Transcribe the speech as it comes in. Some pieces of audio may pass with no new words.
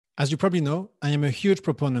As you probably know, I am a huge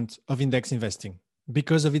proponent of index investing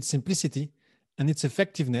because of its simplicity and its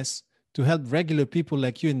effectiveness to help regular people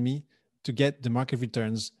like you and me to get the market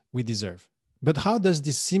returns we deserve. But how does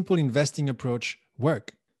this simple investing approach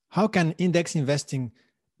work? How can index investing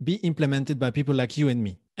be implemented by people like you and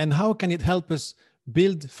me? And how can it help us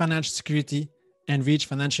build financial security and reach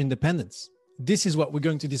financial independence? This is what we're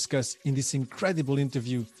going to discuss in this incredible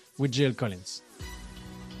interview with JL Collins.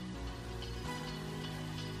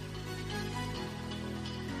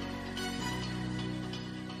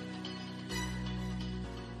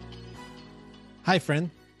 Hi, friend.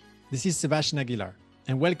 This is Sebastian Aguilar,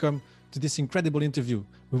 and welcome to this incredible interview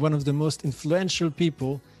with one of the most influential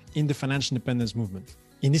people in the financial independence movement.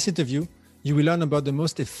 In this interview, you will learn about the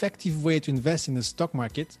most effective way to invest in the stock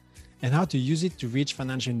market and how to use it to reach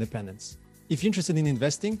financial independence. If you're interested in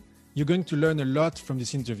investing, you're going to learn a lot from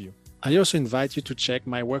this interview. I also invite you to check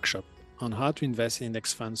my workshop on how to invest in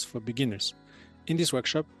index funds for beginners. In this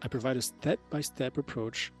workshop, I provide a step-by-step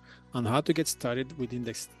approach on how to get started with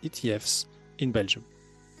index ETFs in Belgium.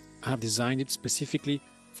 I have designed it specifically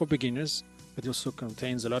for beginners, but it also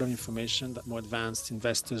contains a lot of information that more advanced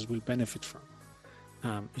investors will benefit from.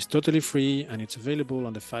 It's totally free and it's available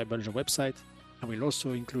on the FI Belgium website. I will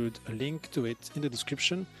also include a link to it in the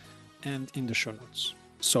description and in the show notes.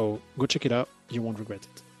 So go check it out, you won't regret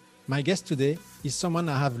it. My guest today is someone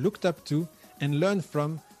I have looked up to and learned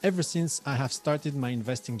from ever since I have started my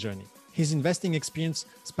investing journey. His investing experience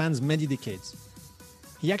spans many decades.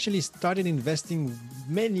 He actually started investing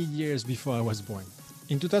many years before I was born.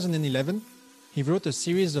 In 2011, he wrote a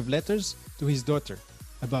series of letters to his daughter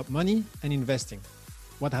about money and investing,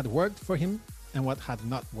 what had worked for him and what had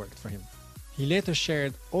not worked for him. He later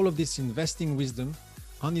shared all of this investing wisdom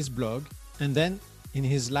on his blog and then in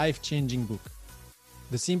his life-changing book,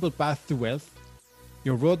 The Simple Path to Wealth,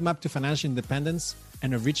 Your Roadmap to Financial Independence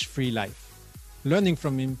and a Rich Free Life. Learning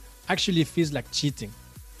from him actually feels like cheating,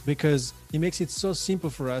 because he makes it so simple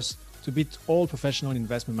for us to beat all professional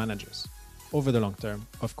investment managers, over the long term,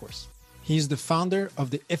 of course. He is the founder of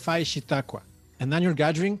the FI Chautauqua, an annual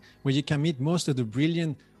gathering where you can meet most of the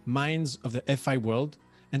brilliant minds of the FI world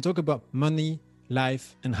and talk about money,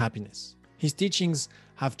 life, and happiness. His teachings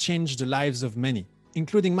have changed the lives of many,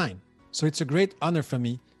 including mine. So it's a great honor for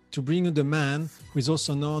me to bring you the man who is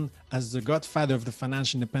also known as the godfather of the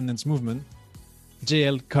financial independence movement,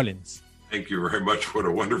 JL Collins. Thank you very much. What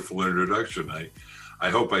a wonderful introduction. I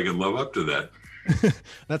hope I can live up to that.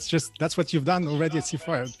 That's what you've done already at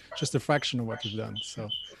C4, just a fraction of what you've done. So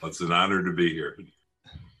it's an honor to be here.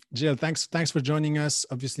 JL, thanks for joining us.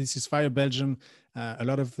 Obviously, this is FIRE Belgium. A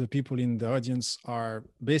lot of the people in the audience are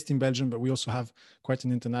based in Belgium, but we also have quite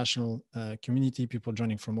an international community, people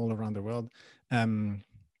joining from all around the world. I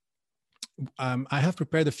have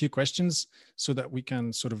prepared a few questions so that we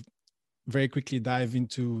can sort of very quickly dive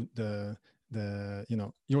into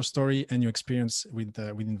your story and your experience with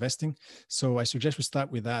investing. So I suggest we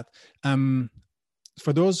start with that.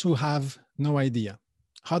 For those who have no idea,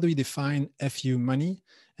 how do we define FU money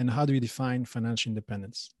and how do we define financial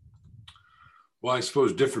independence? Well, I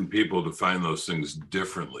suppose different people define those things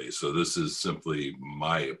differently. So this is simply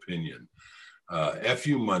my opinion.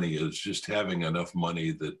 FU money is just having enough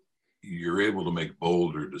money that you're able to make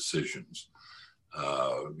bolder decisions.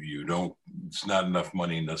 It's not enough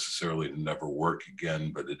money necessarily to never work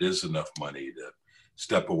again, but it is enough money to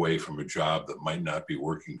step away from a job that might not be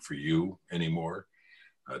working for you anymore,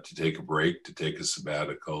 to take a break, to take a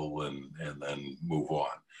sabbatical and then move on.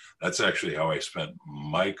 That's actually how I spent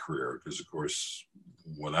my career, because of course,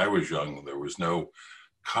 when I was young, there was no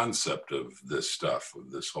concept of this stuff,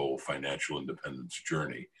 of this whole financial independence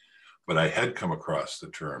journey. But I had come across the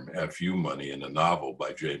term FU money in a novel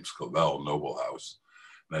by James Clavell, Noble House.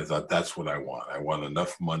 And I thought, that's what I want. I want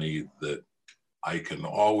enough money that I can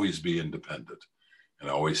always be independent and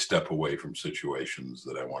always step away from situations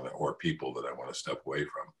that I want to, or people that I want to step away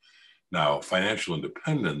from. Now, financial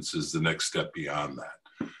independence is the next step beyond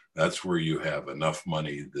that. That's where you have enough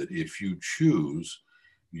money that if you choose,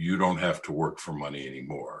 you don't have to work for money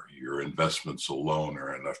anymore. Your investments alone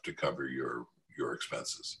are enough to cover your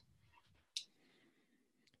expenses.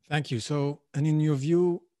 Thank you. So, and in your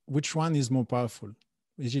view, which one is more powerful?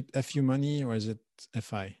 Is it FU money or is it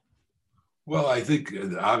FI? Well, I think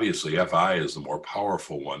obviously FI is the more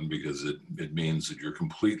powerful one because it means that you're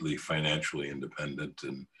completely financially independent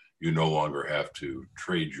and you no longer have to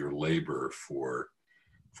trade your labor for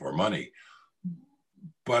money.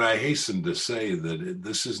 But I hasten to say that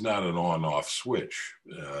this is not an on-off switch.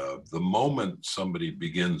 The moment somebody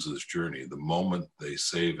begins this journey, the moment they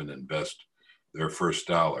save and invest their first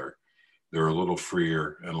dollar, they're a little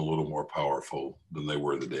freer and a little more powerful than they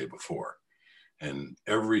were the day before. And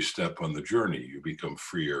every step on the journey, you become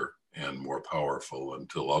freer and more powerful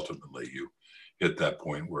until ultimately you hit that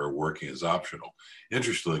point where working is optional.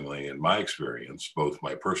 Interestingly, in my experience, both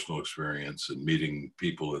my personal experience and meeting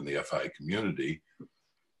people in the FI community,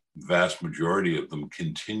 vast majority of them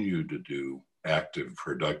continue to do active,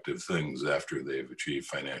 productive things after they've achieved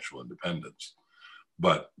financial independence.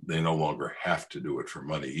 But they no longer have to do it for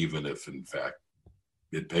money, even if in fact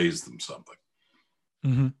it pays them something.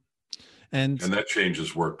 Mm-hmm. And that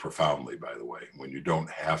changes work profoundly, by the way, when you don't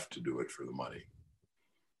have to do it for the money.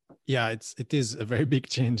 Yeah, it is a very big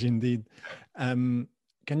change indeed. Can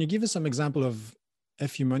you give us some example of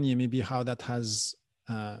FU Money and maybe how that has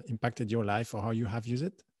impacted your life or how you have used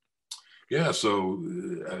it? Yeah, so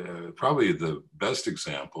probably the best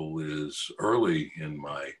example is early in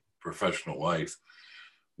my professional life.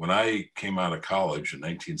 When I came out of college in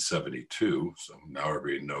 1972, so now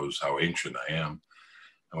everybody knows how ancient I am.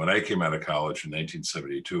 And when I came out of college in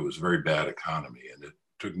 1972, it was a very bad economy, and it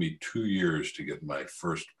took me 2 years to get my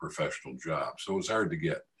first professional job. So it was hard to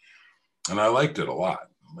get. And I liked it a lot.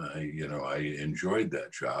 I enjoyed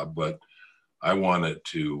that job, but I wanted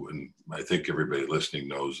to, and I think everybody listening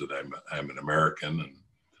knows that I'm an American. And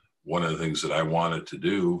one of the things that I wanted to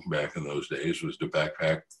do back in those days was to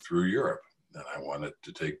backpack through Europe. And I wanted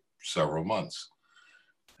to take several months.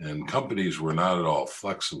 And companies were not at all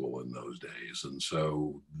flexible in those days. And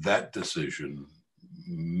so that decision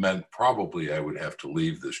meant probably I would have to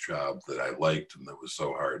leave this job that I liked and that was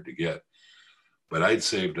so hard to get. But I'd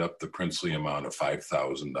saved up the princely amount of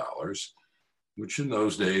 $5,000, which in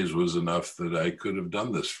those days was enough that I could have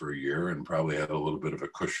done this for a year and probably had a little bit of a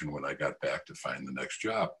cushion when I got back to find the next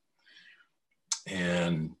job.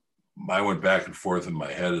 And I went back and forth in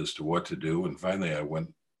my head as to what to do. And finally, I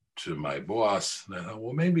went to my boss and I thought,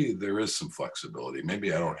 well, maybe there is some flexibility.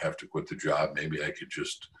 Maybe I don't have to quit the job. Maybe I could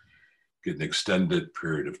just get an extended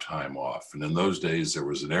period of time off. And in those days, there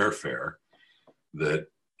was an airfare that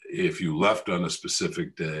if you left on a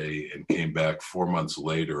specific day and came back 4 months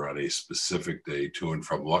later on a specific day to and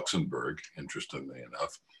from Luxembourg, interestingly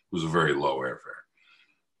enough, it was a very low airfare.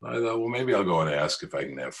 I thought, well, maybe I'll go and ask if I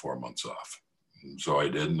can have 4 months off. And so I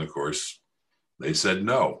did. And of course, they said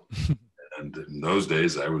no. And in those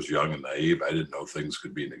days, I was young and naive. I didn't know things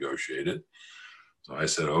could be negotiated. So I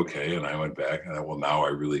said, okay. And I went back and I, well, now I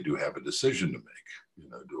really do have a decision to make.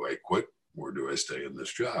 Do I quit or do I stay in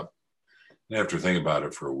this job? And after thinking about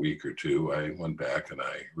it for a week or two, I went back and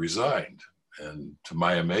I resigned. And to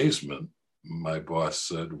my amazement, my boss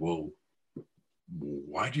said, well,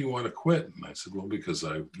 why do you want to quit? And I said, well, because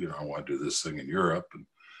I want to do this thing in Europe. And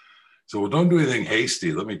so, well, don't do anything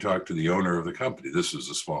hasty. Let me talk to the owner of the company. This was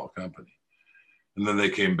a small company. And then they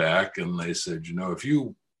came back and they said, if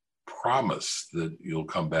you promise that you'll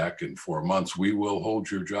come back in 4 months, we will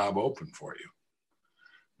hold your job open for you.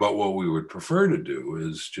 But what we would prefer to do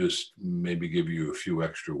is just maybe give you a few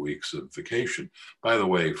extra weeks of vacation. By the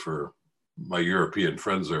way, for my European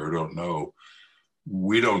friends there who don't know,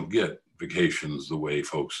 we don't get vacations the way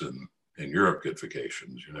folks in Europe get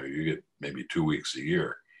vacations. You get maybe 2 weeks a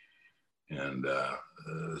year. And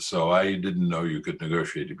so I didn't know you could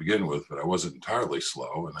negotiate to begin with, but I wasn't entirely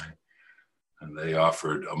slow. And they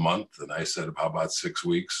offered a month, and I said, how about 6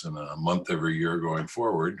 weeks and a month every year going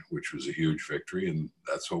forward, which was a huge victory. And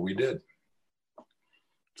that's what we did.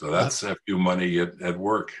 So that's FU Money at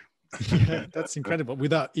work. Yeah, that's incredible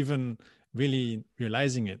without even really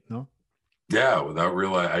realizing it, no? Yeah, without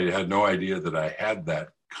realizing, I had no idea that I had that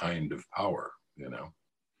kind of power, Yeah.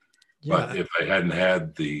 But if I hadn't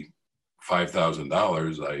had the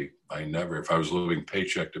 $5,000, I never, if I was living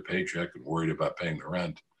paycheck to paycheck and worried about paying the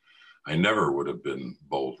rent, I never would have been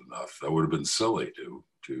bold enough. That would have been silly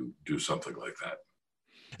to do something like that.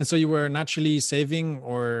 And so you were naturally saving,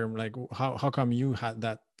 or like how come you had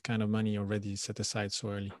that kind of money already set aside so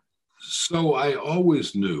early? So I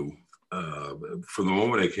always knew from the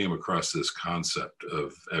moment I came across this concept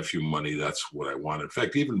of FU Money, that's what I wanted. In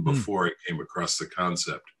fact, even before I came across the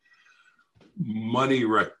concept, money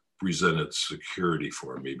represented security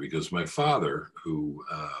for me, because my father, who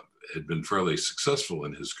had been fairly successful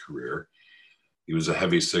in his career, he was a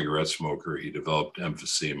heavy cigarette smoker. He developed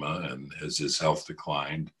emphysema, and as his health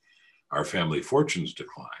declined, our family fortunes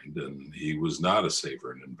declined, and he was not a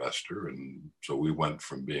saver and investor. And so we went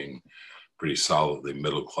from being pretty solidly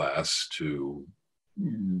middle class to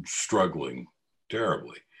struggling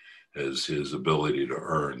terribly as his ability to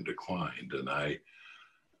earn declined. And I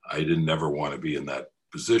didn't ever want to be in that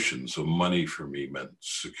position. So money for me meant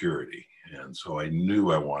security. And so I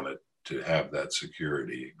knew I wanted to have that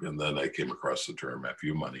security. And then I came across the term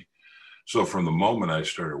FU Money. So from the moment I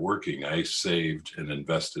started working, I saved and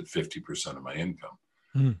invested 50% of my income.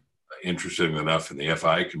 Mm. Interesting enough, in the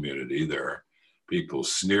FI community, there are people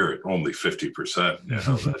sneer at only 50%,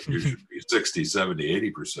 that you should be 60,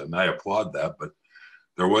 70, 80%. And I applaud that, but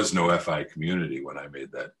there was no FI community when I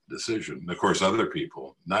made that decision. And of course, other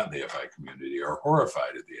people not in the FI community are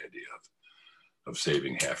horrified at the idea of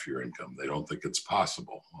saving half your income. They don't think it's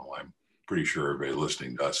possible. Well, I'm pretty sure everybody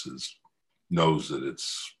listening to us knows that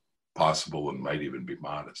it's possible and might even be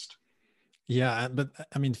modest. Yeah, but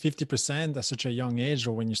I mean, 50% at such a young age,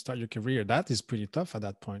 or when you start your career, that is pretty tough at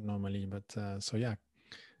that point normally. But so yeah.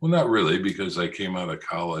 Well, not really, because I came out of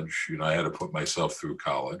college. I had to put myself through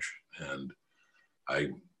college, and I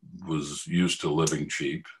was used to living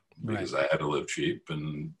cheap because I had to live cheap,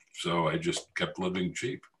 and so I just kept living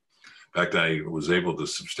cheap. In fact, I was able to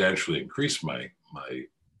substantially increase my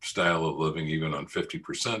style of living even on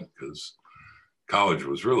 50% because college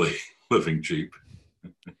was really living cheap.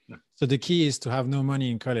 So the key is to have no money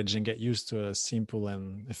in college and get used to a simple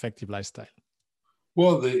and effective lifestyle.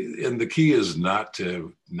 Well, the key is not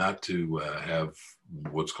to have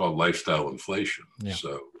what's called lifestyle inflation. Yeah.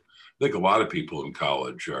 So I think a lot of people in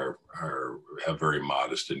college have very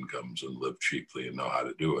modest incomes and live cheaply and know how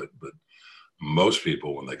to do it. But most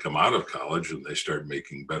people, when they come out of college and they start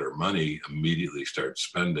making better money, immediately start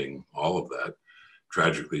spending all of that.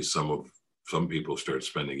 Tragically, some people start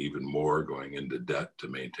spending even more, going into debt to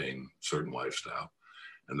maintain certain lifestyle.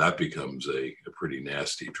 And that becomes a pretty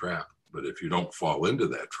nasty trap. But if you don't fall into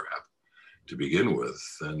that trap to begin with,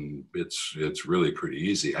 then it's really pretty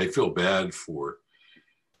easy. I feel bad for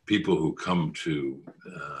people who come to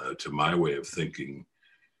my way of thinking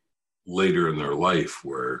later in their life,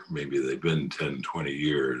 where maybe they've been 10, 20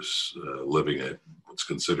 years living at what's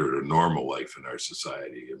considered a normal life in our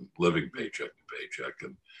society and living paycheck to paycheck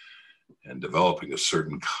and developing a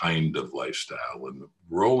certain kind of lifestyle, and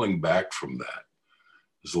rolling back from that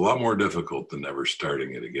is a lot more difficult than never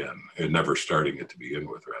starting it again, and never starting it to begin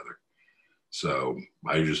with, rather. So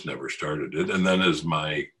I just never started it. And then as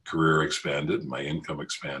my career expanded, my income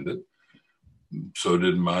expanded, so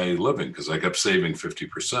did my living, because I kept saving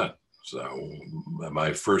 50%. So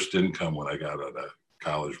my first income when I got out of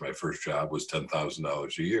college, my first job was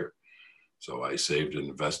 $10,000 a year. So I saved and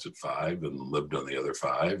invested $5,000 and lived on the other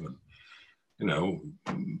 $5,000. And a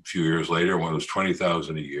few years later, when it was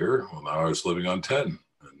 $20,000 a year, well, now I was living on 10 and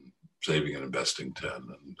saving and investing 10.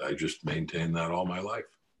 And I just maintained that all my life.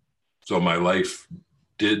 So my life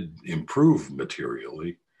did improve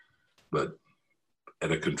materially, but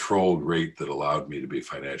at a controlled rate that allowed me to be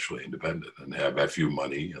financially independent and have FU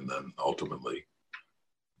money, and then ultimately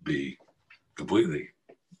be completely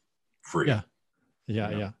free.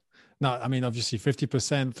 Yeah. No, I mean, obviously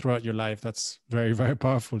 50% throughout your life, that's very, very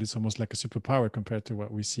powerful. It's almost like a superpower compared to what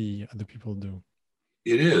we see other people do.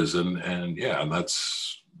 It is. And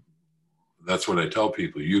that's what I tell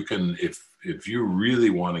people. You can, if you really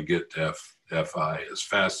want to get to FI as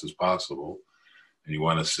fast as possible, and you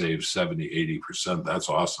want to save 70, 80%, that's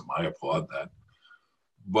awesome. I applaud that.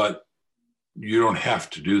 But you don't have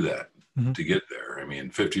to do that to get there. I mean,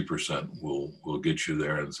 50% will get you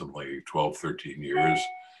there in something like 12, 13 years.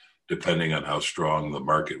 Depending on how strong the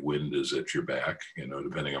market wind is at your back,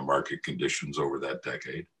 depending on market conditions over that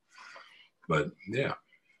decade. But yeah.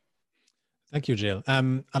 Thank you, Jill.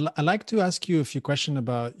 I'd like to ask you a few questions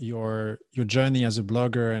about your journey as a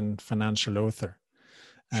blogger and financial author.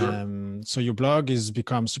 Sure. So your blog has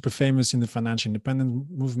become super famous in the financial independence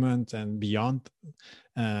movement and beyond.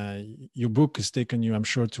 Your book has taken you, I'm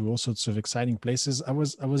sure, to all sorts of exciting places.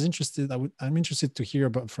 I'm interested to hear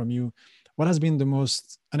about from you. What has been the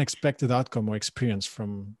most unexpected outcome or experience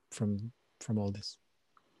from all this?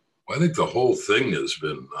 Well, I think the whole thing has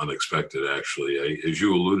been unexpected, actually. As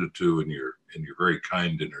you alluded to in your very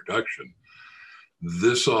kind introduction,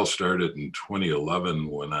 this all started in 2011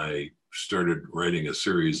 when I started writing a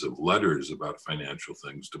series of letters about financial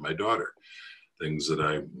things to my daughter, things that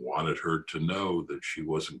I wanted her to know that she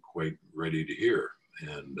wasn't quite ready to hear.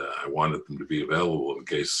 And I wanted them to be available in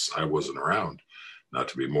case I wasn't around. Not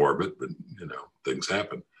to be morbid, but things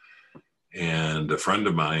happen. And a friend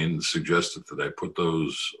of mine suggested that I put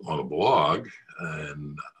those on a blog,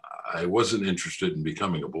 and I wasn't interested in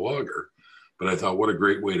becoming a blogger, but I thought, what a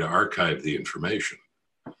great way to archive the information.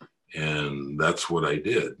 And that's what I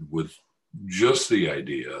did, with just the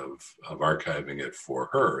idea of archiving it for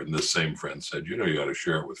her. And this same friend said, you got to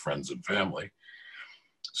share it with friends and family.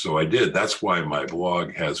 So I did. That's why my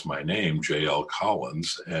blog has my name, J.L.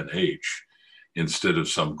 Collins, N.H., instead of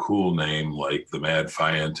some cool name like the Mad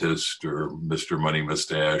Fientist or Mr. Money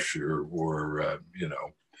Mustache or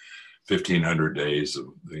 1,500 days of,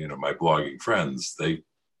 my blogging friends,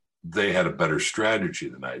 they had a better strategy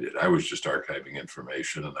than I did. I was just archiving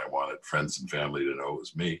information, and I wanted friends and family to know it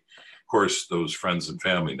was me. Of course, those friends and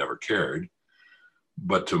family never cared.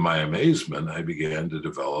 But to my amazement, I began to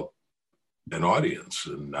develop an audience,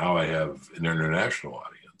 and now I have an international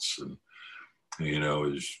audience. And,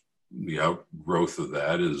 is the outgrowth of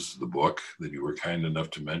that is the book that you were kind enough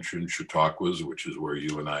to mention, Chautauquas, which is where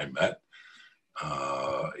you and I met.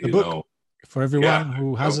 The book, for everyone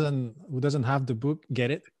who doesn't have the book, get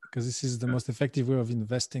it, because this is the most effective way of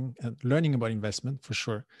investing and learning about investment for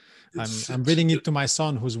sure. I'm reading it to my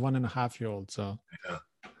son, who's 1.5 years old. So,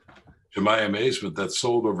 to my amazement, that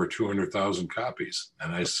sold over 200,000 copies,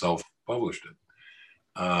 and I self-published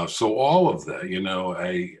it. So all of that,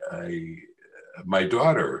 my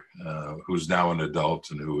daughter, who's now an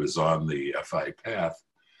adult and who is on the FI path,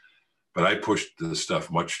 but I pushed the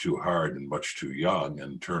stuff much too hard and much too young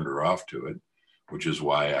and turned her off to it, which is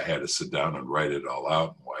why I had to sit down and write it all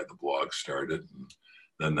out, and why the blog started. And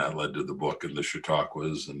then that led to the book and the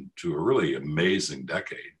Chautauquas, and to a really amazing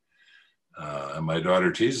decade. And my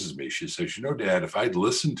daughter teases me. She says, Dad, if I'd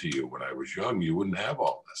listened to you when I was young, you wouldn't have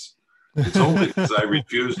all this. It's only because I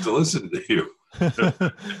refused to listen to you.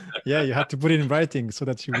 Yeah, you had to put it in writing so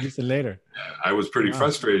that she would listen later. I was pretty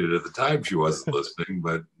frustrated at the time she wasn't listening,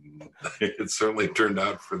 but it certainly turned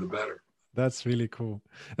out for the better. That's really cool.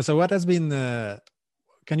 So what has been,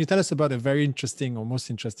 can you tell us about a very interesting or most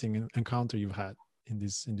interesting encounter you've had in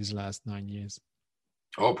these last 9 years?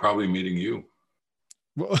 Oh, probably meeting you.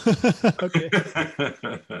 Okay.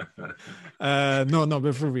 No,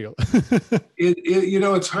 but for real.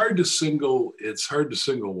 It's hard to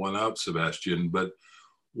single one out, Sebastian, but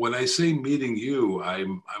when I say meeting you,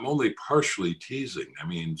 I'm only partially teasing. I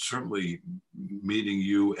mean, certainly meeting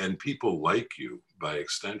you and people like you by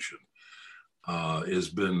extension has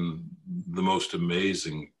been the most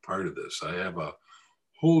amazing part of this. I have a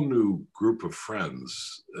whole new group of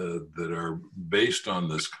friends that are based on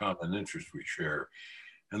this common interest we share.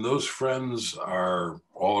 And those friends are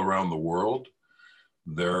all around the world.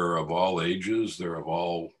 They're of all ages. They're of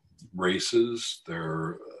all races.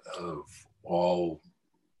 They're of all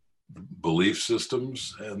belief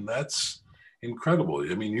systems. And that's incredible.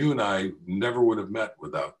 I mean, you and I never would have met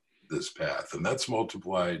without this path. And that's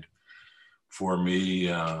multiplied for me,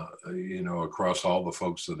 across all the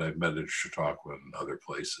folks that I've met at Chautauqua and other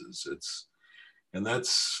places. And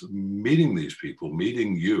that's meeting these people,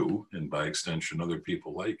 meeting you, and by extension, other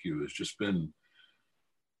people like you, has just been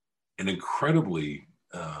an incredibly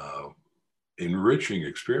enriching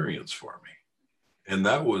experience for me. And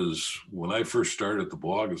that was when I first started the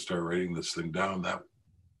blog and started writing this thing down, that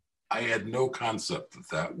I had no concept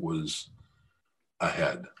that was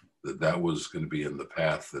ahead, that was going to be in the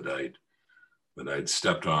path that I'd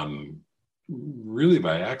stepped on really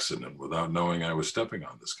by accident without knowing I was stepping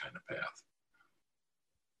on this kind of path.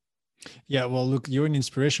 Yeah, well, look, you're an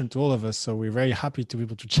inspiration to all of us, so we're very happy to be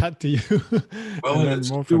able to chat to you. Well, it's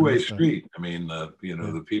a two-way street. I mean,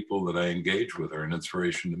 the people that I engage with are an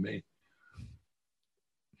inspiration to me.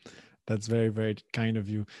 That's very, very kind of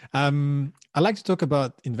you. I like to talk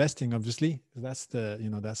about investing, obviously. That's the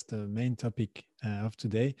main topic of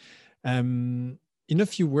today. In a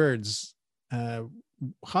few words,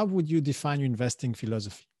 how would you define your investing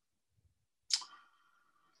philosophy?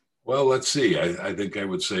 Well, let's see. I think I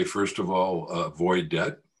would say, first of all, avoid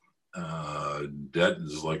debt. Debt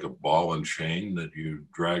is like a ball and chain that you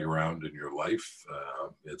drag around in your life.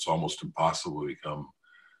 It's almost impossible to become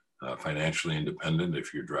financially independent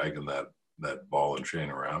if you're dragging that ball and chain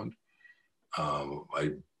around.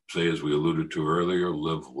 I say, as we alluded to earlier,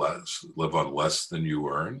 live on less than you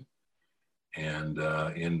earn, and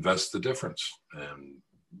invest the difference. And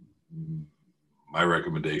my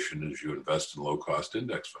recommendation is you invest in low-cost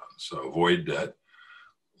index funds. So avoid debt,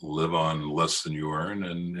 live on less than you earn,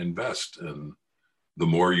 and invest. And the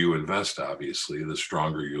more you invest, obviously, the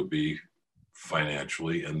stronger you'll be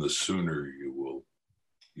financially, and the sooner you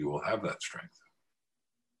will have that strength.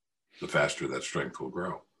 The faster that strength will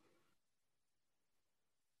grow.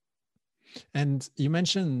 And you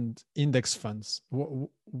mentioned index funds.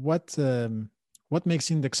 What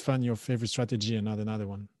makes index fund your favorite strategy and not another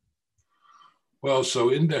one? Well,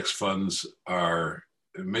 so index funds are,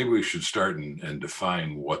 maybe we should start and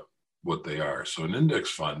define what they are. So an index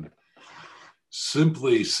fund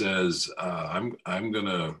simply says, I'm going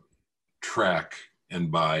to track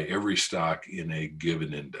and buy every stock in a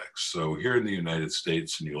given index. So here in the United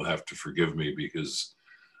States, and you'll have to forgive me because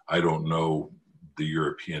I don't know the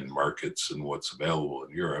European markets and what's available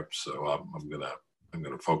in Europe. So I'm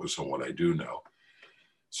going to focus on what I do know.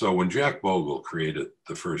 So when Jack Bogle created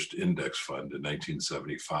the first index fund in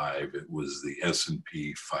 1975, it was the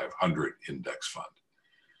S&P 500 index fund.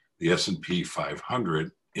 The S&P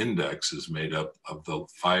 500 index is made up of the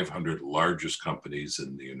 500 largest companies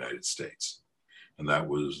in the United States. And that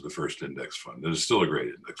was the first index fund. It is still a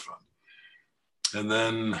great index fund. And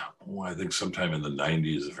then, I think sometime in the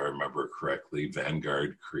 90s, if I remember correctly,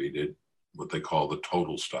 Vanguard created what they call the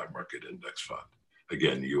Total Stock Market Index Fund.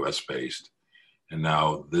 Again, US-based. And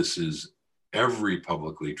now this is every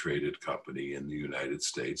publicly traded company in the United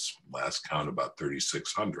States, last count about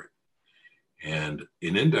 3,600. And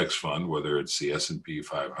an index fund, whether it's the S&P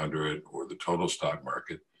 500 or the total stock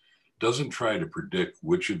market, doesn't try to predict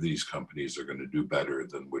which of these companies are going to do better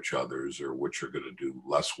than which others or which are going to do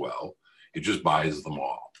less well. It just buys them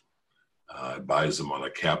all. It buys them on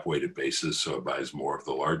a cap-weighted basis, so it buys more of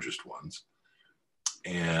the largest ones.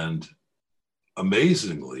 And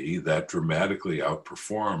amazingly, that dramatically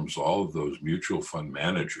outperforms all of those mutual fund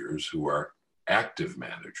managers who are active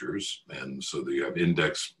managers. And so you have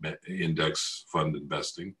index fund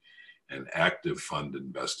investing and active fund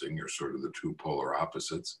investing are sort of the two polar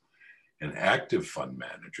opposites. And active fund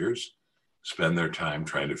managers spend their time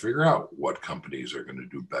trying to figure out what companies are going to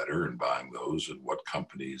do better and buying those and what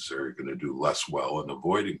companies are going to do less well and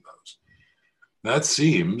avoiding those. That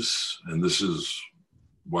seems, and this is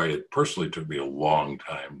why it personally took me a long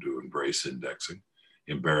time to embrace indexing,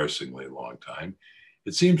 embarrassingly long time.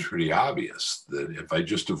 It seems pretty obvious that if I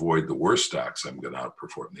just avoid the worst stocks, I'm going to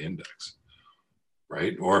outperform the index,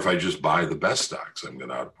 right? Or if I just buy the best stocks, I'm going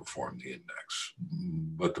to outperform the index.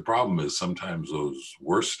 But the problem is sometimes those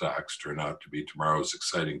worst stocks turn out to be tomorrow's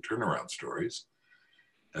exciting turnaround stories.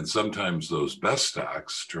 And sometimes those best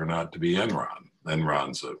stocks turn out to be Enron.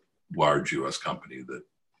 Enron's a large US company that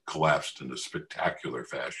collapsed in a spectacular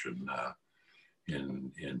fashion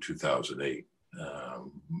in 2008.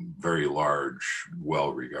 Very large,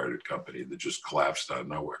 well-regarded company that just collapsed out of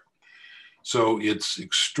nowhere. So it's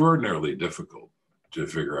extraordinarily difficult to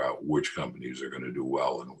figure out which companies are going to do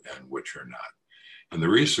well and which are not. And the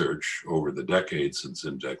research over the decades since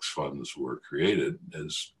index funds were created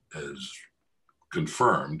has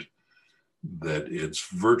confirmed that it's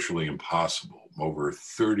virtually impossible. Over a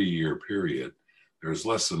 30-year period, there's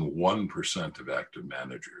less than 1% of active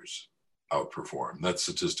managers outperform. That's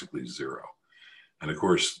statistically zero. And of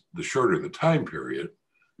course, the shorter the time period,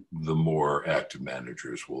 the more active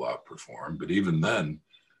managers will outperform. But even then,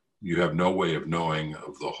 you have no way of knowing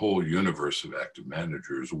of the whole universe of active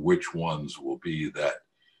managers, which ones will be that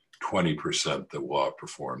 20% that will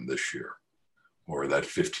outperform this year, or that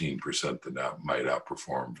 15% that might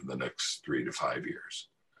outperform for the next 3 to 5 years.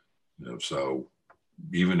 So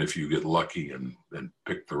even if you get lucky and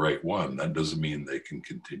pick the right one, that doesn't mean they can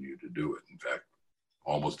continue to do it. In fact,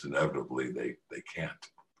 almost inevitably, they can't.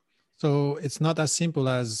 So it's not as simple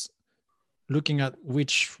as looking at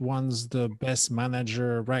which one's the best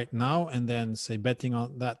manager right now and then say betting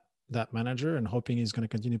on that manager and hoping he's going to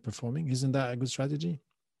continue performing. Isn't that a good strategy?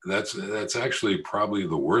 That's actually probably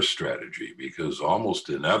the worst strategy, because almost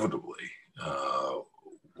inevitably,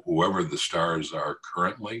 whoever the stars are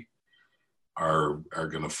currently are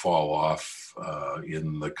going to fall off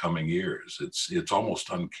in the coming years. It's almost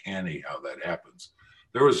uncanny how that happens.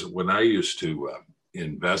 There was, when I used to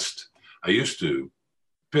invest, I used to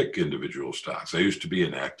pick individual stocks. I used to be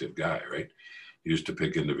an active guy, right? I used to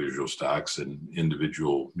pick individual stocks, and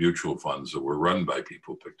individual mutual funds that were run by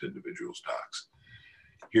people picked individual stocks.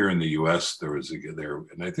 Here in the US, there was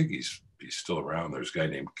and I think he's still around. There's a guy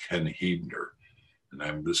named Ken Hebner,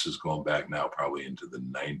 and this is going back now probably into the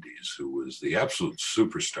 90s, who was the absolute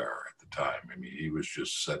superstar at the time. I mean, he was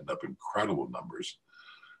just setting up incredible numbers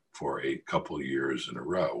for a couple of years in a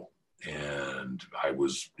row. And I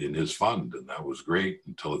was in his fund, and that was great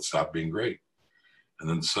until it stopped being great. And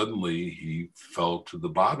then suddenly he fell to the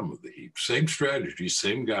bottom of the heap. Same strategy,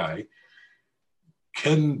 same guy.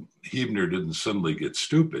 Ken Hebner didn't suddenly get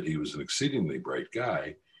stupid. He was an exceedingly bright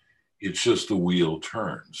guy. It's just the wheel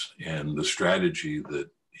turns. And the strategy that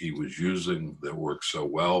he was using that worked so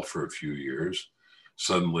well for a few years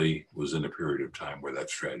suddenly was in a period of time where that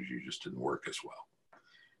strategy just didn't work as well.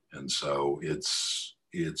 And so it's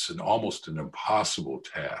almost an impossible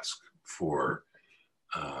task for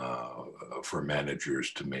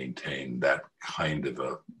managers to maintain that kind of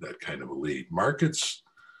a lead. Markets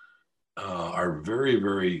are very,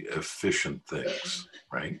 very efficient things,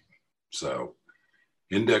 right? So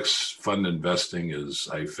index fund investing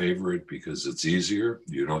I favor it because it's easier.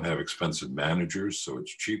 You don't have expensive managers, so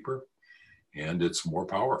it's cheaper and it's more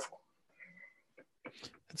powerful.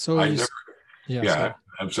 So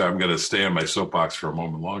I'm sorry, I'm going to stay on my soapbox for a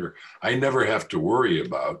moment longer. I never have to worry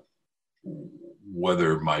about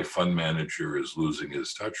whether my fund manager is losing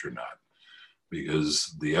his touch or not,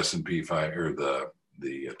 because the S&P 5 or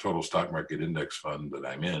the total stock market index fund that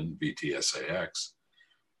I'm in, VTSAX,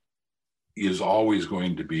 is always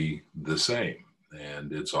going to be the same,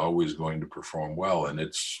 and it's always going to perform well. And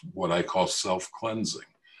it's what I call self-cleansing.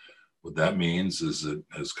 What that means is that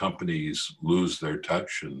as companies lose their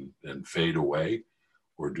touch and fade away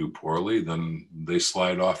or do poorly, then they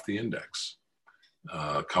slide off the index.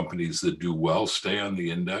 Companies that do well stay on the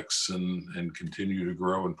index and continue to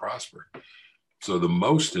grow and prosper. So the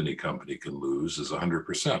most any company can lose is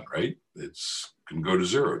 100%, right? It's can go to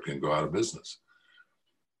zero, it can go out of business.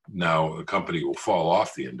 Now, a company will fall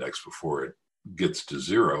off the index before it gets to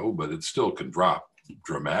zero, but it still can drop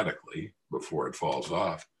dramatically before it falls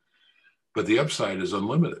off. But the upside is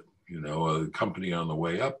unlimited. You know, a company on the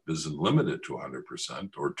way up isn't limited to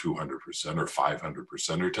 100% or 200% or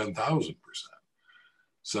 500% or 10,000%.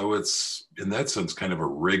 So it's, in that sense, kind of a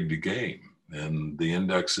rigged game. And the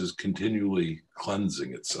index is continually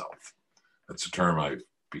cleansing itself. That's a term I've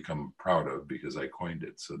become proud of because I coined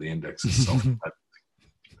it. So the index is self-cleansing.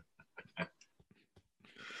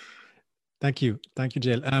 Thank you,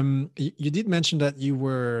 Jael. You did mention that you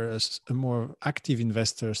were a more active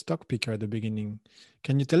investor, stock picker at the beginning.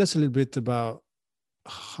 Can you tell us a little bit about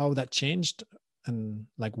how that changed and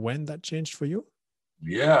like when that changed for you?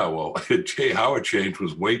 Yeah, well, how it changed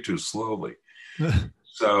was way too slowly.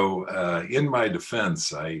 So in my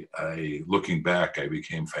defense, I looking back, I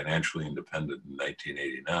became financially independent in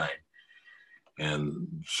 1989. And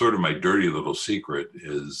sort of my dirty little secret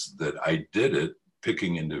is that I did it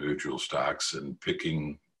picking individual stocks and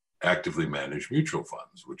picking actively managed mutual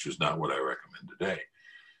funds, which is not what I recommend today.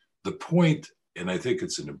 The point, and I think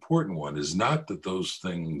it's an important one, is not that those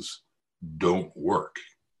things don't work,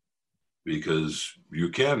 because you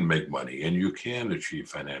can make money and you can achieve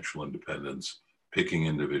financial independence picking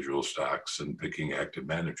individual stocks and picking active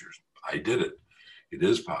managers. I did it. It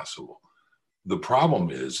is possible. The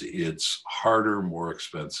problem is it's harder, more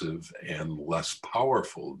expensive, and less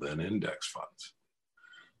powerful than index funds.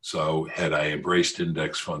 So had I embraced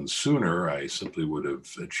index funds sooner, I simply would have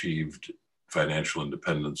achieved financial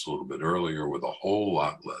independence a little bit earlier with a whole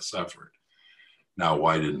lot less effort. Now,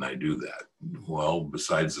 why didn't I do that? Well,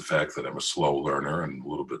 besides the fact that I'm a slow learner and a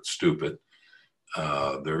little bit stupid,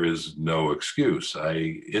 there is no excuse.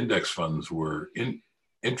 Index funds were,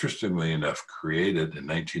 interestingly enough, created in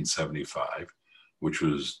 1975, which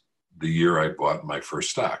was the year I bought my first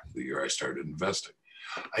stock, the year I started investing.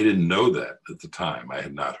 I didn't know that at the time. I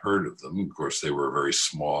had not heard of them. Of course, they were a very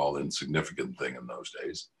small, insignificant thing in those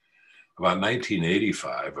days. About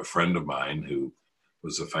 1985, a friend of mine who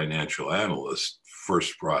was a financial analyst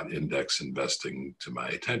first brought index investing to my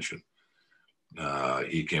attention.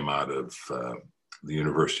 He came out of the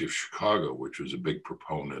University of Chicago, which was a big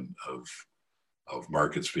proponent of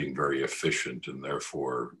markets being very efficient and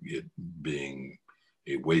therefore it being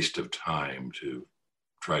a waste of time to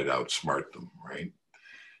try to outsmart them, right?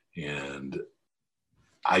 And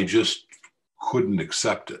I just couldn't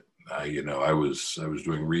accept it. I was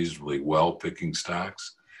doing reasonably well picking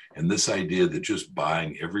stocks, and this idea that just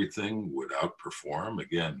buying everything would outperform,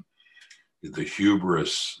 again, the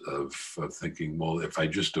hubris of thinking, well, if I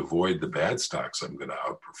just avoid the bad stocks, I'm going to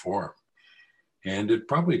outperform. And it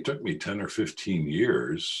probably took me 10 or 15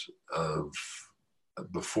 years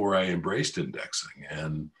before I embraced indexing.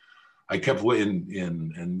 And I kept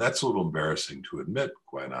and that's a little embarrassing to admit,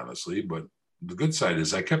 quite honestly, but the good side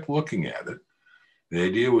is I kept looking at it. The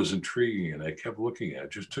idea was intriguing and I kept looking at it.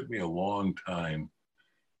 It just took me a long time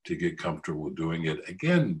to get comfortable doing it,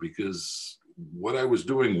 again, because what I was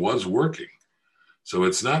doing was working. So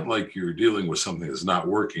it's not like you're dealing with something that's not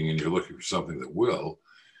working and you're looking for something that will.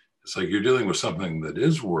 It's like you're dealing with something that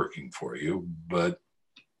is working for you, but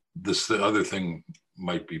the other thing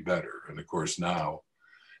might be better. And of course now,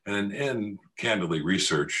 and candidly,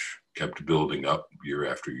 research kept building up year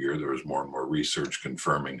after year. There was more and more research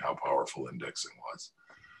confirming how powerful indexing was.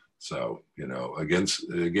 So,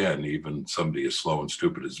 again, even somebody as slow and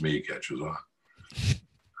stupid as me catches on.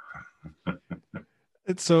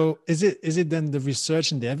 So is it then the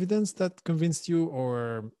research and the evidence that convinced you,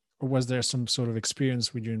 or was there some sort of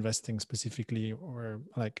experience with your investing specifically, or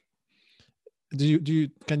like,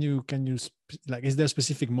 can you like, is there a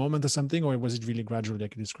specific moment or something, or was it really gradual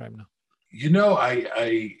like you describe now?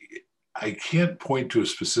 I can't point to a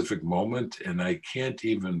specific moment, and I can't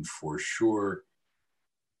even for sure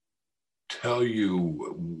tell you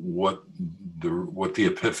what the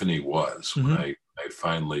epiphany was when I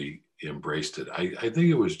finally embraced it. I think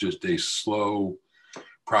it was just a slow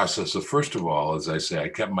process of, first of all, as I say, I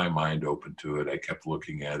kept my mind open to it. I kept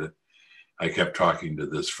looking at it. I kept talking to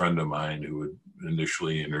this friend of mine who had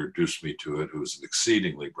initially introduced me to it, who was an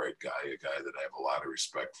exceedingly bright guy, a guy that I have a lot of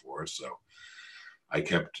respect for. So I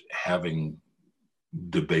kept having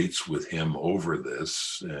debates with him over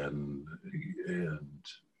this and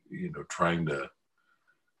trying to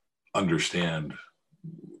understand,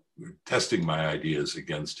 testing my ideas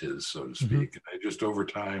against his, so to speak. And I just, over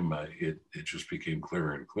time, it just became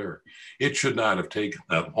clearer and clearer. It should not have taken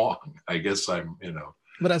that long. I guess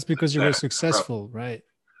But that's because you were successful, right?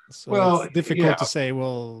 So well, it's difficult to say,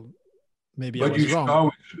 well, maybe I was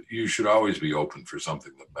wrong. You should always be open for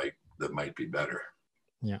something that might be better.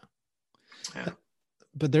 Yeah.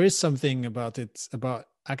 But there is something about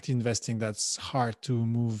active investing that's hard to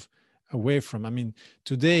move away from. I mean,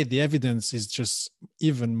 today the evidence is just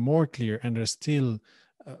even more clear, and there's still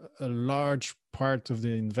a large part of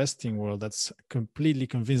the investing world that's completely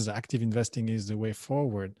convinced that active investing is the way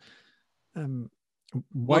forward.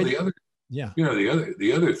 Well,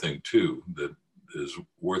 the other thing too that is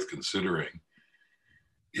worth considering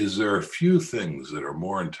is there are a few things that are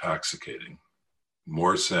more intoxicating,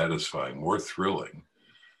 more satisfying, more thrilling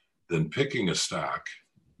than picking a stock,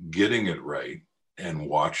 getting it right, and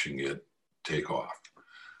watching it take off.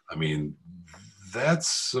 I mean,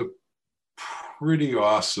 that's a pretty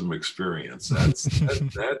awesome experience. That's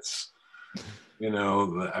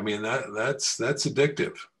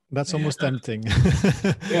addictive. That's almost tempting.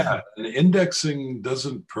 Yeah, and indexing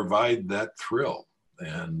doesn't provide that thrill.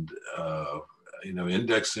 And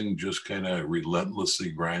indexing just kind of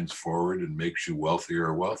relentlessly grinds forward and makes you wealthier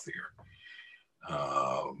and wealthier.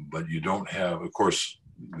 But you don't have, of course,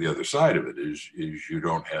 the other side of it is you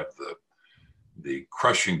don't have the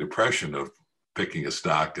crushing depression of picking a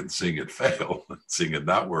stock and seeing it fail, seeing it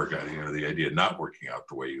not work out, the idea of not working out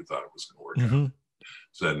the way you thought it was going to work out.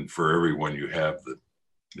 So then for everyone you have that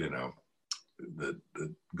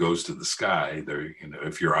goes to the sky, there,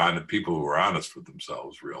 if you're on, people who are honest with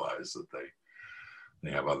themselves realize that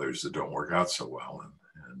they have others that don't work out so well.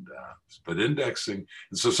 But indexing,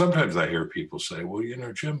 and so sometimes I hear people say, well,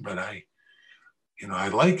 Jim, but I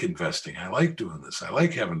like investing. I like doing this. I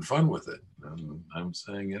like having fun with it. And I'm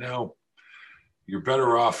saying, you're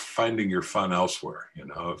better off finding your fun elsewhere.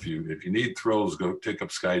 If you need thrills, go take up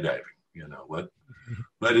skydiving.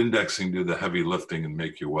 Let indexing do the heavy lifting and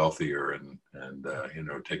make you wealthier, and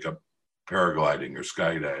take up paragliding or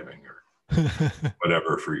skydiving or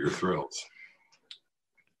whatever for your thrills.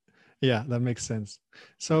 Yeah, that makes sense.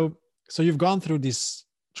 So you've gone through this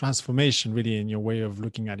transformation really in your way of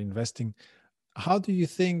looking at investing. How do you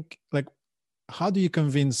think, how do you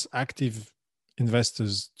convince active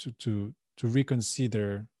investors to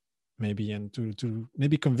reconsider maybe, and to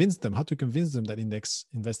maybe convince them that index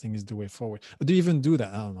investing is the way forward? Or do you even do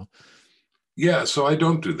that? I don't know. Yeah, so I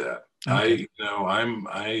don't do that. Okay.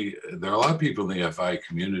 there are a lot of people in the FI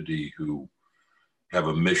community who have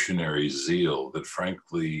a missionary zeal that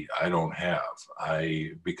frankly I don't have.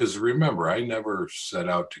 Because remember, I never set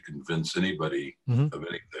out to convince anybody of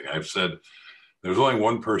anything. I've said there's only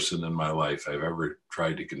one person in my life I've ever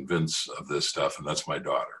tried to convince of this stuff, and that's my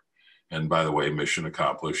daughter. And by the way, mission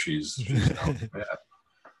accomplished. She's now bad.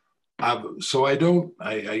 So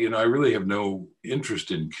I really have no interest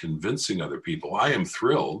in convincing other people. I am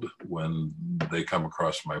thrilled when they come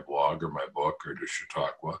across my blog or my book or to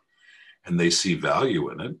Chautauqua, and they see value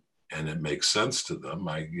in it and it makes sense to them.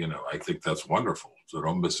 I think that's wonderful. So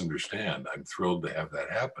don't misunderstand. I'm thrilled to have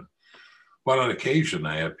that happen. But on occasion,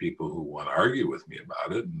 I have people who want to argue with me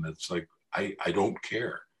about it. And it's like, I don't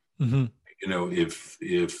care. If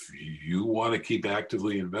you want to keep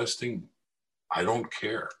actively investing, I don't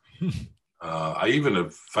care. I even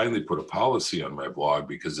have finally put a policy on my blog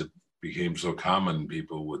because it became so common.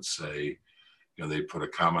 People would say, they put a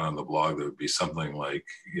comment on the blog that would be something like,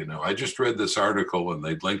 I just read this article, and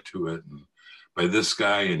they'd link to it, and by this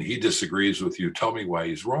guy, and he disagrees with you. Tell me why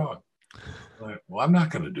he's wrong. Well, I'm not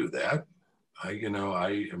going to do that.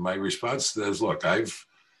 My response to that is, look,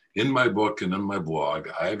 in my book and in my blog,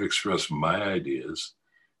 I've expressed my ideas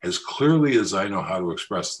as clearly as I know how to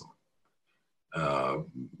express them.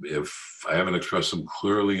 If I haven't expressed them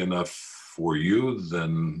clearly enough for you,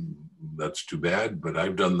 then that's too bad, but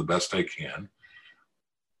I've done the best I can.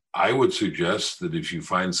 I would suggest that if you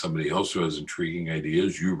find somebody else who has intriguing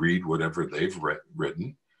ideas, you read whatever they've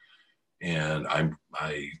written. And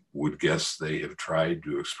I would guess they have tried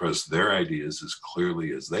to express their ideas as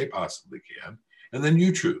clearly as they possibly can. And then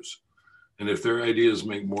you choose. And if their ideas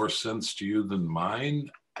make more sense to you than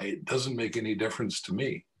mine, it doesn't make any difference to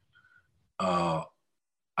me.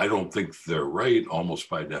 I don't think they're right almost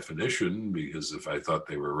by definition, because if I thought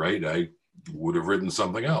they were right, I would have written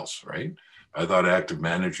something else, right? I thought active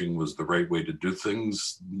managing was the right way to do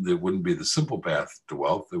things. It wouldn't be the simple path to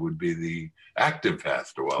wealth. It would be the active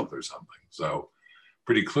path to wealth or something. So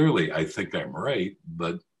pretty clearly, I think I'm right.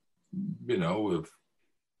 But, if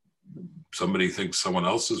somebody thinks someone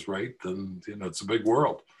else is right, then, it's a big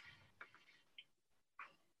world.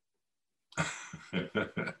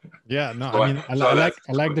 Yeah, no, So I mean, I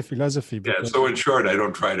like the philosophy yeah. because So in short, I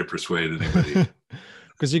don't try to persuade anybody.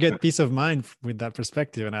 because you get peace of mind with that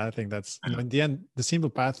perspective, and I think that's in the end, the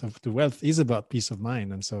simple path to wealth is about peace of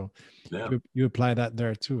mind, and so Yeah. you apply that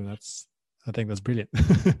there too. I think that's brilliant.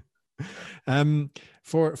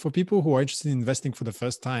 For people who are interested in investing for the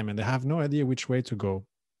first time and they have no idea which way to go,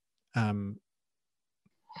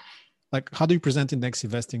 like how do you present index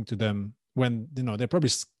investing to them when they're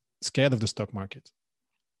probably scared of the stock market?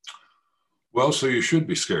 Well, so you should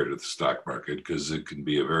be scared of the stock market because it can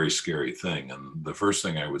be a very scary thing. And the first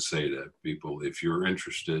thing I would say to people, if you're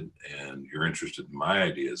interested and you're interested in my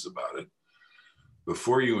ideas about it,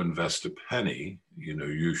 before you invest a penny,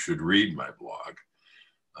 you should read my blog.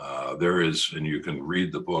 And you can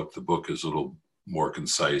read the book. The book is a little more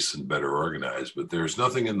concise and better organized, but there's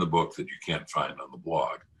nothing in the book that you can't find on the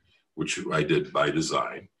blog, which I did by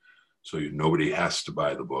design. So nobody has to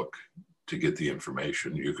buy the book to get the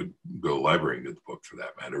information. You could go to the library and get the book for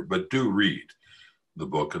that matter, but do read the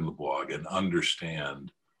book and the blog and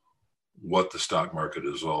understand what the stock market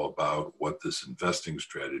is all about, what this investing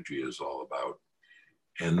strategy is all about,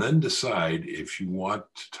 and then decide if you want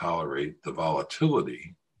to tolerate the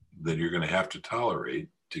volatility that you're going to have to tolerate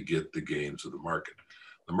to get the gains of the market.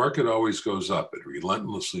 The market always goes up. It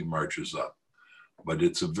relentlessly marches up, but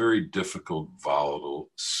it's a very difficult,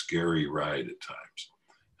 volatile, scary ride at times.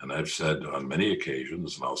 And I've said on many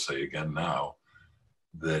occasions, and I'll say again now,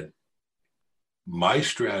 that my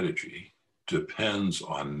strategy depends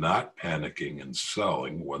on not panicking and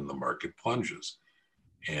selling when the market plunges.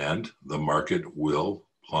 And the market will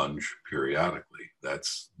plunge periodically.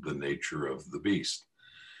 That's the nature of the beast.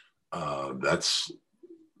 That's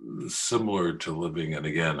similar to living, and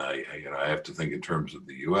again, I have to think in terms of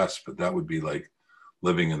the US, but that would be like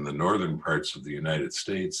living in the northern parts of the United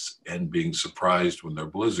States and being surprised when there are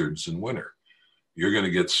blizzards in winter. You're going to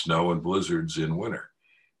get snow and blizzards in winter.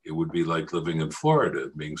 It would be like living in Florida,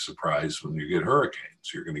 being surprised when you get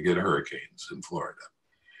hurricanes. You're going to get hurricanes in Florida.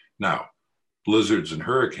 Now, blizzards and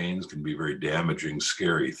hurricanes can be very damaging,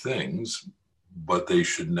 scary things, but they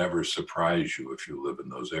should never surprise you if you live in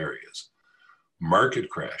those areas. Market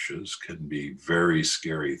crashes can be very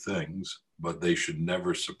scary things, but they should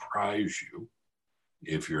never surprise you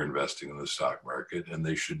if you're investing in the stock market, and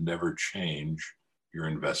they should never change your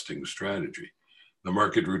investing strategy. The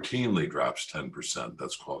market routinely drops 10%.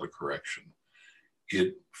 That's called a correction.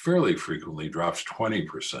 It fairly frequently drops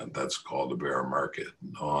 20%. That's called a bear market.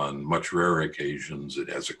 On much rarer occasions, it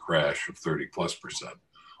has a crash of 30+%.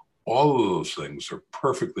 All of those things are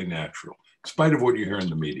perfectly natural, in spite of what you hear in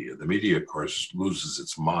the media. The media, of course, loses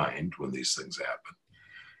its mind when these things happen,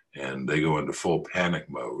 and they go into full panic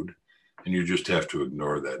mode. And you just have to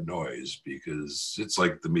ignore that noise, because it's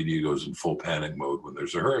like the media goes in full panic mode when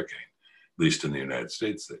there's a hurricane. At least in the United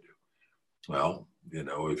States, they do. Well,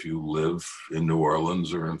 if you live in New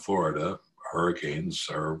Orleans or in Florida, hurricanes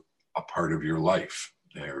are a part of your life.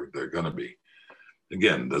 They're going to be.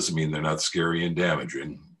 Again, doesn't mean they're not scary and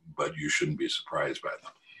damaging, but you shouldn't be surprised by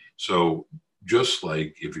them. So just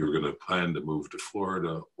like if you're going to plan to move to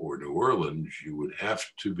Florida or New Orleans, you would have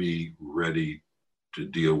to be ready to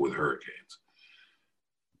deal with hurricanes.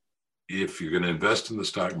 If you're going to invest in the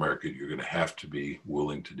stock market, you're going to have to be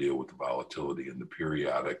willing to deal with the volatility and the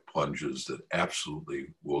periodic plunges that absolutely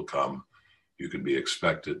will come. You can be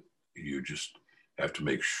expected. You just have to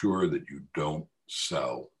make sure that you don't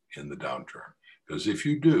sell in the downturn. Because if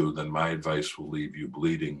you do, then my advice will leave you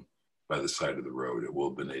bleeding by the side of the road. It will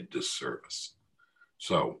have been a disservice.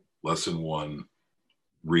 So, lesson one,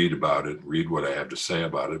 read about it, read what I have to say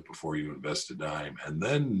about it before you invest a dime, and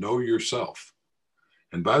then know yourself.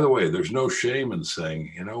 And by the way, there's no shame in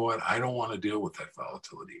saying, you know what, I don't want to deal with that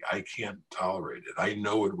volatility. I can't tolerate it. I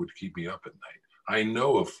know it would keep me up at night. I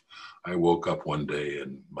know if I woke up one day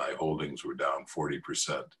and my holdings were down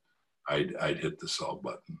 40%, I'd hit the sell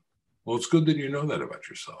button. Well, it's good that you know that about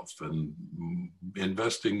yourself. And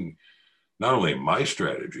investing, not only in my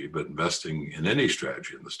strategy, but investing in any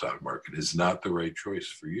strategy in the stock market is not the right choice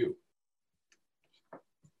for you.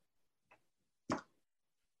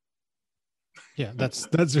 Yeah,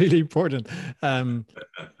 that's really important.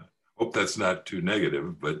 Hope that's not too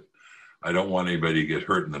negative, but I don't want anybody to get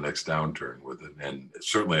hurt in the next downturn with it. And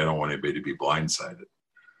certainly I don't want anybody to be blindsided.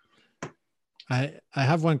 I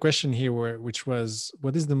have one question here which was,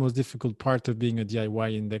 what is the most difficult part of being a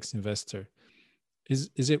DIY index investor? Is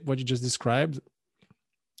it what you just described?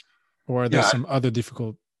 Or are there some other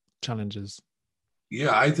difficult challenges?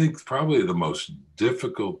 Yeah, I think probably the most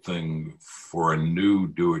difficult thing for a new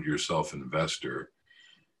do-it-yourself investor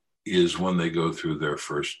is when they go through their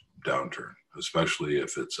first downturn, especially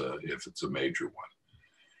if it's a major one.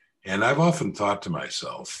 And I've often thought to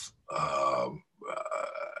myself,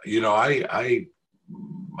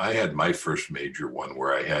 I had my first major one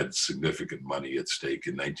where I had significant money at stake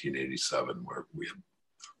in 1987, where we had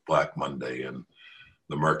Black Monday and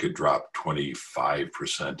the market dropped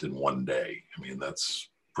 25% in one day. I mean, that's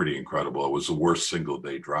pretty incredible. It was the worst single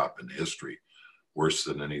day drop in history, worse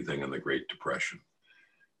than anything in the Great Depression.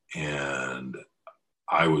 And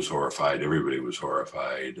I was horrified. Everybody was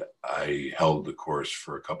horrified. I held the course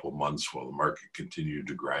for a couple of months while the market continued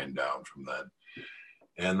to grind down from that.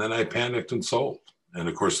 And then I panicked and sold. And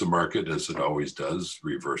of course, the market, as it always does,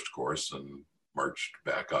 reversed course and marched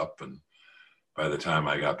back up. And by the time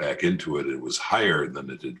I got back into it, it was higher than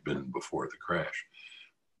it had been before the crash.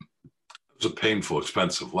 It was a painful,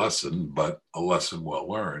 expensive lesson, but a lesson well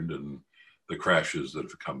learned. And the crashes that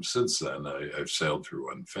have come since then, I've sailed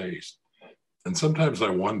through unfazed. And sometimes I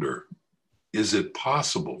wonder, is it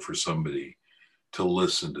possible for somebody to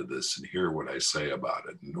listen to this and hear what I say about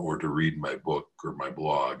it, or to read my book or my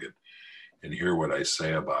blog and hear what I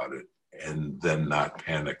say about it and then not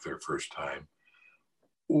panic their first time?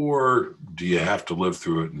 Or do you have to live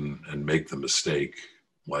through it and make the mistake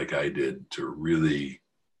like I did to really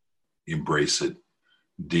embrace it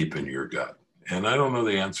deep in your gut? And I don't know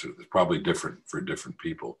the answer. It's probably different for different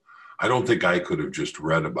people. I don't think I could have just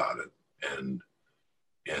read about it and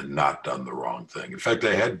not done the wrong thing. In fact,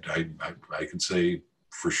 I can say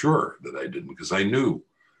for sure that I didn't, because I knew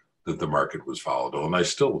that the market was volatile, and I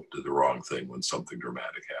still did the wrong thing when something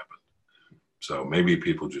dramatic happened. So maybe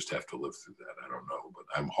people just have to live through that. I don't know, but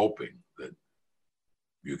I'm hoping that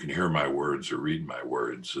you can hear my words or read my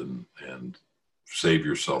words and save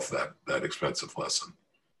yourself that expensive lesson.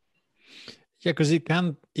 Yeah, because it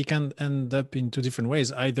can end up in two different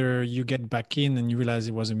ways. Either you get back in and you realize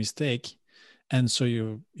it was a mistake, and so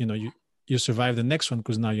you survive the next one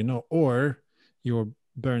because now you know, or you're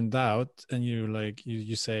burned out and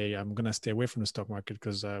you say, I'm gonna stay away from the stock market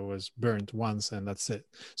because I was burned once and that's it.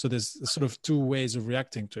 So there's sort of two ways of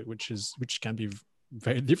reacting to it, which can be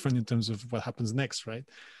very different in terms of what happens next, right?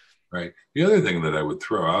 Right. The other thing that I would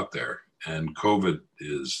throw out there, and COVID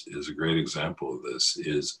is a great example of this,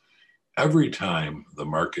 is every time the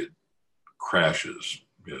market crashes,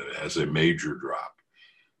 has a major drop,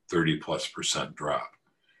 30+% drop,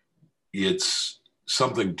 it's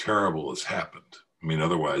something terrible has happened. I mean,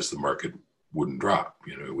 otherwise the market wouldn't drop.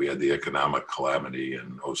 We had the economic calamity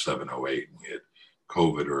in 07, 08. We had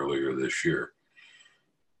COVID earlier this year.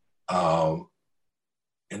 And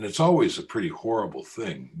it's always a pretty horrible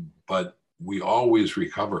thing, but we always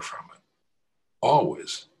recover from it.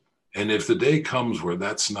 Always. And if the day comes where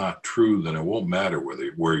that's not true, then it won't matter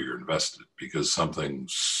where you're invested, because something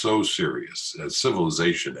so serious as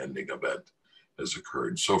civilization-ending event has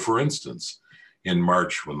occurred. So for instance, in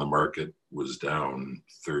March, when the market was down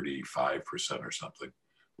 35% or something,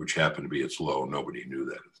 which happened to be its low, nobody knew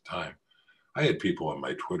that at the time. I had people on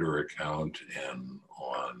my Twitter account and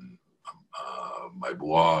on my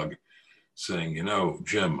blog saying,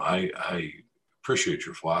 Jim, I appreciate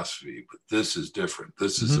your philosophy, but this is different.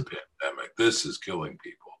 This is a pandemic. This is killing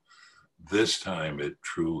people. This time it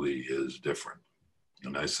truly is different.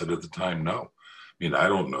 And I said at the time, no. I mean, I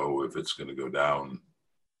don't know if it's going to go down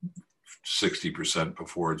 60%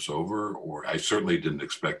 before it's over, or I certainly didn't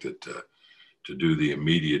expect it to do the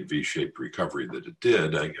immediate V-shaped recovery that it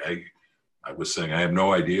did. I was saying, I have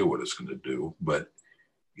no idea what it's going to do, but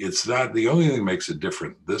it's not, the only thing that makes it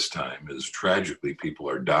different this time is tragically people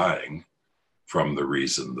are dying from the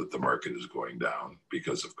reason that the market is going down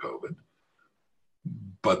because of COVID.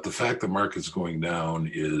 But the fact the market's going down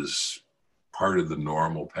is part of the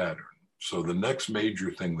normal pattern. So the next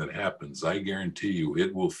major thing that happens, I guarantee you,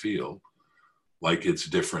 it will feel like it's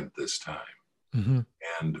different this time.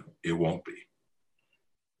 And it won't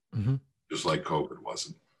be. Just like COVID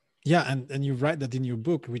wasn't. Yeah, and you write that in your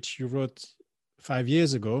book, which you wrote 5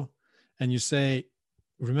 years ago, and you say,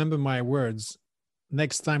 remember my words,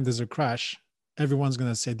 next time there's a crash, everyone's going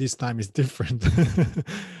to say this time is different.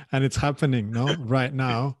 And it's happening, no? Right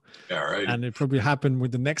now. Yeah, right. And it probably happened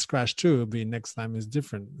with the next crash too. It'll be next time is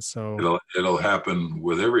different. So it'll happen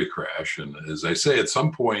with every crash. And as I say, at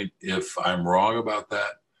some point, if I'm wrong about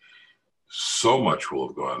that, so much will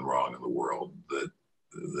have gone wrong in the world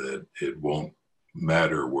that it won't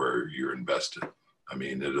matter where you're invested. I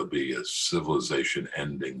mean, it'll be a civilization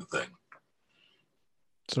ending thing.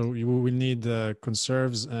 So you will need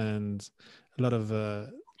conserves and a lot of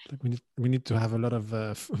we need to have a lot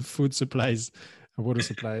of food supplies, water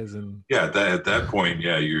supplies, and at that point,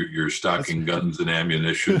 you're stocking guns and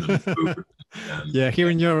ammunition and food. And, yeah, here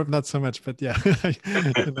in Europe, not so much, but yeah.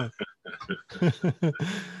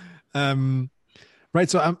 Right.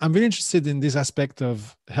 So I'm really interested in this aspect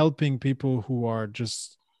of helping people who are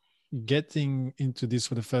just getting into this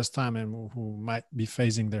for the first time and who might be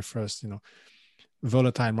facing their first,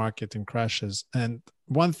 volatile market and crashes. And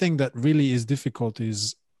one thing that really is difficult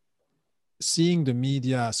is seeing the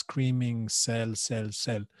media screaming sell, sell,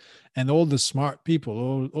 sell, and all the smart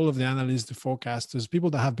people, all of the analysts, the forecasters, people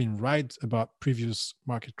that have been right about previous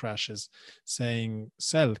market crashes, saying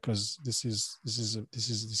sell because this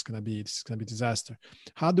is gonna be disaster.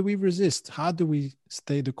 How do we resist? How do we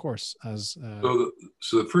stay the course? So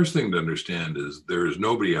the first thing to understand is there is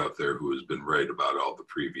nobody out there who has been right about all the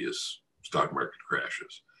previous stock market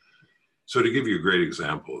crashes. So to give you a great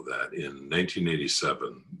example of that, in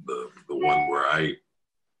 1987, the one where I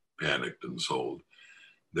panicked and sold,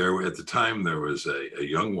 at the time there was a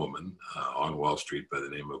young woman on Wall Street by the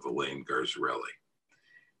name of Elaine Garzarelli,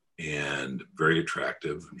 and very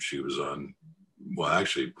attractive. She was on, well,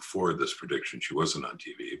 actually before this prediction, she wasn't on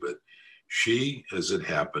TV, but she, as it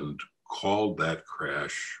happened, called that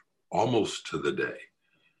crash almost to the day.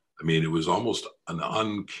 I mean, it was almost an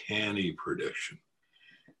uncanny prediction.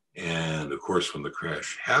 And of course, when the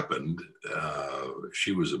crash happened,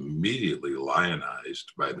 she was immediately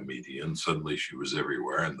lionized by the media, and suddenly she was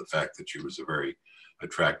everywhere. And the fact that she was a very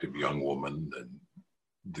attractive young woman and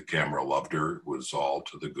the camera loved her was all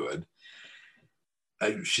to the good.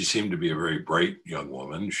 She seemed to be a very bright young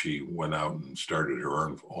woman. She went out and started her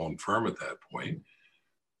own firm at that point.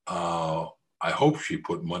 I hope she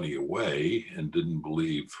put money away and didn't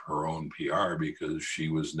believe her own PR, because she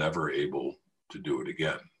was never able to do it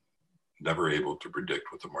again. Never able to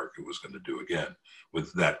predict what the market was going to do again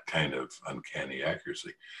with that kind of uncanny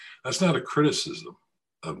accuracy. That's not a criticism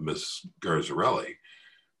of Miss Garzarelli.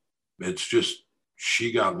 It's just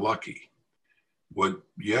she got lucky. What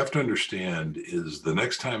you have to understand is the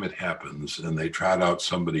next time it happens and they trot out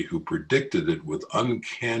somebody who predicted it with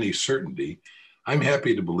uncanny certainty, I'm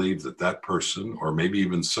happy to believe that that person, or maybe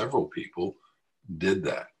even several people, did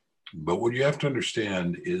that. But what you have to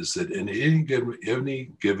understand is that in any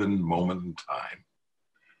given moment in time,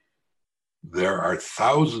 there are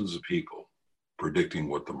thousands of people predicting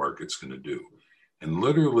what the market's going to do. And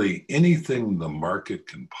literally anything the market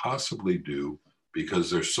can possibly do, because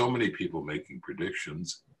there's so many people making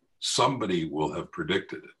predictions, somebody will have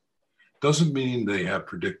predicted it. Doesn't mean they have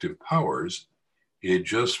predictive powers. It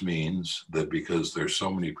just means that because there's so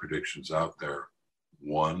many predictions out there,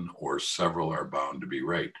 one or several are bound to be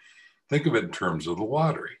right. Think of it in terms of the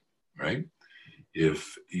lottery, right?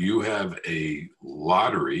 If you have a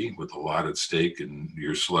lottery with a lot at stake and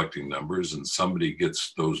you're selecting numbers and somebody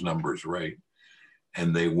gets those numbers right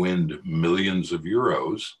and they win millions of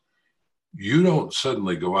euros, you don't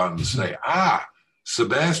suddenly go out and say,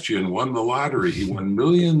 Sebastian won the lottery. He won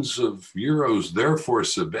millions of euros. Therefore,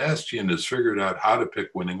 Sebastian has figured out how to pick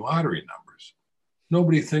winning lottery numbers.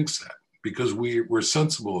 Nobody thinks that, because we're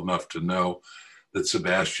sensible enough to know that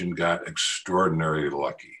Sebastian got extraordinarily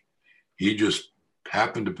lucky. He just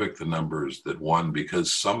happened to pick the numbers that won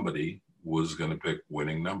because somebody was going to pick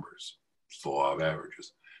winning numbers. It's the law of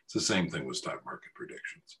averages. It's the same thing with stock market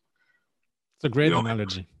predictions. It's a great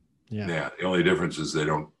analogy. Yeah. The only difference is they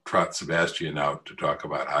don't trot Sebastian out to talk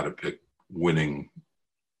about how to pick winning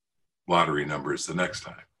lottery numbers the next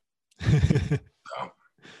time.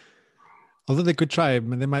 Although they could try,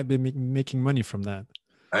 but they might be making money from that.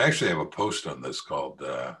 I actually have a post on this called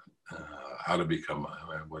how to become,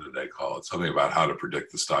 what did I call it? Something about how to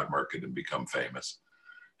predict the stock market and become famous.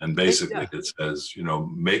 And basically it says,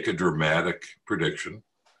 make a dramatic prediction,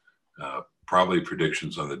 probably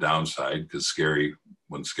predictions on the downside, because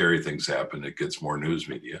when scary things happen, it gets more news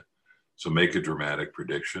media. So make a dramatic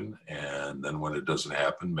prediction. And then when it doesn't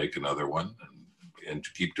happen, make another one and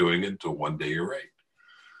keep doing it until one day you're right.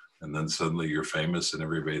 And then suddenly you're famous and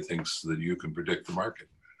everybody thinks that you can predict the market.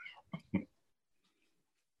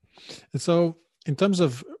 And so in terms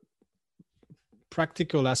of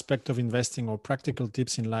practical aspect of investing or practical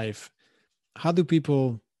tips in life, how do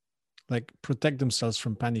people protect themselves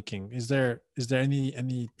from panicking? Is there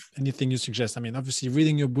anything you suggest? I mean, obviously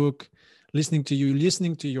reading your book, listening to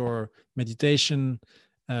your meditation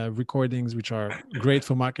recordings, which are great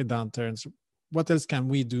for market downturns. what else can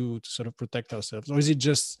we do to sort of protect ourselves? Or is it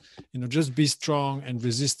just, just be strong and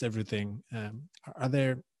resist everything? Are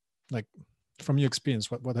there, like, from your experience,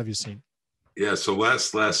 what have you seen? Yeah, so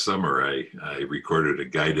last summer, I recorded a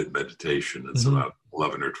guided meditation. It's about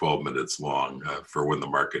 11 or 12 minutes long for when the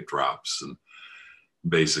market drops, and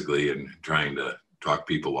basically, and trying to talk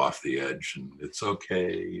people off the edge. And it's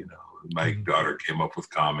okay, My daughter came up with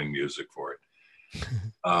calming music for it.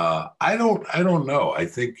 I don't know. I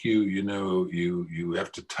think you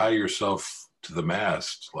have to tie yourself to the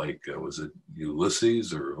mast. Like was it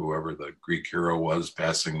Ulysses or whoever the Greek hero was,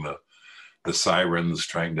 passing the sirens,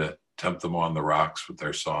 trying to tempt them on the rocks with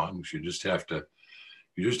their songs. You just have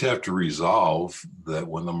to resolve that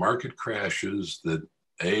when the market crashes, that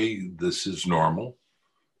this is normal.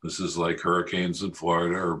 This is like hurricanes in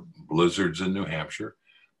Florida or blizzards in New Hampshire.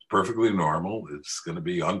 It's perfectly normal. It's going to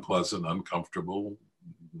be unpleasant, uncomfortable.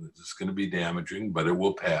 It's going to be damaging, but it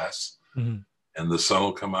will pass. And the sun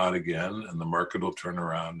will come out again, and the market will turn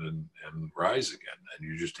around and rise again. And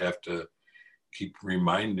you just have to keep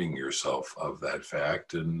reminding yourself of that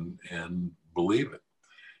fact and believe it,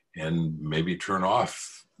 and maybe turn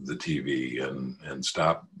off the TV and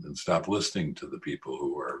stop listening to the people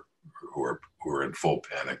who are in full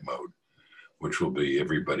panic mode, which will be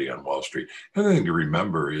everybody on Wall Street. Another thing to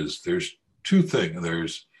remember is there's two things.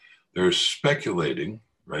 There's speculating,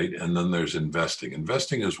 right? And then there's investing.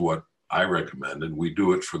 Investing is what I recommend, and we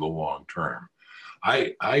do it for the long term.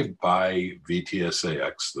 I buy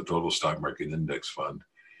VTSAX, the Total Stock Market Index Fund,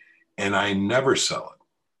 and I never sell it.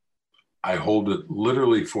 I hold it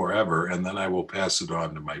literally forever, and then I will pass it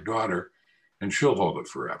on to my daughter, and she'll hold it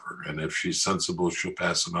forever. And if she's sensible, she'll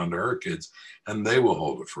pass it on to her kids, and they will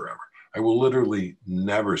hold it forever. I will literally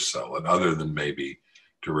never sell it, other than maybe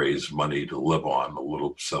to raise money to live on,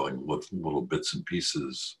 selling little bits and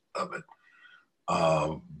pieces of it.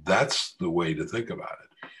 That's the way to think about it.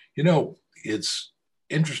 It's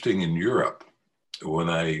interesting in Europe when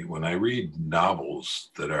I read novels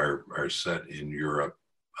that are set in Europe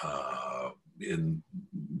in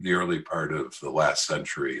the early part of the last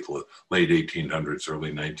century, late 1800s,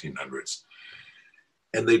 early 1900s,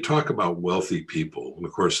 and they talk about wealthy people. And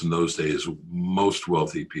of course, in those days, most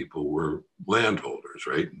wealthy people were landholders,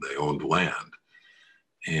 right? They owned land.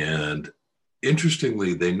 And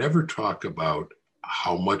interestingly, they never talk about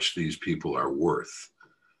how much these people are worth.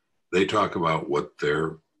 They talk about what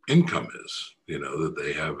their income is, that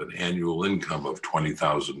they have an annual income of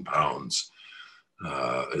 20,000 pounds,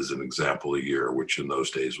 as an example, a year, which in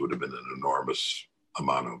those days would have been an enormous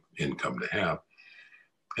amount of income to have.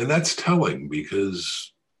 And that's telling,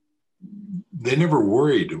 because they never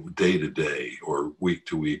worried day to day or week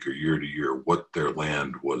to week or year to year what their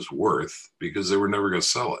land was worth, because they were never going to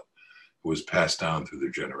sell it. It was passed down through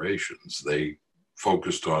their generations. They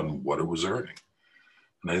focused on what it was earning.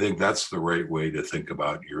 And I think that's the right way to think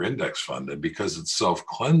about your index fund. And because it's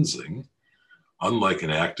self-cleansing, unlike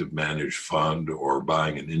an active managed fund or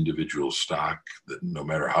buying an individual stock that no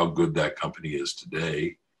matter how good that company is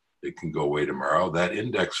today, it can go away tomorrow, that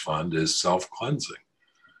index fund is self-cleansing.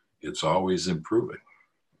 It's always improving.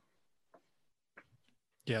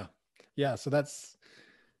 Yeah. So that's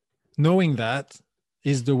knowing that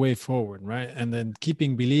is the way forward, right? And then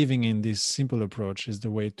believing in this simple approach is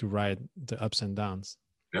the way to ride the ups and downs.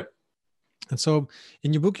 Yep. And so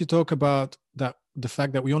in your book, you talk about the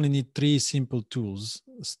fact that we only need 3 simple tools: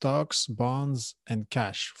 stocks, bonds, and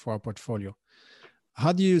cash for our portfolio.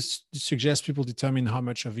 How do you suggest people determine how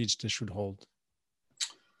much of each they should hold?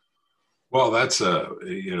 Well, that's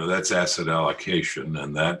asset allocation,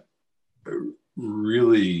 and that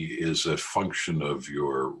really is a function of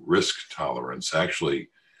your risk tolerance. Actually,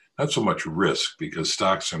 not so much risk, because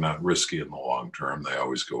stocks are not risky in the long term. They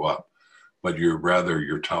always go up, but rather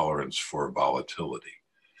your tolerance for volatility.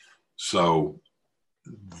 So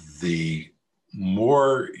the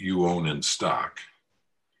more you own in stock,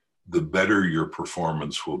 the better your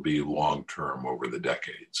performance will be long-term over the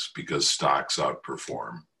decades, because stocks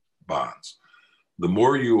outperform bonds. The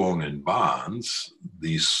more you own in bonds,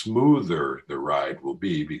 the smoother the ride will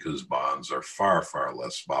be, because bonds are far, far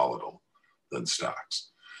less volatile than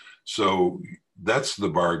stocks. So that's the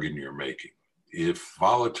bargain you're making. If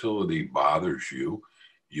volatility bothers you,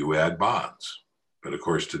 you add bonds. But of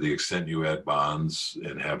course, to the extent you add bonds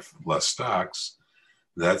and have less stocks,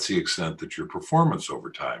 that's the extent that your performance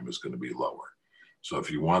over time is going to be lower. So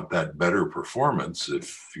if you want that better performance,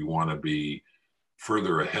 if you want to be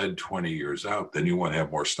further ahead 20 years out, then you want to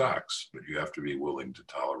have more stocks, but you have to be willing to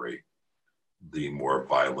tolerate the more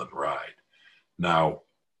violent ride. Now,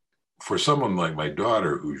 for someone like my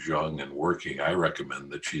daughter who's young and working, I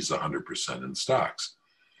recommend that she's 100% in stocks,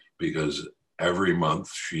 because every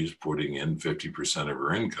month she's putting in 50% of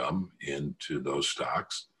her income into those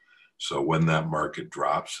stocks. So when that market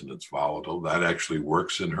drops and it's volatile, that actually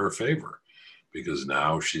works in her favor because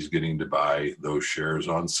now she's getting to buy those shares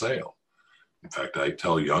on sale. In fact, I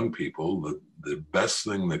tell young people that the best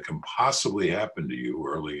thing that can possibly happen to you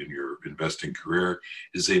early in your investing career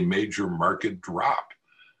is a major market drop,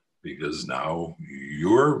 because now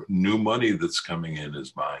your new money that's coming in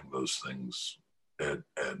is buying those things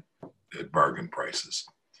at bargain prices.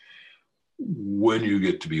 When you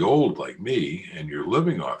get to be old like me and you're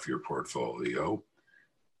living off your portfolio,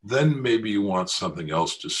 then maybe you want something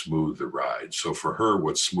else to smooth the ride. So for her,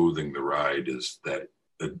 what's smoothing the ride is that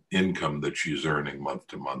income that she's earning month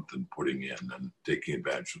to month and putting in and taking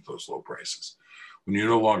advantage of those low prices. When you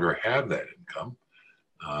no longer have that income,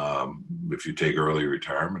 if you take early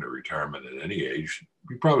retirement or retirement at any age,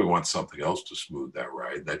 you probably want something else to smooth that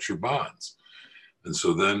ride. That's your bonds. And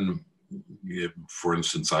so then, for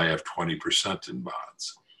instance, I have 20% in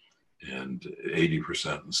bonds and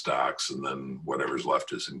 80% in stocks, and then whatever's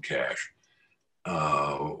left is in cash.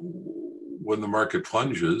 When the market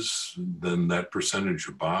plunges, then that percentage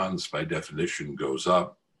of bonds by definition goes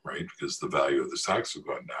up, right? Because the value of the stocks have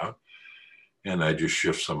gone down. And I just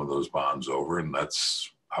shift some of those bonds over, and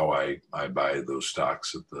that's how I buy those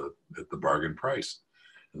stocks at the bargain price.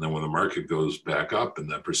 And then when the market goes back up and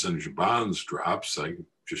that percentage of bonds drops, I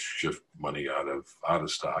just shift money out of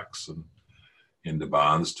stocks and into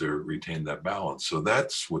bonds to retain that balance. So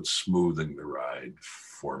that's what's smoothing the ride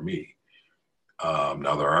for me.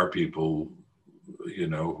 Now there are people,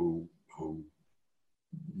 who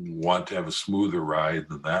want to have a smoother ride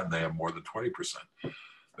than that, and they have more than 20%.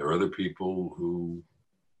 There are other people who,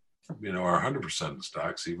 are 100% in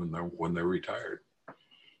stocks even when they're retired.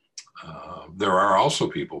 There are also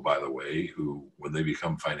people, by the way, who, when they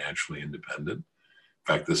become financially independent,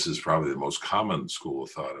 in fact, this is probably the most common school of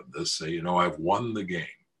thought of this, say, I've won the game.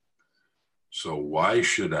 So why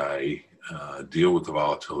should I deal with the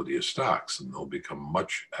volatility of stocks? And they'll become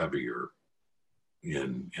much heavier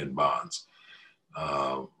in bonds.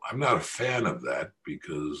 I'm not a fan of that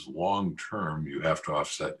because long term you have to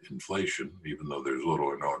offset inflation, even though there's little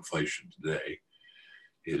or no inflation today.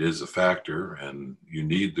 It is a factor, and you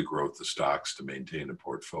need the growth of stocks to maintain a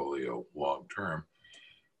portfolio long term.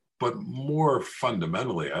 But more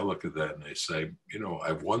fundamentally, I look at that and I say,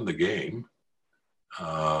 I've won the game.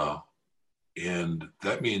 And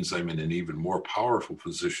that means I'm in an even more powerful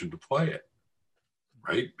position to play it,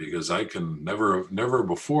 right? Because I can never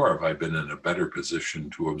before have I been in a better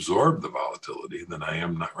position to absorb the volatility than I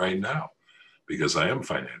am not right now, because I am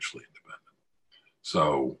financially independent.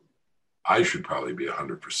 So I should probably be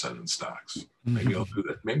 100% in stocks. Maybe I'll do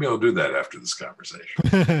that. Maybe I'll do that after this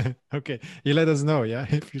conversation. Okay. You let us know, yeah,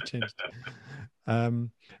 if you changed.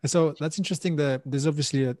 So that's interesting. There's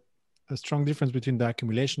obviously a strong difference between the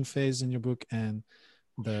accumulation phase in your book and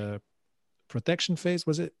the protection phase,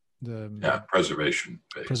 was it? Preservation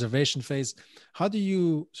phase. How do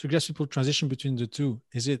you suggest people transition between the two?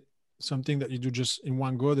 Is it something that you do just in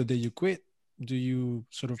one go the day you quit? Do you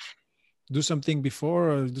sort of do something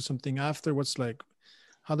before or do something after?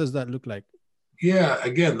 How does that look like? Yeah,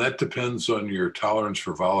 again, that depends on your tolerance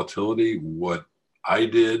for volatility. What I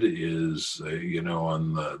did is,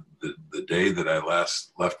 on the day that I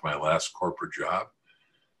left my last corporate job,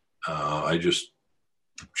 I just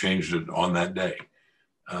changed it on that day.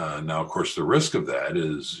 Now, of course, the risk of that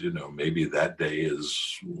is, maybe that day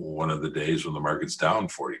is one of the days when the market's down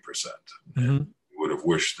 40%. Mm-hmm. And you would have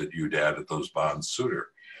wished that you'd added those bonds sooner.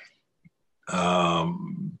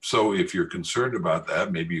 So if you're concerned about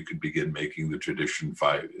that, maybe you could begin making the transition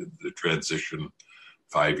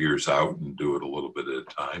 5 years out and do it a little bit at a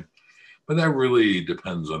time. But that really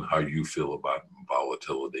depends on how you feel about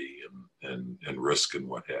volatility and risk and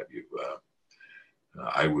what have you.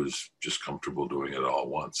 I was just comfortable doing it all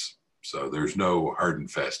once. So there's no hard and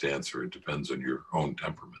fast answer. It depends on your own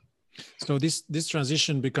temperament. So this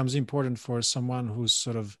transition becomes important for someone who's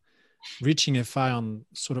sort of reaching FI on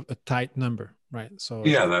sort of a tight number, right? So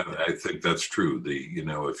yeah, I think that's true.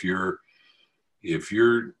 If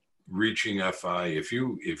you're reaching FI, if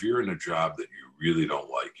you're in a job that you really don't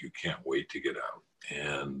like, you can't wait to get out.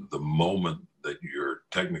 And the moment that you're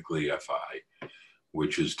technically FI,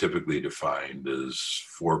 which is typically defined as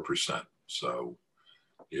 4%. So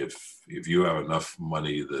if you have enough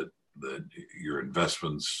money that your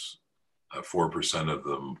investments, 4% of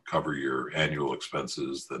them cover your annual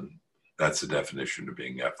expenses, then that's the definition of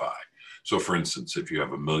being FI. So for instance, if you have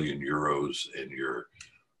 €1 million and you're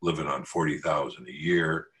living on 40,000 a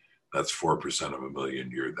year, that's 4% of $1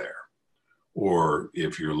 million, you're there. Or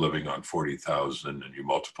if you're living on 40,000 and you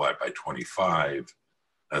multiply it by 25,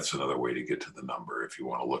 that's another way to get to the number if you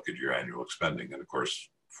want to look at your annual spending. And of course,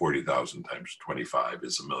 40,000 times 25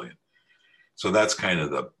 is $1 million. So that's kind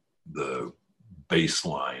of the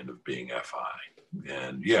baseline of being FI.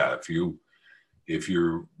 And yeah, if you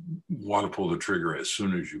want to pull the trigger as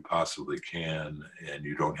soon as you possibly can and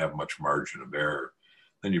you don't have much margin of error,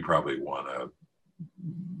 then you probably want to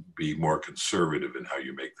be more conservative in how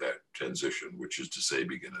you make that transition, which is to say,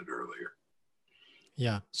 begin it earlier.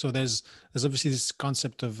 Yeah. So there's obviously this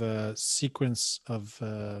concept of a sequence of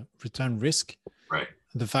return risk. Right.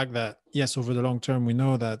 The fact that, yes, over the long term, we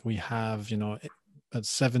know that we have, a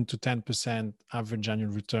 7 to 10% average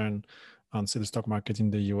annual return on, say, the stock market in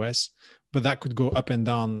the US, but that could go up and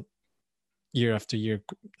down year after year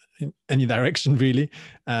in any direction, really.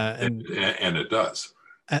 And it does.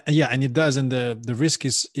 Yeah, and it does. And the risk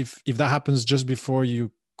is if that happens just before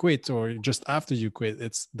you quit or just after you quit,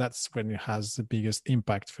 that's when it has the biggest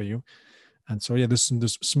impact for you. And so, yeah, this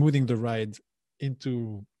smoothing the ride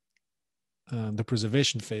into the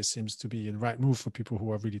preservation phase seems to be the right move for people who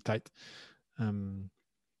are really tight.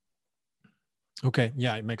 Okay,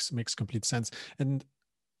 yeah, it makes complete sense. And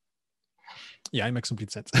yeah, it makes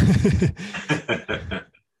complete sense.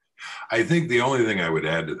 I think the only thing I would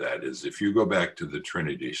add to that is if you go back to the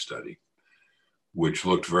Trinity study, which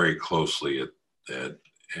looked very closely at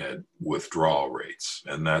withdrawal rates,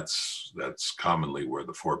 and that's commonly where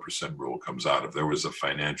the 4% rule comes out of. There was a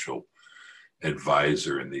financial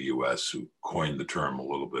advisor in the US who coined the term a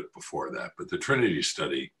little bit before that, but the Trinity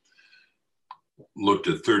study looked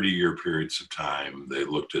at 30-year periods of time. They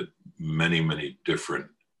looked at many different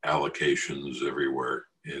allocations everywhere,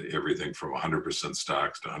 everything from 100%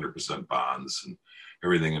 stocks to 100% bonds and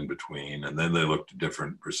everything in between. And then they looked at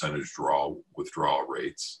different percentage withdrawal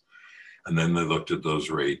rates. And then they looked at those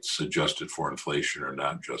rates adjusted for inflation or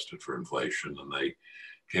not adjusted for inflation. And they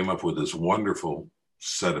came up with this wonderful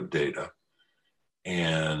set of data.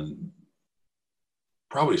 And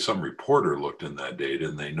probably some reporter looked in that data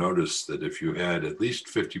and they noticed that if you had at least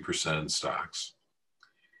 50% in stocks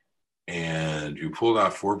and you pulled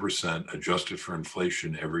out 4% adjusted for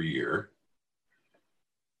inflation every year,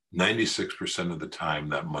 96% of the time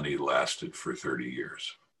that money lasted for 30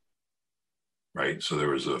 years, right? So there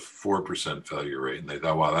was a 4% failure rate and they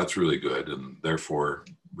thought, wow, that's really good. And therefore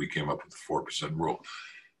we came up with the 4% rule.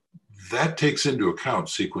 That takes into account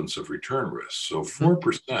sequence of return risks. So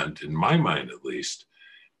 4%, in my mind at least,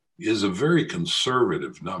 is a very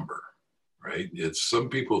conservative number, right? It's some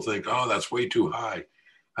people think, oh, that's way too high.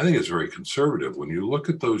 I think it's very conservative. When you look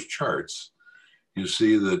at those charts, you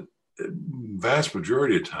see that vast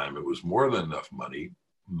majority of time, it was more than enough money.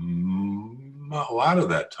 A lot of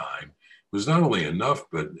that time was not only enough,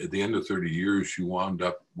 but at the end of 30 years, you wound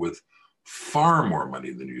up with far more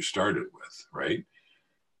money than you started with, right?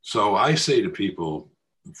 So I say to people,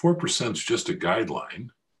 4% is just a guideline.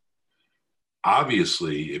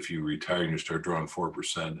 Obviously, if you retire and you start drawing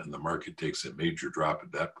 4% and the market takes a major drop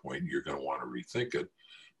at that point, you're going to want to rethink it.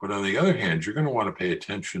 But on the other hand, you're going to want to pay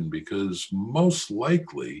attention because most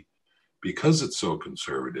likely, because it's so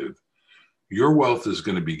conservative, your wealth is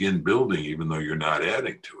going to begin building even though you're not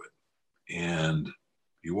adding to it. And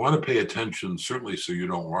you want to pay attention, certainly so you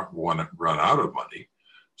don't want to run out of money.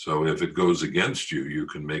 So if it goes against you, you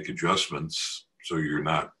can make adjustments so you're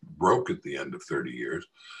not broke at the end of 30 years.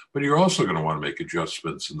 But you're also going to want to make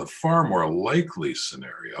adjustments in the far more likely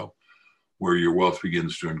scenario where your wealth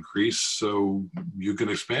begins to increase so you can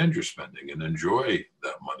expand your spending and enjoy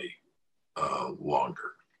that money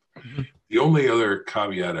longer. Mm-hmm. The only other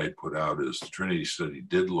caveat I'd put out is the Trinity study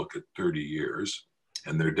did look at 30 years,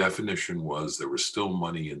 and their definition was there was still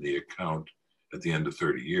money in the account at the end of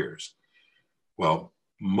 30 years. Well,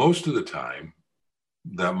 most of the time,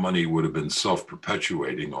 that money would have been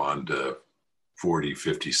self-perpetuating on to 40,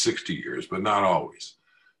 50, 60 years, but not always.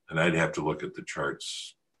 And I'd have to look at the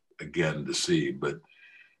charts again to see, but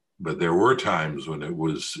there were times when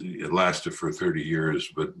it lasted for 30 years,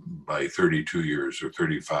 but by 32 years or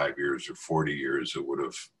 35 years or 40 years, it would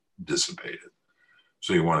have dissipated.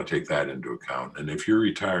 So you want to take that into account. And if you're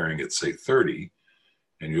retiring at, say, 30,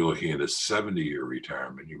 and you're looking at a 70-year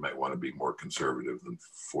retirement, you might want to be more conservative than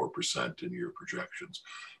 4% in your projections.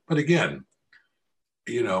 But again,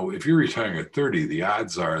 if you're retiring at 30, the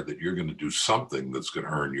odds are that you're going to do something that's going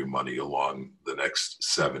to earn you money along the next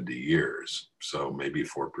 70 years. So maybe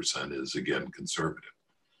 4% is, again, conservative.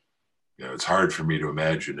 It's hard for me to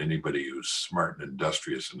imagine anybody who's smart and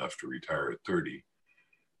industrious enough to retire at 30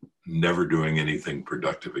 never doing anything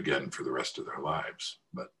productive again for the rest of their lives.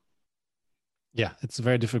 But yeah, it's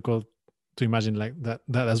very difficult to imagine like that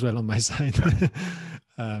as well on my side.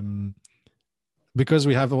 um, because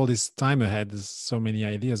we have all this time ahead, there's so many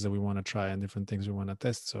ideas that we want to try and different things we want to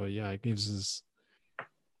test. So yeah, it gives us,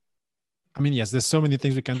 I mean, yes, there's so many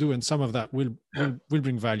things we can do, and some of that will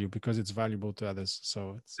bring value because it's valuable to others.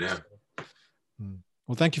 So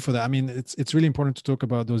well, thank you for that. I mean, it's really important to talk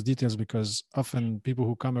about those details because often people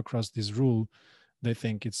who come across this rule, they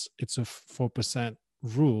think it's a 4%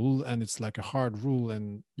 rule and it's like a hard rule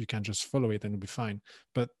and you can just follow it and it'll be fine.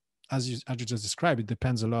 But as you just described, it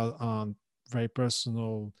depends a lot on very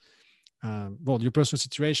personal, your personal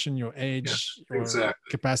situation, your age, your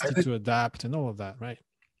capacity to adapt, and all of that, right?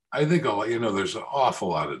 I think there's an awful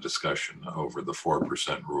lot of discussion over the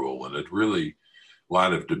 4% rule, and it really a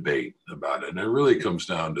lot of debate about it. And it really comes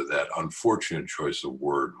down to that unfortunate choice of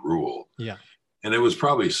word rule. Yeah. And it was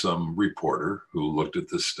probably some reporter who looked at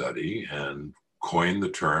this study and coined the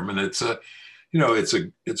term. And it's a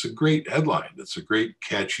great headline. It's a great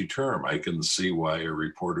catchy term. I can see why a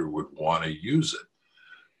reporter would want to use it.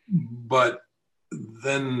 But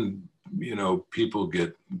then, people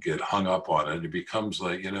get hung up on it. It becomes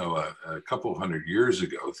like, a couple hundred years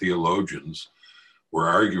ago, theologians were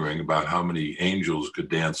arguing about how many angels could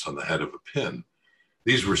dance on the head of a pin.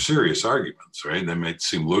 These were serious arguments, right? They might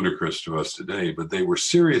seem ludicrous to us today, but they were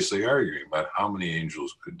seriously arguing about how many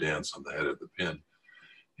angels could dance on the head of the pin.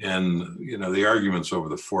 And, the arguments over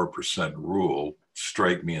the 4% rule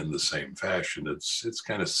strike me in the same fashion. It's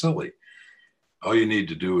kind of silly. All you need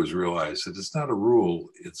to do is realize that it's not a rule.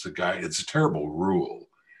 It's a terrible rule.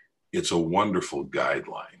 It's a wonderful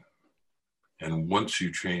guideline. And once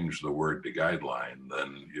you change the word to guideline,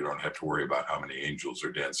 then you don't have to worry about how many angels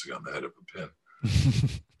are dancing on the head of a pin.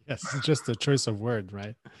 Yes, it's just a choice of word,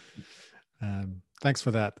 right? Thanks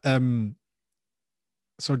for that.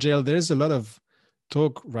 So, JL, there's a lot of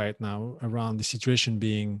talk right now around the situation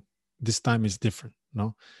being this time is different,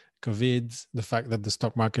 no? COVID, the fact that the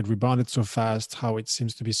stock market rebounded so fast, how it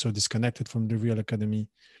seems to be so disconnected from the real economy.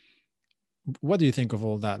 What do you think of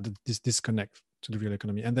all that, this disconnect to the real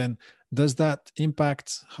economy? And then does that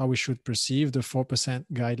impact how we should perceive the 4%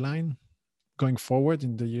 guideline going forward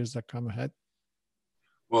in the years that come ahead?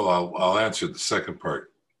 Well, I'll answer the second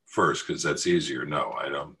part first because that's easier. No,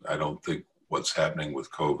 I don't think what's happening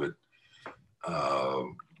with COVID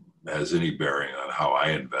has any bearing on how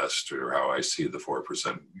I invest or how I see the 4%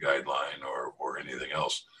 guideline or anything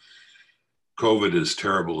else. COVID, as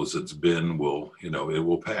terrible as it's been, it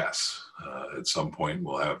will pass. At some point,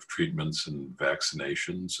 we'll have treatments and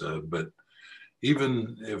vaccinations. But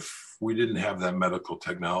even if we didn't have that medical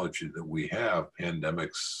technology that we have,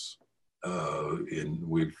 pandemics,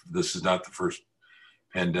 this is not the first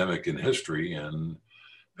pandemic in history, and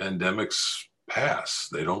pandemics pass.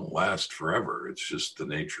 They don't last forever. It's just the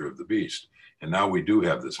nature of the beast. And now we do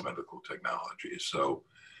have this medical technology. So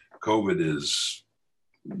COVID is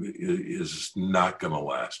not going to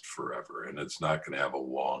last forever, and it's not going to have a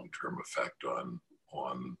long-term effect on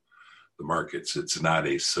the markets. It's not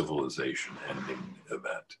a civilization-ending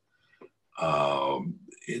event.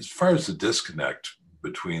 As far as the disconnect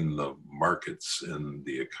between the markets and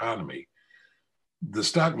the economy, the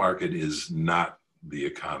stock market is not the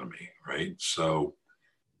economy, right? So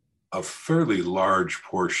a fairly large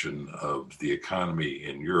portion of the economy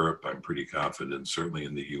in Europe, I'm pretty confident, certainly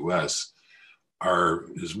in the US,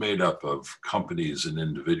 is made up of companies and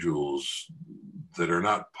individuals that are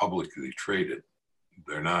not publicly traded.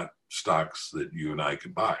 They're not stocks that you and I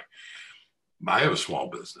can buy. I have a small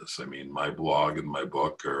business. I mean, my blog and my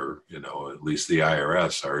book are, at least the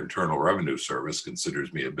IRS, our Internal Revenue Service,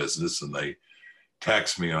 considers me a business, and they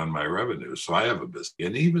tax me on my revenue. So I have a business.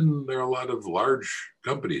 And even there are a lot of large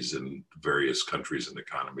companies in various countries and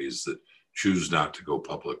economies that choose not to go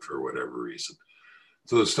public for whatever reason.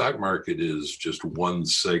 So the stock market is just one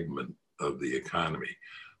segment of the economy.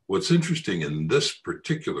 What's interesting in this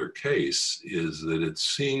particular case is that it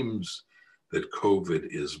seems that COVID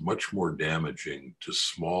is much more damaging to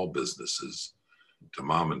small businesses, to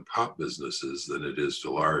mom and pop businesses, than it is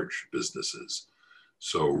to large businesses.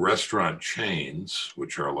 So restaurant chains,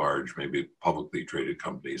 which are large, maybe publicly traded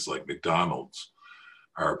companies like McDonald's,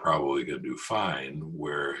 are probably going to do fine,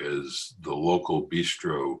 whereas the local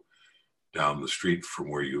bistro down the street from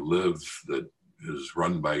where you live that is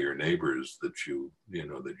run by your neighbors that you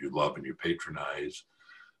love and you patronize,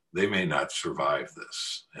 they may not survive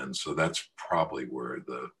this. And so that's probably where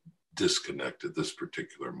the disconnect at this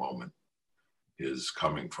particular moment is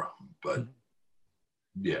coming from. But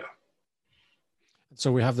yeah.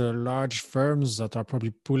 So we have the large firms that are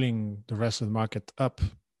probably pulling the rest of the market up,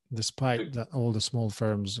 despite that all the small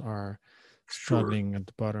firms are struggling at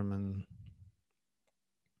the bottom. And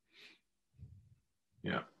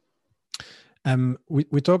Yeah.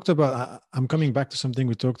 We talked about. I'm coming back to something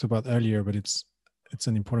we talked about earlier, but it's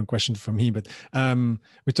an important question for me. But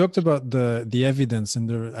we talked about the evidence and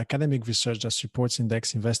the academic research that supports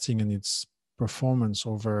index investing and its performance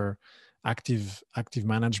over active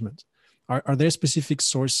management. Are there specific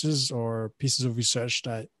sources or pieces of research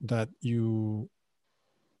that you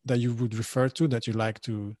would refer to, that you like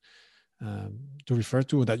to refer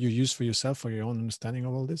to, or that you use for yourself for your own understanding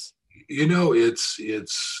of all this?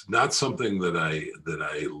 It's not something that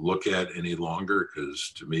I look at any longer,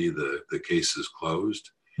 because to me the case is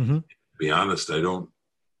closed. Mm-hmm. To be honest, I don't.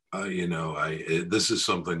 This is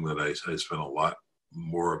something that I spent a lot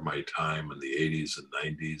more of my time in the 80s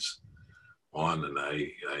and 90s on, and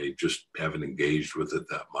I just haven't engaged with it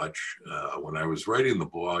that much. When I was writing the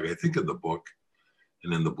blog, I think in the book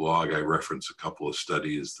and in the blog, I reference a couple of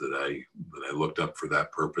studies that I looked up for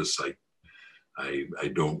that purpose.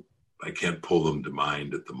 I can't pull them to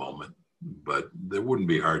mind at the moment, but they wouldn't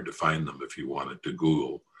be hard to find them if you wanted to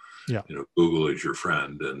Google. Yeah. Google is your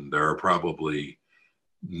friend, and there are probably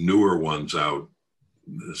newer ones out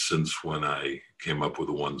since when I came up with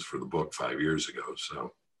the ones for the book 5 years ago.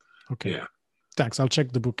 So, okay. Yeah. Thanks. I'll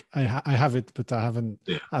check the book. I have it, but I haven't.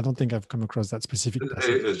 Yeah. I don't think I've come across that specific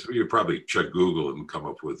passage. You probably check Google and come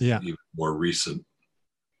up with even more recent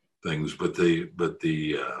things, but the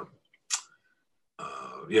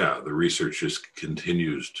research just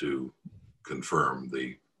continues to confirm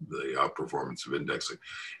the outperformance of indexing.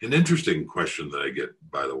 An interesting question that I get,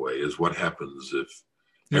 by the way, is what happens if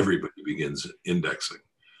everybody begins indexing,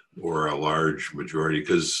 or a large majority,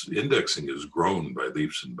 because indexing has grown by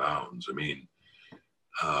leaps and bounds. I mean,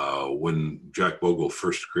 when Jack Bogle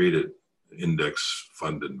first created index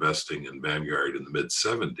fund investing in Vanguard in the mid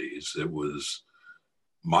 70s, it was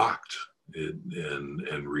mocked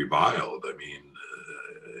and reviled. I mean,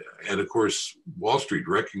 and of course, Wall Street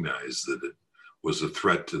recognized that it was a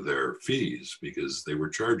threat to their fees, because they were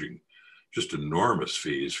charging just enormous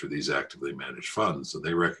fees for these actively managed funds, and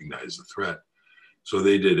they recognized the threat. So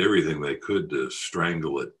they did everything they could to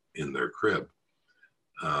strangle it in their crib.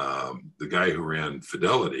 The guy who ran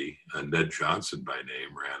Fidelity, Ned Johnson by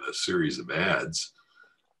name, ran a series of ads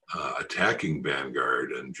attacking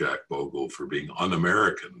Vanguard and Jack Bogle for being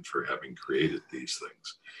un-American for having created these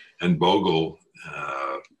things. And Bogle,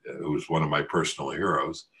 who was one of my personal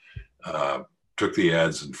heroes, took the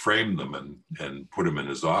ads and framed them and put them in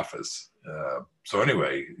his office. So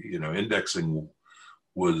anyway, indexing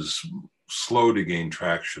was slow to gain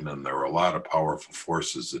traction, and there were a lot of powerful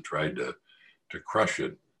forces that tried to crush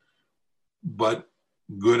it. But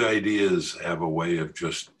good ideas have a way of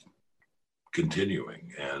just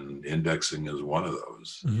continuing, and indexing is one of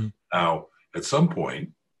those. Mm-hmm. Now, at some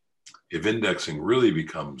point, if indexing really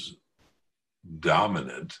becomes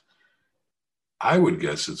dominant, I would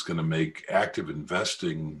guess it's going to make active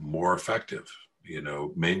investing more effective.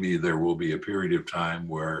 Maybe there will be a period of time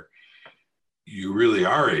where you really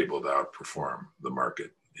are able to outperform the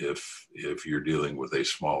market if you're dealing with a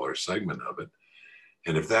smaller segment of it.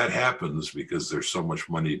 And if that happens, because there's so much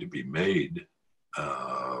money to be made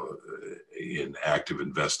in active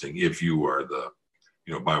investing, if you are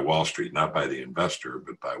by Wall Street, not by the investor,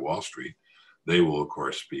 but by Wall Street, they will, of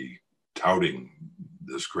course, be touting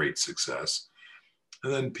this great success.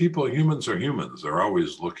 And then humans are humans. They're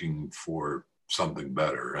always looking for something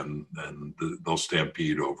better, and they'll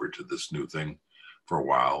stampede over to this new thing for a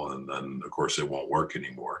while, and then, of course, it won't work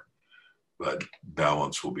anymore, but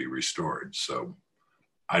balance will be restored. So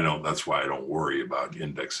that's why I don't worry about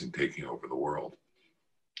indexing taking over the world.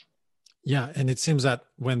 Yeah. And it seems that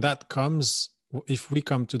when that comes, if we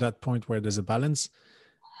come to that point where there's a balance,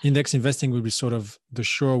 index investing will be sort of the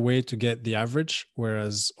sure way to get the average,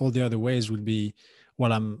 whereas all the other ways will be,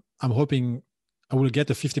 well, I'm hoping I will get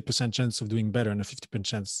a 50% chance of doing better and a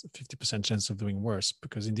 50% chance of doing worse,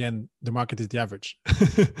 because in the end, the market is the average.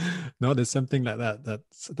 No, there's something like that.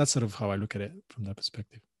 That's sort of how I look at it from that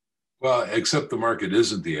perspective. Well, except the market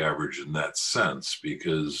isn't the average in that sense,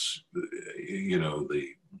 because,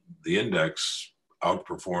 the index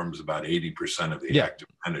outperforms about 80% of the active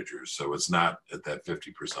managers. So it's not at that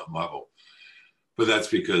 50% level. But that's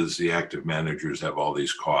because the active managers have all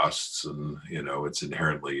these costs, and, it's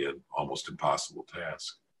inherently an almost impossible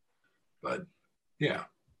task. But yeah,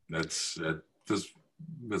 that's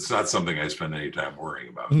not something I spend any time worrying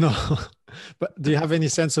about. No, but do you have any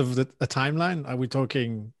sense of a timeline? Are we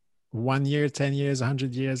talking 1 year, 10 years,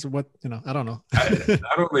 100 years? What, I don't know.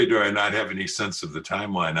 Not only do I not have any sense of the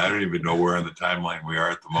timeline, I don't even know where on the timeline we are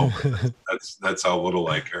at the moment. That's how little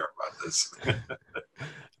I care about this.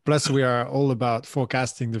 Plus, we are all about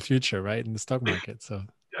forecasting the future, right? In the stock market. So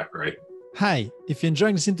yeah, right. Hi, if you're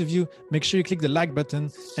enjoying this interview, make sure you click the like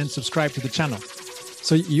button and subscribe to the channel.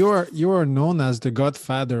 So you're known as the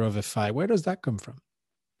godfather of FI. Where does that come from?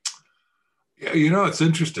 Yeah, it's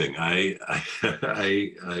interesting. I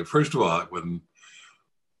first of all,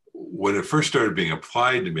 when it first started being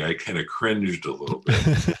applied to me, I kind of cringed a little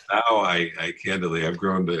bit. Now I candidly, I've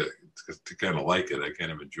grown to kind of like it. I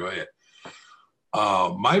kind of enjoy it.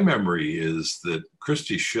 My memory is that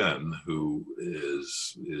Christy Shen, who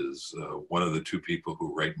is one of the two people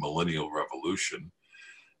who write Millennial Revolution,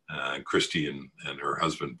 Christy and her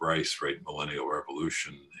husband Bryce write Millennial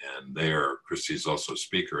Revolution, and Christy's also a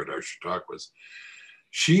speaker at our Chautauquas.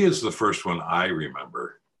 She is the first one I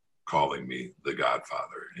remember calling me the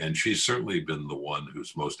Godfather, and she's certainly been the one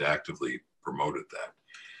who's most actively promoted that.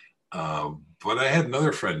 But I had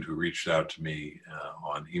another friend who reached out to me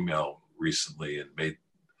on email recently and made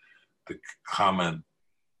the comment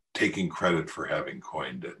taking credit for having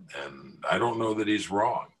coined it. And I don't know that he's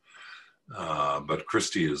wrong. But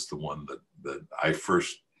Christy is the one that I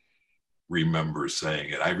first remember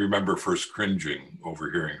saying it. I remember first cringing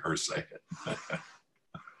over hearing her say it.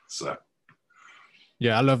 So.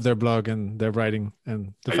 Yeah, I love their blog and their writing,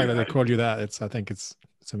 and the fact that they called you that, I think it's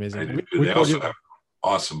amazing. They also have an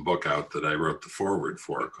awesome book out that I wrote the foreword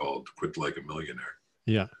for called Quit Like a Millionaire.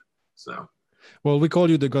 Yeah. So. Well, we call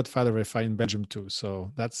you the Godfather of FI in Belgium too.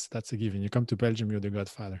 So that's a given. You come to Belgium, you're the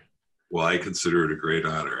Godfather. Well, I consider it a great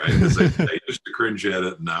honor. I used to cringe at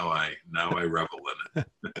it. Now I revel in it.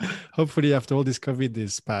 Hopefully, after all this COVID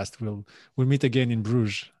is past, we'll meet again in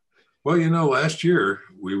Bruges. Well, last year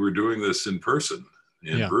we were doing this in person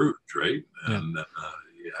in Bruges, right? And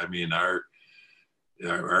I mean, our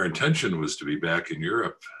intention was to be back in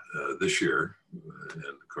Europe this year, and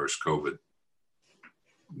of course, COVID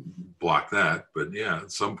blocked that. But yeah,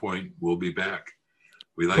 at some point we'll be back.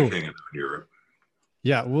 We like hanging out in Europe.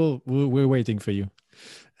 Yeah, we're waiting for you.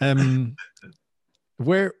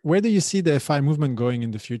 Where do you see the FI movement going in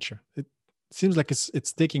the future? It seems like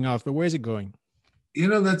it's taking off, but where is it going?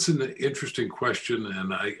 That's an interesting question,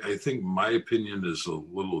 and I think my opinion is a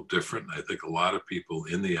little different. I think a lot of people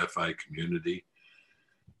in the FI community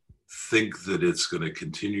think that it's going to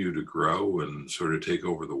continue to grow and sort of take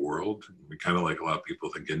over the world. We kind of like a lot of people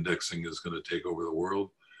think indexing is going to take over the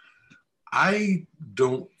world. I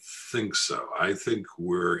don't think so. I think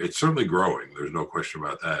it's certainly growing. There's no question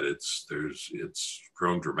about that. It's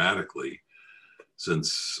grown dramatically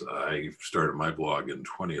since I started my blog in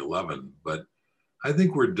 2011, but I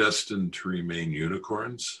think we're destined to remain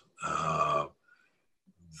unicorns.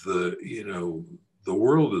 The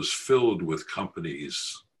world is filled with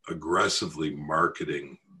companies aggressively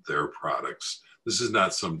marketing their products. This is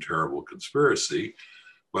not some terrible conspiracy,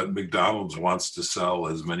 but McDonald's wants to sell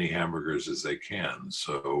as many hamburgers as they can.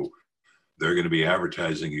 So they're going to be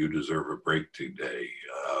advertising you deserve a break today.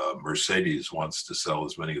 Mercedes wants to sell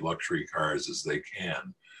as many luxury cars as they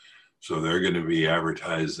can. So they're going to be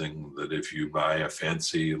advertising that if you buy a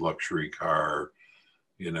fancy luxury car,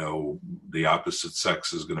 the opposite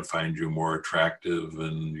sex is going to find you more attractive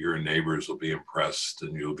and your neighbors will be impressed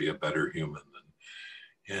and you'll be a better human.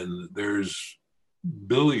 And there's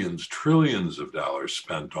billions, trillions of dollars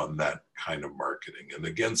spent on that kind of marketing. And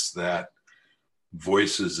against that,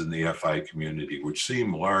 voices in the FI community, which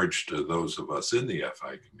seem large to those of us in the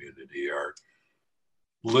FI community, are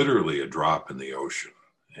literally a drop in the ocean.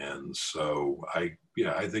 And so I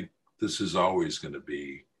think this is always going to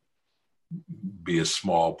be a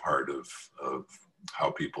small part of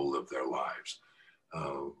how people live their lives.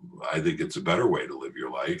 I think it's a better way to live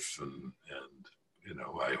your life, and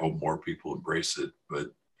I hope more people embrace it.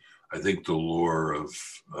 But I think the lure of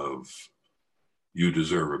you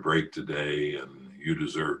deserve a break today, and you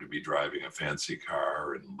deserve to be driving a fancy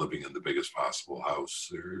car and living in the biggest possible house,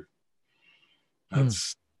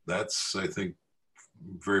 that's I think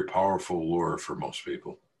very powerful lure for most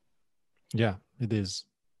people. Yeah, it is.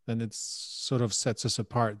 And it sort of sets us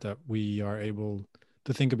apart that we are able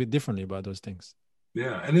to think a bit differently about those things.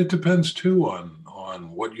 Yeah, and it depends too on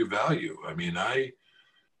what you value. I mean, I've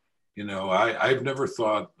never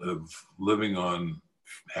thought of living on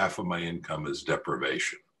half of my income as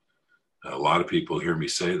deprivation. A lot of people hear me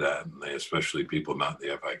say that, and especially people not in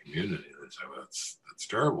the FI community, they say, well, that's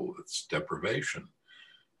terrible. It's deprivation.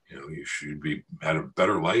 You should had a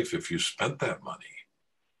better life if you spent that money.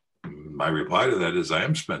 My reply to that is I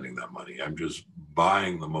am spending that money. I'm just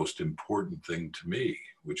buying the most important thing to me,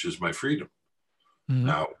 which is my freedom. Mm-hmm.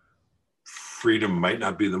 Now, freedom might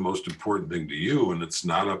not be the most important thing to you, and it's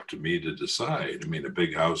not up to me to decide. I mean, a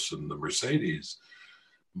big house and the Mercedes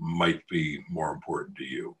might be more important to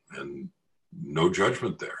you, and no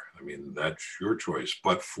judgment there. I mean, that's your choice.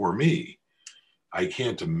 But for me, I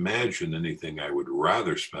can't imagine anything I would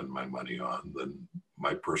rather spend my money on than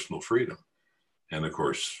my personal freedom. And of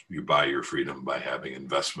course, you buy your freedom by having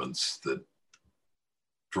investments that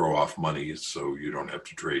throw off money so you don't have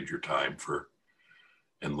to trade your time for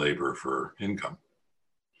and labor for income.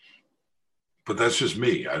 But that's just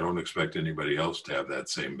me. I don't expect anybody else to have that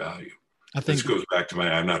same value. I think this goes back to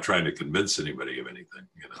I'm not trying to convince anybody of anything.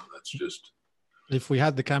 That's just. If we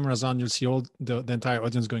had the cameras on, you'll see all the entire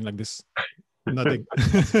audience going like this. Nothing.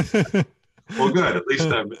 Well, good. At least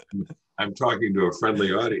I'm talking to a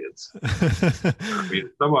friendly audience. I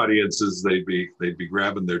mean, some audiences they'd be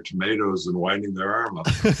grabbing their tomatoes and winding their arm up.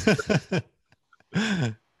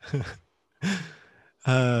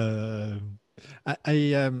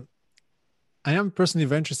 I am personally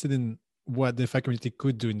very interested in what the FI community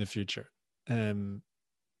could do in the future.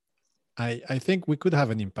 I think we could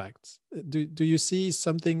have an impact. Do you see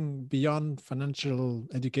something beyond financial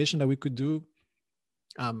education that we could do?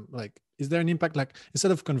 Is there an impact? Like,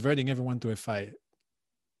 instead of converting everyone to FI,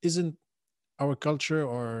 isn't our culture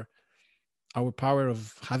or our power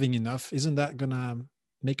of having enough, isn't that gonna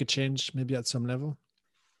make a change maybe at some level?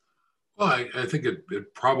 Well, I think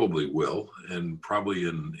it probably will, and probably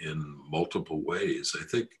in multiple ways. I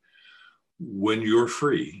think when you're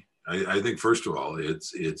free, I think first of all,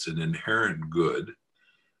 it's an inherent good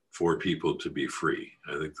for people to be free.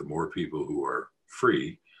 I think the more people who are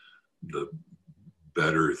free, the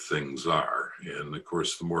better things are. And of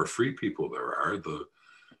course, the more free people there are, the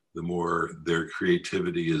more their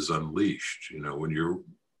creativity is unleashed. When you're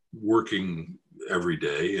working every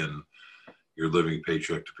day and you're living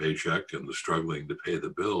paycheck to paycheck and struggling to pay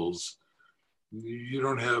the bills, you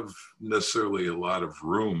don't have necessarily a lot of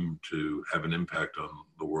room to have an impact on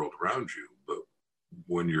the world around you. But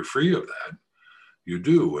when you're free of that, you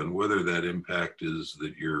do. And whether that impact is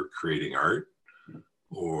that you're creating art,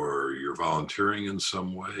 or you're volunteering in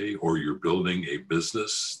some way, or you're building a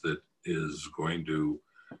business that is going to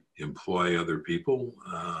employ other people,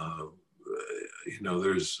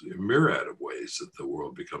 there's a myriad of ways that the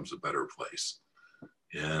world becomes a better place.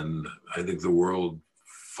 And I think the world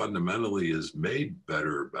fundamentally is made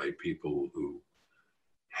better by people who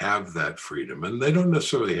have that freedom. And they don't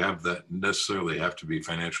necessarily have to be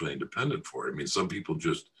financially independent for it. I mean, some people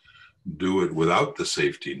just do it without the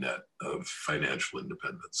safety net of financial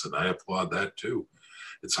independence. And I applaud that too.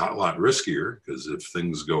 It's a lot riskier because if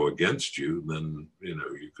things go against you, then,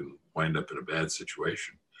 you can wind up in a bad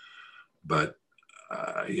situation. But,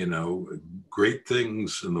 great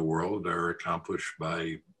things in the world are accomplished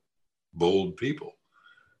by bold people.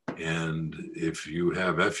 And if you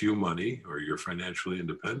have FU money or you're financially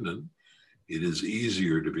independent, it is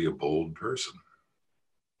easier to be a bold person.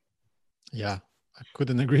 Yeah, I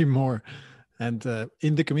couldn't agree more. And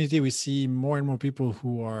in the community, we see more and more people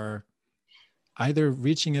who are either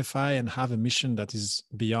reaching FI and have a mission that is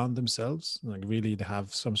beyond themselves, like really they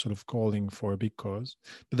have some sort of calling for a big cause.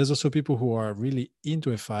 But there's also people who are really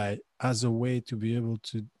into FI as a way to be able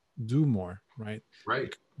to do more, right?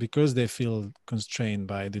 Right. Because they feel constrained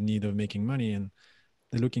by the need of making money, and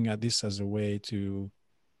they're looking at this as a way to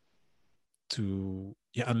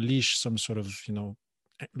unleash some sort of,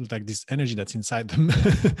 like this energy that's inside them.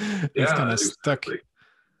 It's kind of stuck.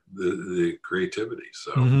 The creativity.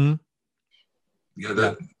 So Mm-hmm.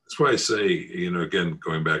 that's why I say, again,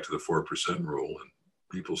 going back to the 4% rule, and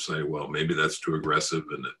people say, well, maybe that's too aggressive,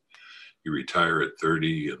 and that you retire at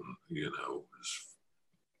 30 and, and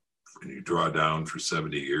you draw down for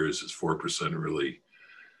 70 years, is 4% really?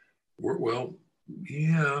 Well,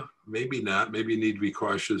 yeah, maybe not. Maybe you need to be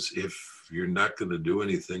cautious if you're not going to do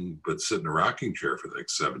anything but sit in a rocking chair for the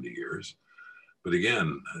next 70 years. But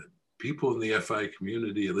again, people in the FI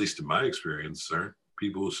community, at least in my experience, aren't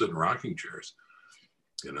people who sit in rocking chairs.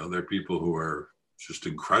 They're people who are just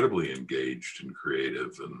incredibly engaged and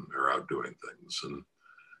creative and are out doing things. And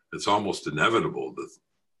it's almost inevitable that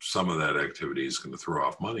some of that activity is going to throw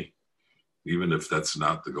off money, even if that's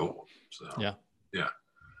not the goal. So, yeah.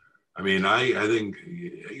 I mean, I think,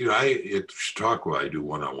 at Chautauqua, I do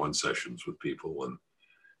one-on-one sessions with people,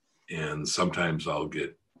 and sometimes I'll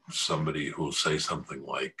get somebody who'll say something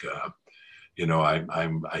like,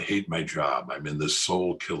 I hate my job. I'm in this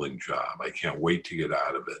soul-killing job. I can't wait to get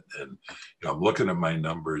out of it. And I'm looking at my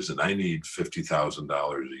numbers, and I need $50,000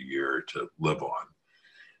 a year to live on,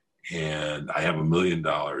 and I have $1 million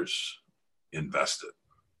invested.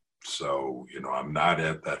 So, I'm not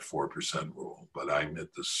at that 4% rule, but I'm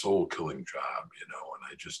at the soul-killing job, and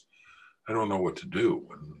I don't know what to do.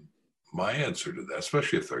 And my answer to that,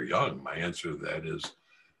 especially if they're young, my answer to that is,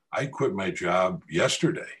 I quit my job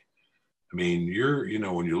yesterday. I mean,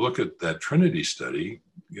 when you look at that Trinity study,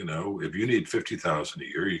 if you need 50,000 a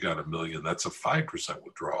year, you got $1 million, that's a 5%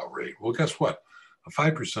 withdrawal rate. Well, guess what? A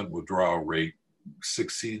 5% withdrawal rate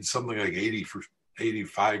succeeds something like 85%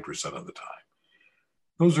 of the time.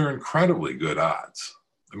 Those are incredibly good odds.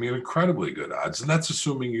 I mean, incredibly good odds. And that's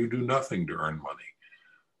assuming you do nothing to earn money.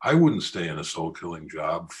 I wouldn't stay in a soul killing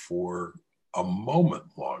job for a moment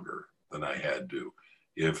longer than I had to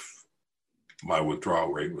if my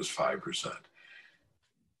withdrawal rate was 5%.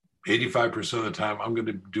 85% of the time, I'm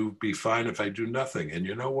going to be fine if I do nothing. And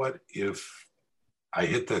you know what? If I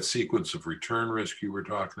hit that sequence of return risk you were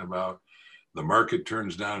talking about, the market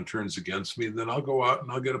turns down and turns against me, then I'll go out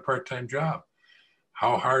and I'll get a part-time job.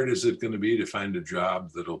 How hard is it going to be to find a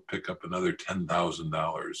job that'll pick up another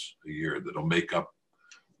 $10,000 a year, that'll make up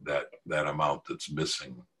that amount that's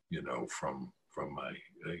missing, from my,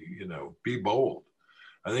 be bold.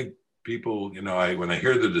 I think people, when I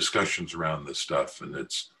hear the discussions around this stuff, and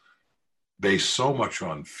it's based so much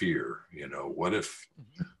on fear, what if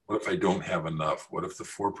I don't have enough? What if the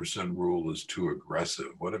 4% rule is too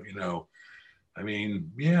aggressive? What if,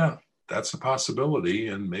 yeah, that's a possibility,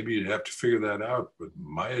 and maybe you'd have to figure that out. But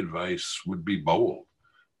my advice would be bold.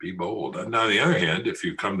 Be bold. And on the other hand, if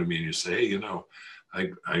you come to me and you say,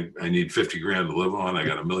 hey, I need 50 grand to live on, I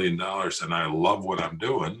got $1 million, and I love what I'm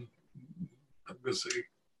doing, I'm going to say,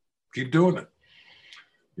 keep doing it.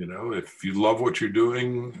 If you love what you're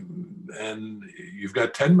doing and you've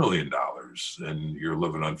got $10 million and you're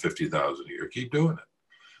living on 50,000 a year, keep doing it.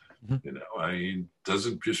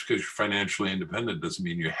 Doesn't, just because you're financially independent doesn't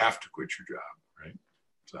mean you have to quit your job, right?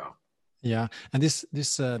 So, yeah, and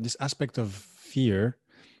this aspect of fear,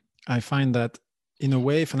 I find that in a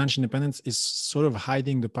way, financial independence is sort of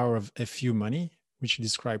hiding the power of FU money, which you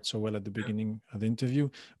described so well at the beginning of the interview,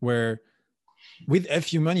 where with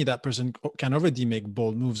FU money, that person can already make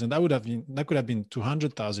bold moves, and that could have been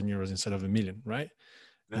 200,000 euros instead of $1 million, right?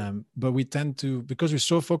 Yeah. But we tend to, because we're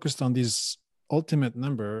so focused on this ultimate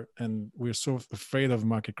number and we're so afraid of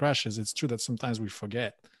market crashes, it's true that sometimes we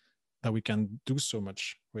forget that we can do so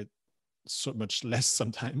much with so much less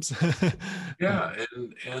sometimes. Yeah,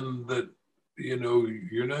 and that,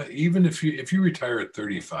 you're not, even if you retire at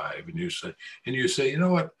 35 and you say, you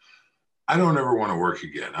know what, I don't ever want to work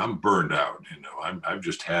again. I'm burned out. I've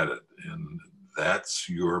just had it. And that's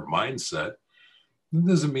your mindset. It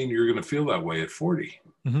doesn't mean you're going to feel that way at 40.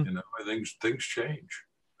 Mm-hmm. I think things change.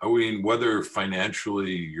 I mean, whether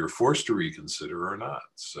financially you're forced to reconsider or not.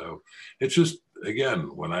 So it's just,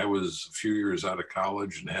 again, when I was a few years out of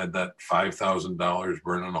college and had that $5,000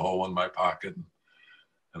 burning a hole in my pocket,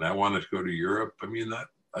 and I wanted to go to Europe,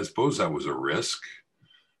 I suppose that was a risk.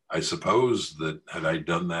 I suppose that had I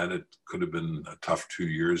done that, it could have been a tough 2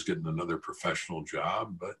 years getting another professional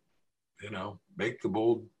job, but, make the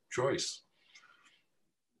bold choice.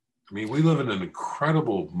 We live in an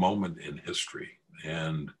incredible moment in history.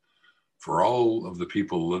 And for all of the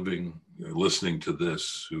people listening to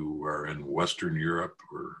this who are in Western Europe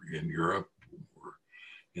or in Europe or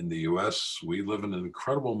in the US, we live in an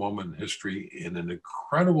incredible moment in history in an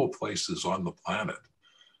incredible places on the planet.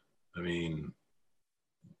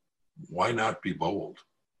 Why not be bold?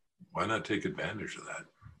 Why not take advantage of that?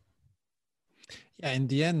 Yeah, in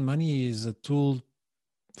the end, money is a tool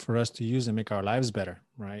for us to use and make our lives better,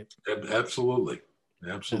 right? Absolutely.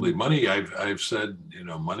 Money, I've said,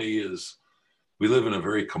 money is, we live in a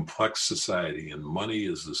very complex society, and money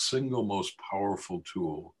is the single most powerful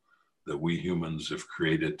tool that we humans have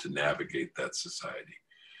created to navigate that society.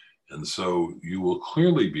 And so you will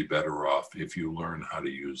clearly be better off if you learn how to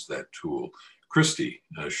use that tool. Christy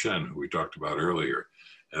Shen, who we talked about earlier,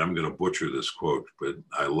 and I'm going to butcher this quote, but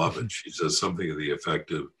I love it. She says something to the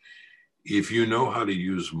effect of, if you know how to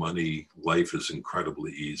use money, life is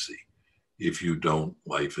incredibly easy. If you don't,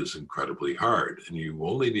 life is incredibly hard. And you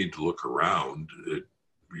only need to look around at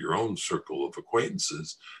your own circle of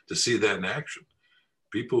acquaintances to see that in action.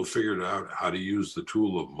 People who figured out how to use the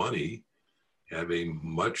tool of money have a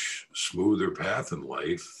much smoother path in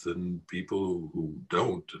life than people who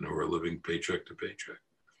don't and who are living paycheck to paycheck.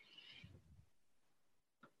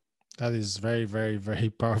 That is very, very, very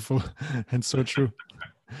powerful and so true.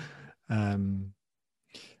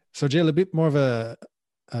 So Jill, a bit more of a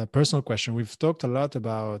personal question. We've talked a lot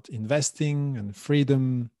about investing and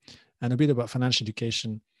freedom and a bit about financial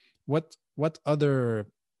education. What other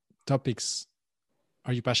topics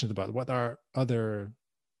are you passionate about? What are other,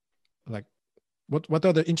 what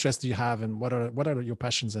other interests do you have, and what are your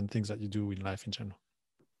passions and things that you do in life in general?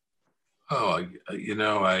 Oh,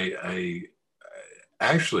 I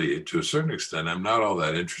actually, to a certain extent, I'm not all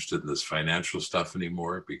that interested in this financial stuff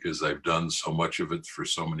anymore because I've done so much of it for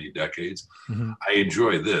so many decades. Mm-hmm. I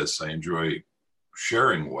enjoy this. I enjoy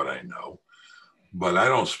sharing what I know, but I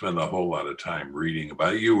don't spend a whole lot of time reading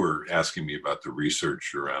about it. You were asking me about the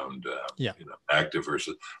research around, active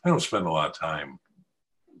versus, I don't spend a lot of time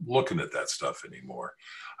looking at that stuff anymore.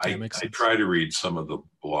 I try to read some of the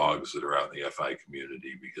blogs that are out in the FI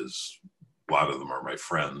community because a lot of them are my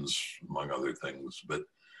friends, among other things, but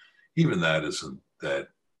even that isn't that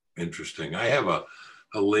interesting. I have a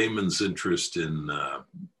layman's interest in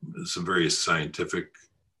some various scientific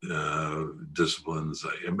disciplines,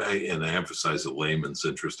 and I emphasize the layman's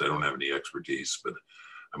interest. I don't have any expertise, but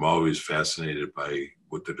I'm always fascinated by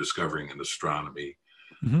what they're discovering in astronomy.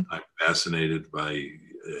 Mm-hmm. I'm fascinated by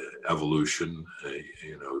evolution,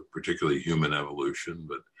 particularly human evolution,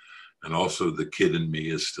 and also the kid in me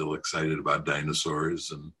is still excited about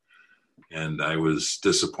dinosaurs. And I was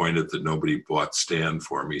disappointed that nobody bought Stan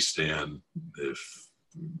for me. Stan, if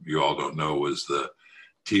you all don't know, was the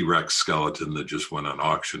T-Rex skeleton that just went on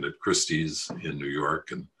auction at Christie's in New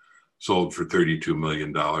York and sold for $32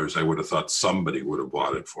 million. I would have thought somebody would have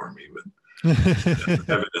bought it for me, but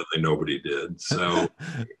evidently nobody did. So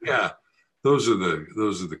yeah, those are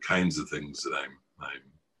the kinds of things that I'm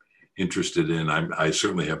interested in. I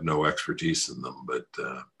certainly have no expertise in them, but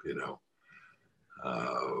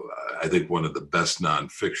I think one of the best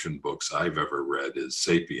nonfiction books I've ever read is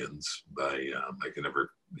 *Sapiens* by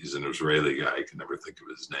he's an Israeli guy. I can never think of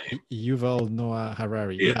his name. Yuval Noah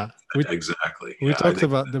Harari. Yeah, exactly. We talked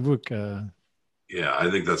about the book. Yeah, I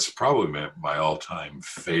think that's probably my all-time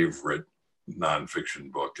favorite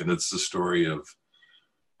nonfiction book, and it's the story of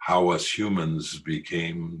how us humans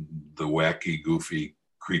became the wacky, goofy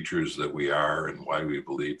creatures that we are, and why we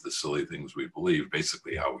believe the silly things we believe.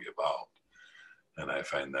 Basically, how we evolved. And I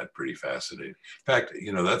find that pretty fascinating. In fact,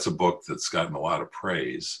 that's a book that's gotten a lot of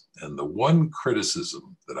praise. And the one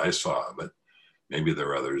criticism that I saw of it, maybe there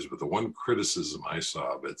are others, but the one criticism I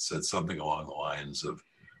saw of it said something along the lines of,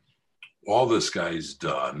 all this guy's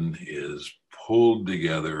done is pulled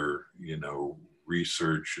together,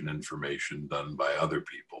 research and information done by other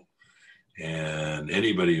people. And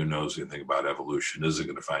anybody who knows anything about evolution isn't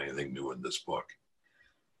going to find anything new in this book.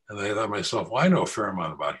 And I thought to myself, well, I know a fair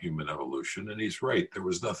amount about human evolution. And he's right. There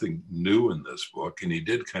was nothing new in this book. And he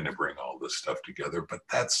did kind of bring all this stuff together. But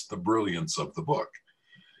that's the brilliance of the book,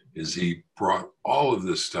 is he brought all of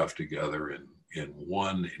this stuff together in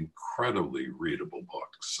one incredibly readable book.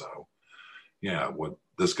 So, yeah, what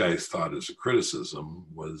this guy thought as a criticism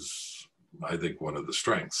was, I think, one of the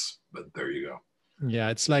strengths. But there you go. Yeah,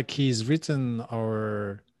 it's like he's written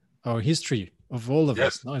our history of all of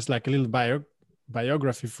us. No? It's like a little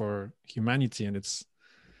biography for humanity, and it's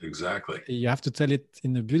exactly, you have to tell it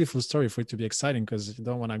in a beautiful story for it to be exciting, because you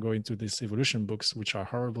don't want to go into these evolution books which are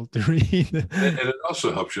horrible to read. And it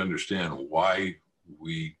also helps you understand why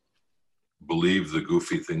we believe the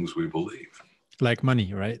goofy things we believe, like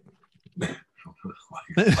money, right?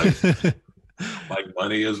 like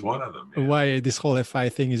money is one of them. Yeah. Why this whole FI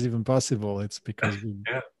thing is even possible? It's because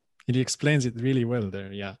he explains it really well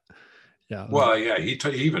there. Yeah. Well, yeah, he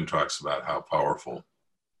even talks about how powerful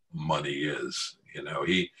money is.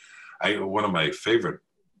 One of my favorite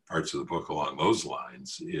parts of the book along those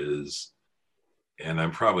lines is, and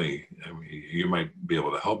you might be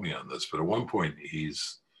able to help me on this, but at one point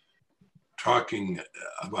he's talking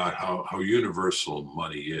about how universal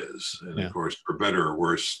money is. And of course, for better or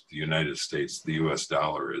worse, the United States, the US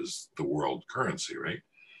dollar is the world currency, right?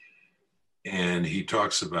 And he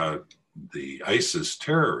talks about the ISIS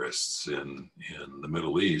terrorists in the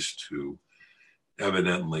Middle East who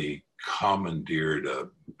evidently commandeered a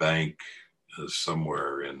bank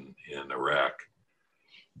somewhere in Iraq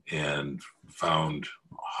and found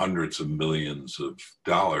hundreds of millions of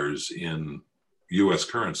dollars in US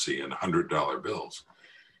currency in $100 bills.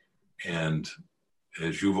 And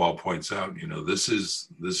as Yuval points out, this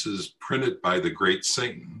is printed by the great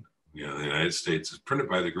Satan. The United States is printed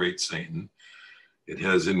by the great Satan. It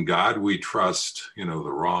has "In God We Trust," the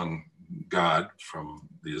wrong God from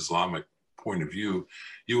the Islamic point of view.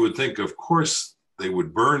 You would think, of course, they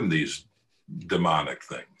would burn these demonic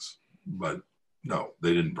things, but no,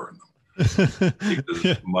 they didn't burn them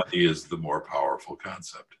because money is the more powerful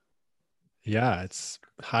concept. Yeah, it's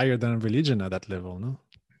higher than religion at that level, no?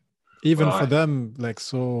 Even for them, like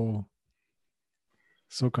so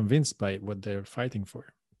convinced by what they're fighting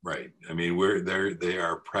for. Right. I mean, they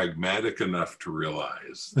are pragmatic enough to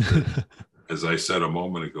realize that, as I said a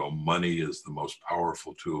moment ago, money is the most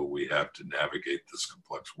powerful tool we have to navigate this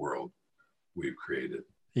complex world we've created.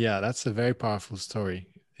 Yeah, that's a very powerful story.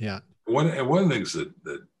 Yeah. One of the things that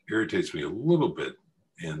irritates me a little bit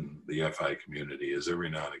in the FI community is every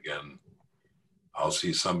now and again, I'll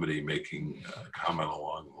see somebody making a comment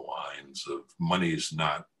along the lines lines of money's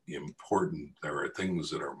not important. There are things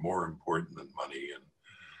that are more important than money and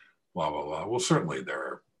blah, blah, blah. Well, certainly there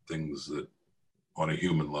are things that on a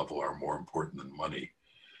human level are more important than money.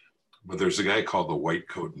 But there's a guy called the White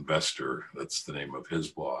Coat Investor. That's the name of his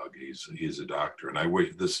blog. He's a doctor. And I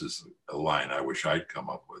wish, this is a line I wish I'd come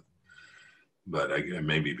up with. But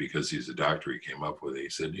maybe because he's a doctor, he came up with it. He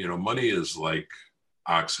said, money is like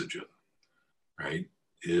oxygen, right?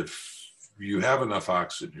 If you have enough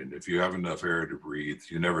oxygen, if you have enough air to breathe,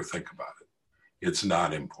 you never think about it. It's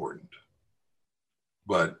not important.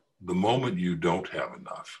 But the moment you don't have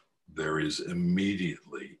enough, there is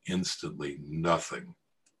immediately, instantly nothing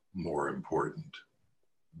more important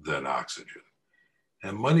than oxygen.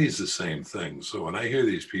 And money is the same thing. So when I hear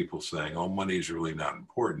these people saying, oh, money is really not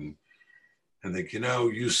important, and think,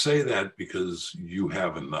 you say that because you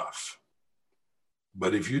have enough.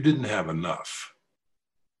 But if you didn't have enough,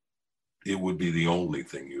 it would be the only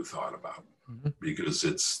thing you thought about, because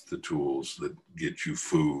it's the tools that get you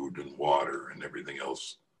food and water and everything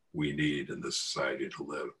else we need in this society to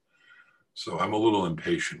live. So I'm a little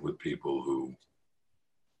impatient with people who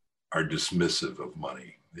are dismissive of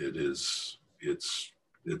money. It's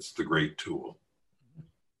the great tool.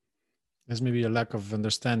 There's maybe a lack of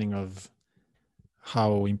understanding of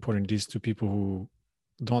how important it is to people who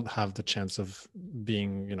don't have the chance of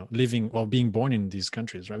being, living or being born in these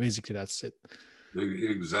countries, right? Basically, that's it.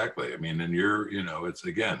 Exactly. I mean, and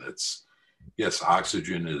yes,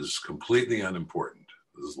 oxygen is completely unimportant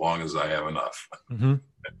as long as I have enough. Mm-hmm.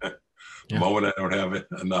 The moment I don't have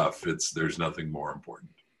enough, there's nothing more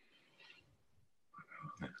important.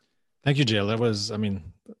 Thank you, Jill. That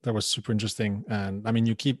was super interesting. And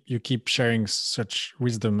you keep sharing such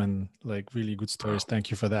wisdom and like really good stories. Thank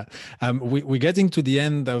you for that. We're getting to the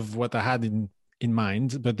end of what I had in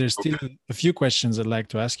mind, but there's still a few questions I'd like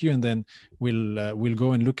to ask you, and then we'll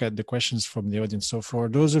go and look at the questions from the audience. So for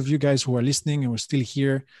those of you guys who are listening and we're still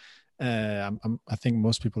here, I think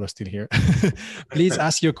most people are still here. Please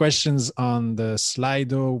ask your questions on the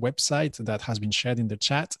Slido website that has been shared in the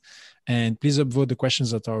chat. And please upvote the questions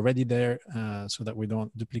that are already there so that we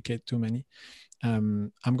don't duplicate too many.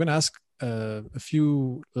 I'm going to ask a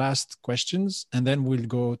few last questions, and then we'll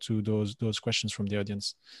go to those questions from the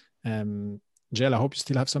audience. Jill, I hope you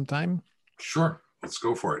still have some time. Sure. Let's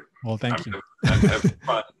go for it. Well, thank you. I'm having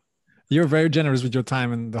fun. You're very generous with your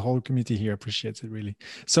time, and the whole committee here appreciates it, really.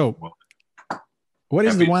 So what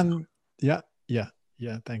is the one? Yeah,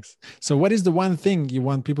 thanks. So what is the one thing you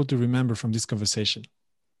want people to remember from this conversation?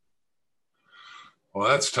 Well,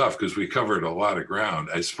 that's tough because we covered a lot of ground.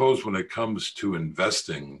 I suppose when it comes to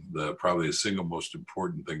investing, probably the single most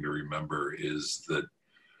important thing to remember is that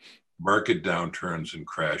market downturns and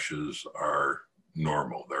crashes are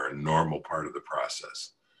normal. They're a normal part of the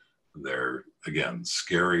process. They're, again,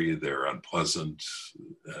 scary, they're unpleasant,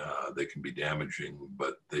 they can be damaging,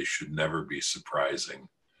 but they should never be surprising.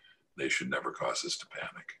 They should never cause us to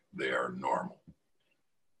panic. They are normal.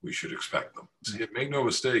 We should expect them. See, make no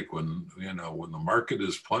mistake, when the market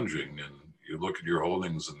is plunging and you look at your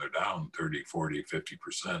holdings and they're down 30, 40,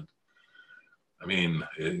 50%,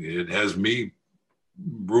 it has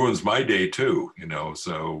ruins my day too,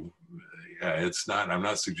 so I'm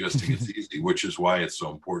not suggesting it's easy, which is why it's so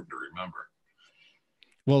important to remember.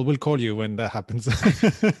 Well, we'll call you when that happens.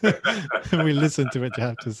 We listen to what you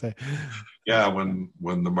have to say. Yeah, when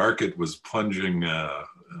the market was plunging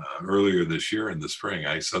earlier this year in the spring,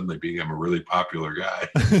 I suddenly became a really popular guy.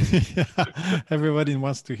 Everybody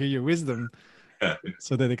wants to hear your wisdom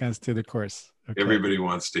so that they can steer the course. Okay. Everybody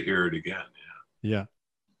wants to hear it again. Yeah.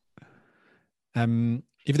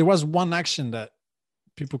 If there was one action that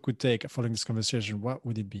people could take following this conversation, what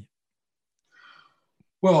would it be?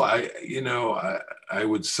 Well, I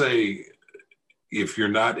would say, if you're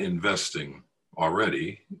not investing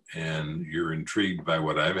already and you're intrigued by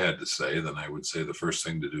what I've had to say, then I would say the first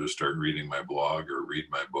thing to do is start reading my blog or read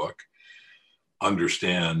my book,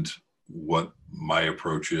 understand what my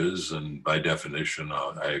approach is. And by definition,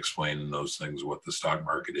 I explain in those things what the stock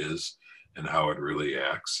market is and how it really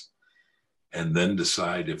acts, and then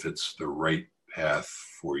decide if it's the right path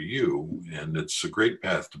for you. And it's a great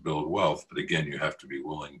path to build wealth, but again, you have to be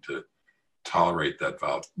willing to tolerate that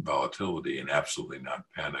volatility and absolutely not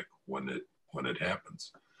panic when it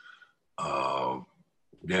happens.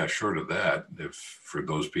 Short of that, if for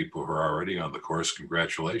those people who are already on the course,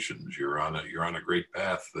 congratulations, you're on a great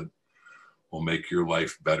path that will make your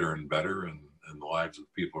life better and better, and the lives of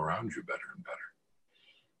people around you better and better.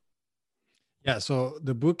 Yeah, so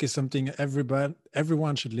the book is something everyone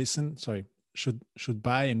should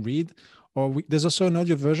buy and read. Or there's also an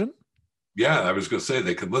audio version? Yeah, I was going to say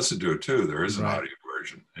they could listen to it too. There is an audio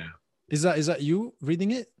version. Yeah. Is that you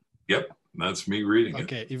reading it? Yep, that's me reading it.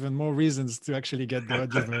 Okay, even more reasons to actually get the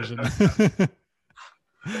audio version.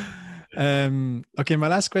 Okay, my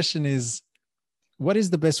last question is, what is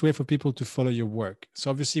the best way for people to follow your work?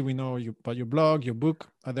 So obviously we know about your blog, your book.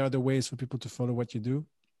 Are there other ways for people to follow what you do?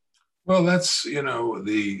 Well, that's, I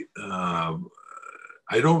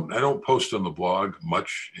don't post on the blog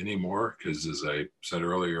much anymore because, as I said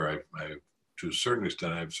earlier, I to a certain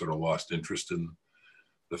extent I've sort of lost interest in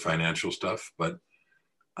the financial stuff, but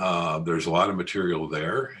there's a lot of material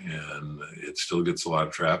there, and it still gets a lot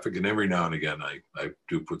of traffic. And every now and again, I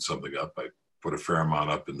do put something up. I put a fair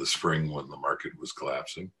amount up in the spring when the market was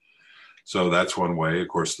collapsing. So that's one way. Of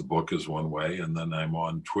course, the book is one way, and then I'm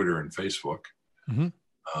on Twitter and Facebook. Mm-hmm.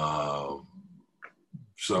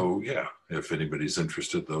 So yeah, if anybody's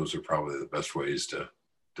interested, those are probably the best ways to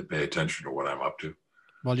pay attention to what I'm up to.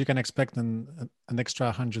 Well, you can expect an extra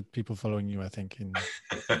 100 people following you, I think, in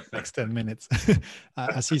the next 10 minutes.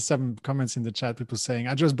 I see some comments in the chat, people saying,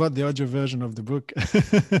 I just bought the audio version of the book.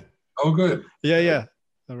 Oh, good. Yeah.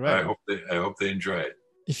 All right. I hope they enjoy it.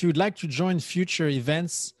 If you'd like to join future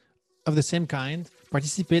events of the same kind,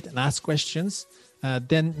 participate and ask questions,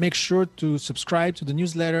 then make sure to subscribe to the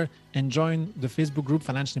newsletter and join the Facebook group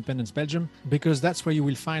Financial Independence Belgium, because that's where you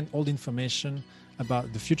will find all the information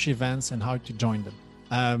about the future events and how to join them.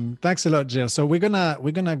 Thanks a lot, Jill. So we're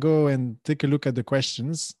gonna go and take a look at the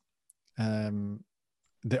questions.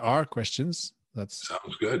 There are questions.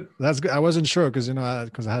 Sounds good. That's good. I wasn't sure because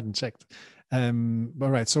I hadn't checked.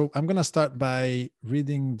 All right. So I'm gonna start by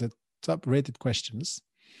reading the top rated questions.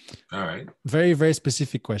 All right. Very, very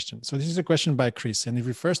specific question. So this is a question by Chris, and it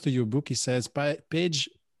refers to your book. He says, by page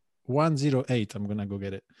 108, I'm gonna go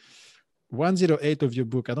get it. 108 of your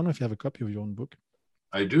book. I don't know if you have a copy of your own book.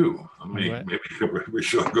 I do. Maybe we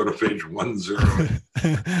should go to page 108.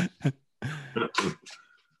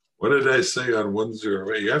 What did I say on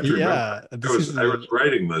 108? You have to remember. I was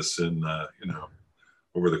writing this in,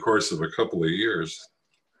 over the course of a couple of years.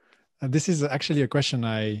 This is actually a question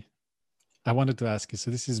I wanted to ask you.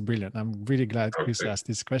 So this is brilliant. I'm really glad Chris asked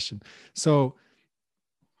this question. So,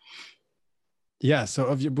 so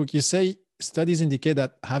of your book, you say studies indicate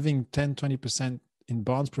that having 10-20% in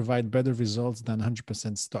bonds provide better results than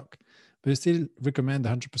 100% stock, but you still recommend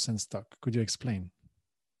 100% stock. Could you explain?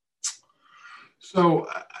 So,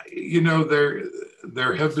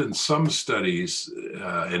 there have been some studies,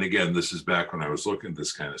 and again, this is back when I was looking at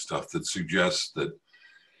this kind of stuff, that suggests that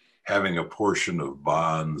having a portion of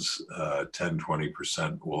bonds,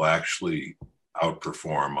 10-20%, will actually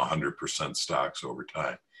outperform 100% stocks over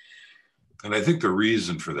time. And I think the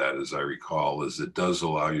reason for that, as I recall, is it does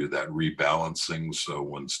allow you that rebalancing. So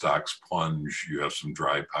when stocks plunge, you have some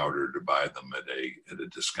dry powder to buy them at a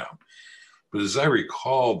discount. But as I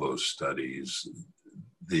recall those studies,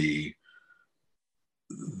 the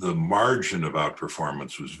margin of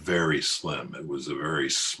outperformance was very slim. It was a very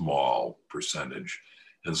small percentage,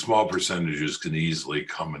 and small percentages can easily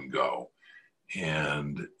come and go.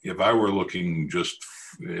 And if I were looking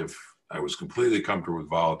if I was completely comfortable with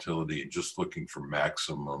volatility and just looking for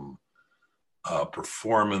maximum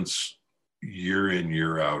performance year in,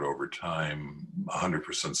 year out over time,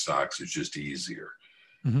 100% stocks is just easier.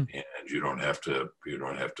 Mm-hmm. And you don't have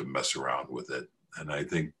to mess around with it. And I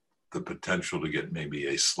think the potential to get maybe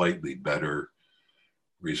a slightly better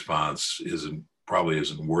response probably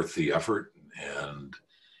isn't worth the effort. And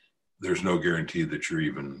there's no guarantee that you're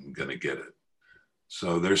even going to get it.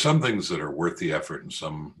 So there's some things that are worth the effort and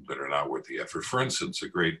some that are not worth the effort. For instance, a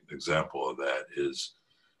great example of that is,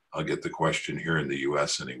 I'll get the question here in the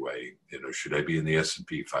US anyway, should I be in the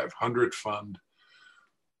S&P 500 fund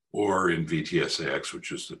or in VTSAX,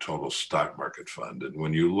 which is the total stock market fund? And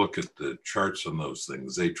when you look at the charts on those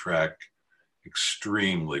things, they track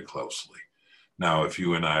extremely closely. Now, if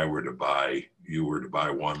you and I were to buy, you were to buy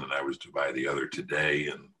one and I was to buy the other today,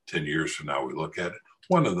 and 10 years from now we look at it,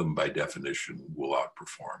 one of them by definition will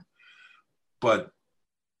outperform. But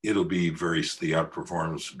the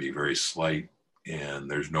outperformance will be very slight,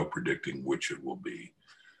 and there's no predicting which it will be.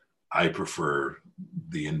 I prefer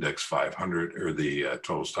the index 500 or the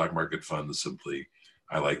total stock market fund. Simply,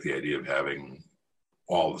 I like the idea of having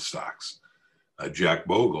all the stocks. Jack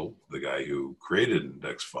Bogle, the guy who created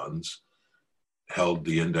index funds, held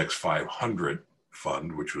the index 500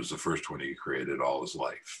 fund, which was the first one he created, all his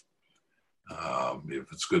life.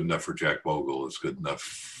 If it's good enough for Jack Bogle, it's good enough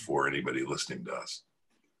for anybody listening to us.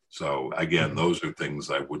 So again, those are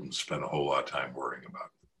things I wouldn't spend a whole lot of time worrying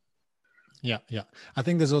about. Yeah. I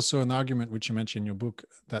think there's also an argument, which you mentioned in your book,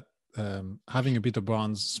 that having a bit of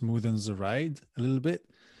bonds smoothens the ride a little bit.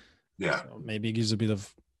 Yeah. So maybe it gives a bit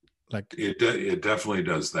of Like it definitely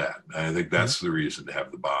does that. I think that's the reason to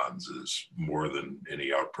have the bonds is more than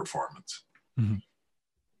any outperformance. Mm-hmm.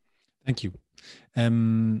 Thank you.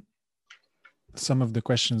 Some of the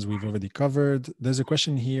questions we've already covered. There's a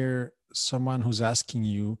question here, someone who's asking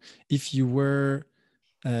you if you were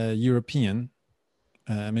European,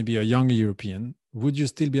 maybe a younger European, would you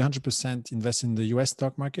still be 100% invest in the US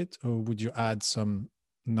stock market, or would you add some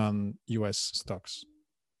non-US stocks?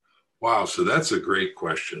 Wow, so that's a great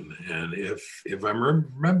question. And if I'm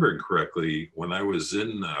remembering correctly, when I was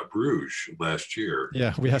in Bruges last year,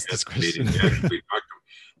 yeah, we asked this question.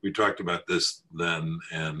 we talked about this then.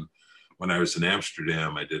 And when I was in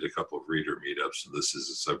Amsterdam, I did a couple of reader meetups, and this is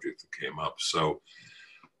a subject that came up. So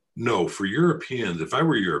no, for Europeans, if I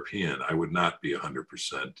were European, I would not be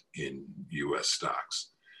 100% in US stocks.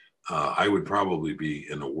 I would probably be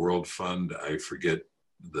in a world fund. I forget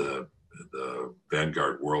the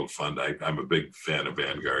Vanguard World Fund. I'm a big fan of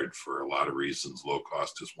Vanguard for a lot of reasons. Low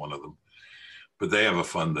cost is one of them. But they have a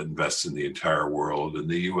fund that invests in the entire world, and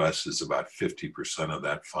the US is about 50% of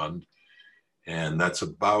that fund. And that's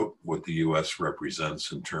about what the US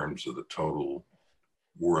represents in terms of the total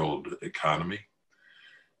world economy.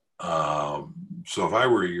 So if I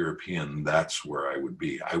were a European, that's where I would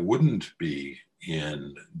be. I wouldn't be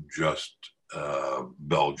in just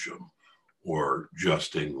Belgium or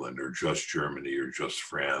just England or just Germany or just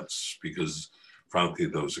France, because frankly,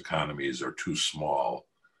 those economies are too small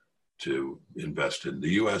to invest in.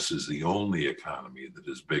 The US is the only economy that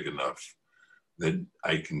is big enough that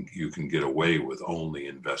you can get away with only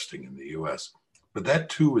investing in the US. But that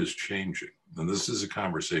too is changing. And this is a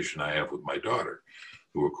conversation I have with my daughter,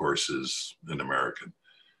 who of course is an American.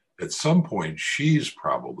 At some point, she's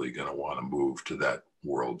probably going to want to move to that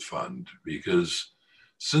world fund, because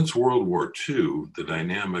since World War II, the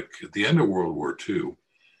dynamic at the end of World War II,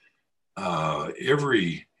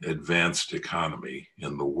 every advanced economy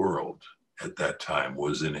in the world at that time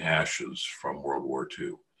was in ashes from World War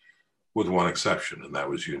II, with one exception, and that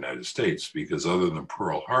was the United States, because other than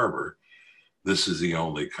Pearl Harbor, this is the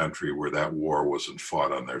only country where that war wasn't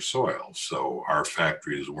fought on their soil. So our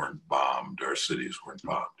factories weren't bombed, our cities weren't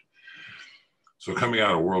bombed. So coming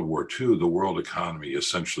out of World War II, the world economy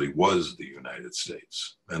essentially was the United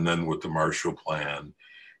States. And then with the Marshall Plan,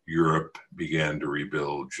 Europe began to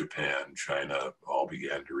rebuild, Japan, China all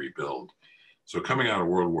began to rebuild. So coming out of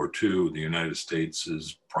World War II, the United States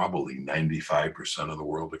is probably 95% of the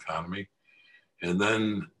world economy. And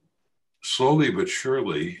then slowly but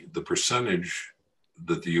surely, the percentage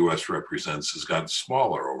that the US represents has gotten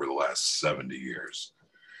smaller over the last 70 years.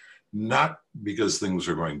 Not because things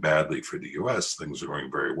are going badly for the US, things are going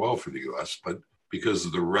very well for the US, but because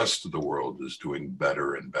the rest of the world is doing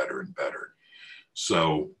better and better and better.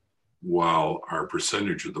 So while our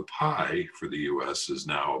percentage of the pie for the US is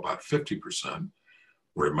now about 50%,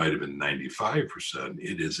 where it might have been 95%,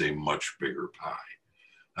 it is a much bigger pie.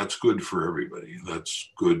 That's good for everybody. That's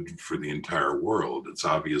good for the entire world. It's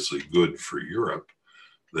obviously good for Europe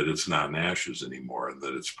that it's not in ashes anymore and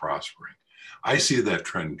that it's prospering. I see that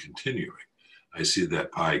trend continuing. I see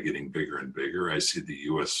that pie getting bigger and bigger. I see the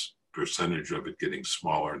US percentage of it getting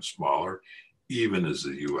smaller and smaller, even as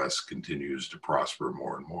the US continues to prosper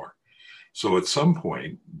more and more. So at some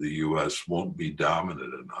point, the US won't be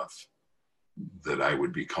dominant enough that I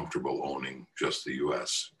would be comfortable owning just the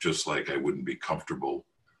US, just like I wouldn't be comfortable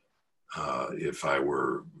if I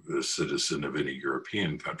were a citizen of any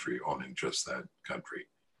European country owning just that country.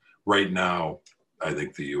 Right now, I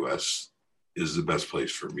think the US is the best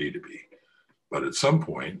place for me to be. But at some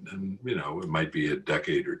point, and it might be a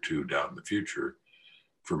decade or two down in the future,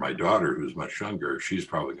 for my daughter, who's much younger, she's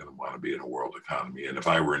probably going to want to be in a world economy. And if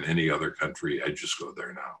I were in any other country, I'd just go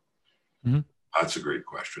there now. Mm-hmm. That's a great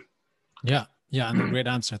question. Yeah, and a great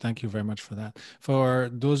answer. Thank you very much for that. For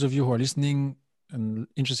those of you who are listening and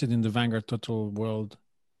interested in the Vanguard Total World,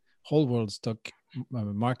 Whole World Stock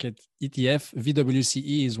Market ETF,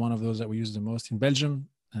 VWCE is one of those that we use the most in Belgium.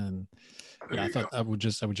 And I thought I would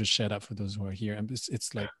just share that for those who are here. And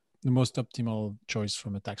it's like the most optimal choice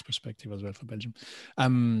from a tax perspective as well for Belgium.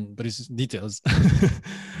 But it's details.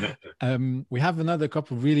 We have another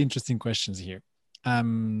couple of really interesting questions here.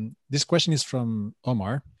 This question is from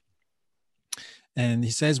Omar. And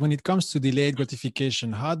he says, when it comes to delayed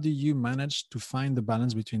gratification, how do you manage to find the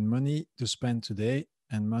balance between money to spend today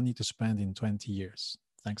and money to spend in 20 years?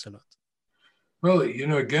 Thanks a lot. Well,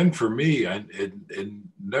 again, for me, it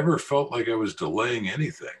never felt like I was delaying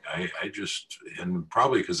anything. I just, and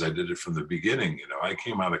probably because I did it from the beginning, I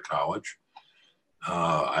came out of college.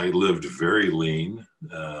 I lived very lean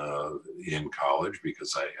in college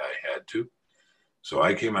because I had to. So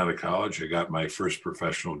I came out of college. I got my first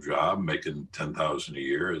professional job, making $10,000 a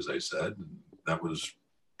year, as I said. That was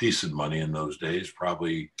decent money in those days,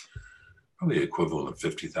 probably equivalent of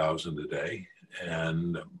 50,000 a day.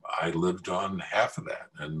 And I lived on half of that.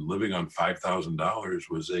 And living on $5,000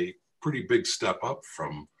 was a pretty big step up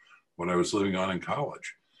from what I was living on in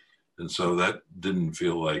college. And so that didn't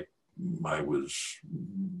feel like I was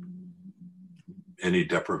any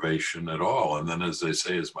deprivation at all. And then, as they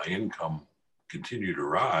say, as my income continued to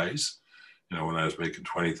rise, you know, when I was making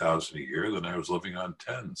 20,000 a year, then I was living on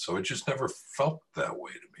 10. So it just never felt that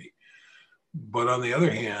way to me. But on the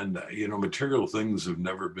other hand, you know, material things have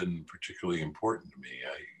never been particularly important to me.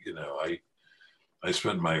 I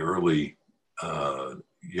spent my early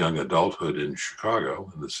young adulthood in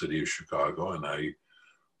Chicago, in the city of Chicago, and I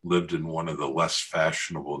lived in one of the less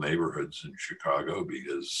fashionable neighborhoods in Chicago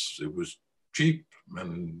because it was cheap,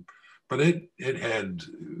 but it had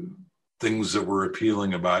things that were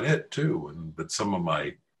appealing about it too. But some of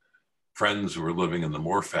my friends who were living in the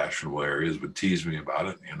more fashionable areas would tease me about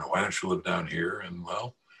it. You know, why don't you live down here? And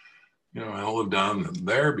well, you know, I don't live down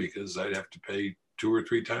there because I'd have to pay 2 or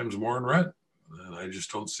 3 times more in rent, and I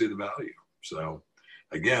just don't see the value. So,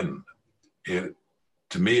 again,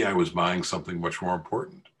 to me, I was buying something much more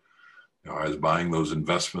important. You know, I was buying those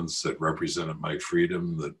investments that represented my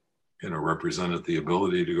freedom, that, you know, represented the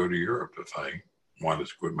ability to go to Europe if I wanted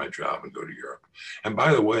to quit my job and go to Europe. And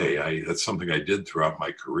by the way, that's something I did throughout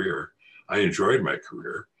my career. I enjoyed my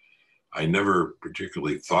career. I never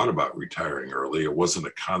particularly thought about retiring early. It wasn't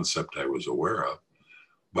a concept I was aware of,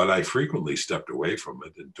 but I frequently stepped away from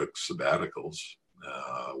it and took sabbaticals,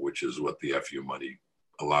 which is what the FU money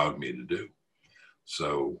allowed me to do.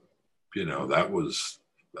 So, you know, that was,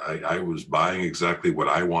 I was buying exactly what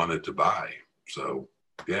I wanted to buy. So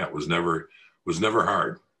yeah, it was never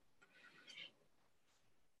hard.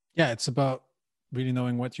 Yeah, it's about really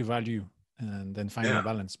knowing what you value and then finding a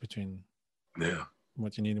balance between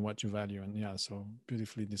what you need and what you value. And yeah, so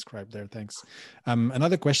beautifully described there. Thanks.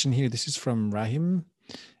 Another question here. This is from Rahim.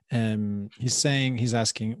 He's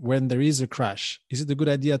asking, when there is a crash, is it a good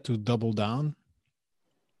idea to double down?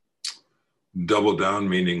 Double down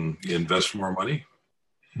meaning invest more money?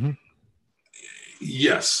 Mm-hmm.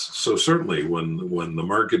 Yes. So certainly when the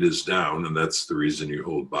market is down, and that's the reason you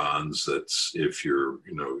hold bonds, that's if you're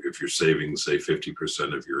saving, say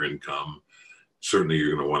 50% of your income, certainly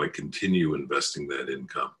you're going to want to continue investing that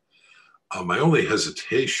income. My only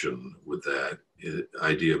hesitation with that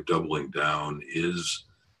idea of doubling down is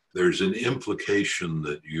there's an implication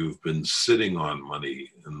that you've been sitting on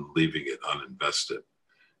money and leaving it uninvested.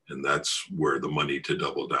 And that's where the money to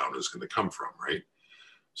double down is going to come from, right?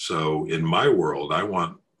 So in my world, I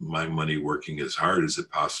want my money working as hard as it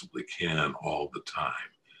possibly can all the time.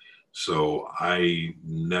 So I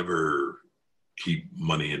never keep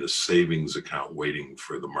money in a savings account waiting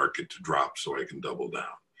for the market to drop so I can double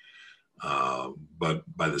down. But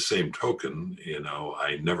by the same token, you know,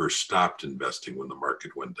 I never stopped investing when the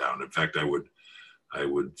market went down. In fact, I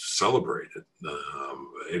would celebrate it.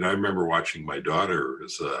 And I remember watching my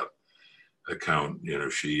daughter's account. You know,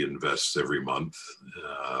 she invests every month,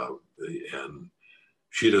 and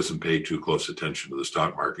she doesn't pay too close attention to the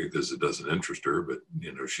stock market because it doesn't interest her. But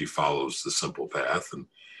you know, she follows the simple path and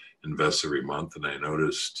invests every month. And I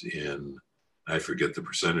noticed I forget the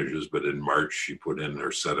percentages, but in March she put in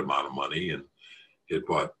her set amount of money and it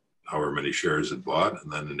bought however many shares it bought.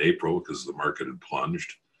 And then in April, because the market had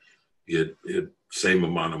plunged, it same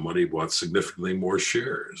amount of money bought significantly more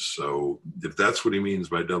shares. So if that's what he means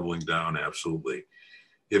by doubling down, absolutely.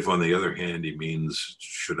 If on the other hand, he means,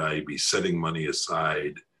 should I be setting money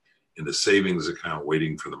aside in a savings account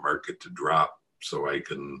waiting for the market to drop so I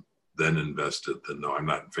can then invest it, then no, I'm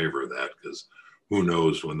not in favor of that, because who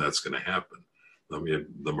knows when that's going to happen. I mean,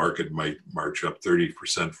 the market might march up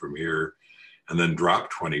 30% from here and then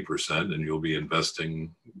drop 20%, and you'll be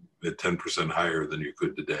investing at 10% higher than you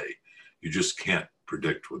could today. You just can't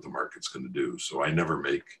predict what the market's going to do. So I never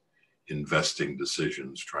make investing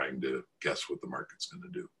decisions trying to guess what the market's going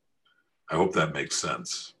to do. I hope that makes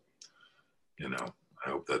sense. You know, I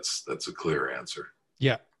hope that's a clear answer.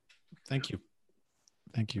 Yeah. Thank you.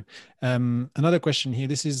 Thank you. Another question here.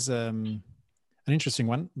 This is an interesting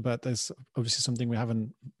one, but there's obviously something we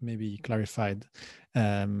haven't maybe clarified.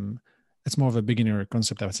 It's more of a beginner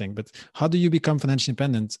concept, I was saying, but how do you become financially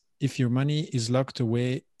independent if your money is locked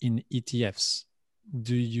away in ETFs?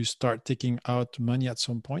 Do you start taking out money at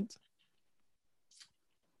some point?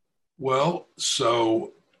 Well,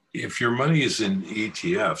 so if your money is in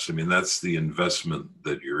ETFs, I mean, that's the investment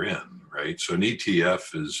that you're in, right? So an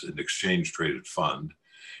ETF is an exchange traded fund.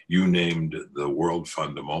 You named the World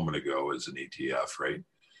Fund a moment ago as an ETF, right?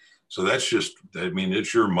 So that's just, I mean,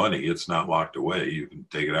 it's your money. It's not locked away. You can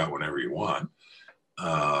take it out whenever you want.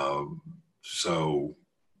 So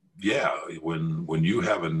yeah, when you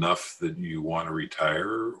have enough that you want to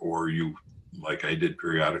retire, or you, like I did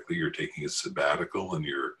periodically, you're taking a sabbatical and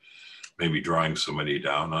you're maybe drawing some money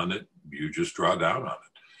down on it, you just draw down on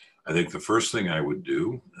it. I think the first thing I would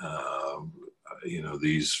do,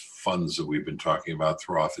 these funds that we've been talking about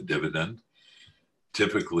throw off a dividend.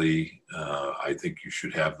 Typically, I think you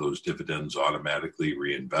should have those dividends automatically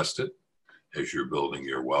reinvested as you're building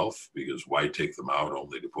your wealth, because why take them out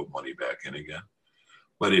only to put money back in again?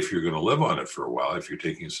 But if you're going to live on it for a while, if you're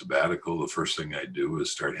taking a sabbatical, the first thing I do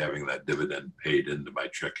is start having that dividend paid into my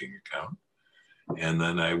checking account. And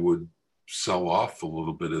then I would sell off a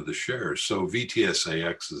little bit of the shares. So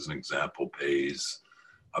VTSAX, as an example, pays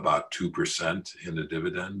about 2% in a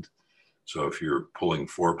dividend. So if you're pulling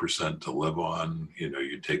 4% to live on,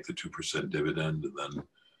 you take the 2% dividend and then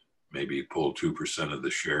maybe pull 2% of the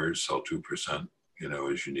shares, sell 2%,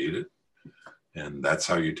 as you need it. And that's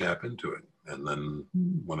how you tap into it. And then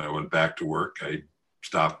when I went back to work, I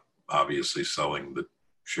stopped obviously selling the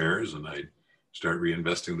shares and I start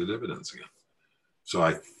reinvesting the dividends again. So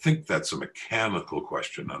I think that's a mechanical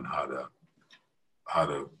question on how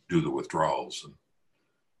to do the withdrawals.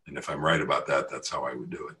 And if I'm right about that, that's how I would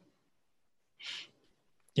do it.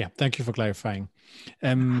 Yeah, thank you for clarifying.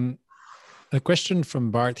 A question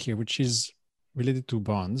from Bart here, which is related to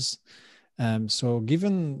bonds. So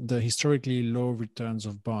given the historically low returns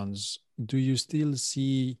of bonds, do you still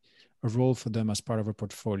see a role for them as part of a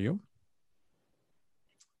portfolio?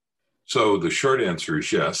 So the short answer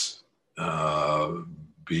is yes,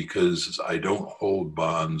 because I don't hold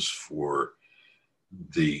bonds for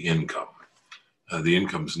the income. The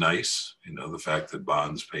income's nice. The fact that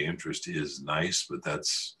bonds pay interest is nice, but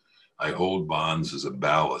I hold bonds as a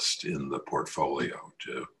ballast in the portfolio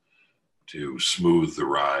to smooth the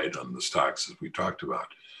ride on the stocks that we talked about.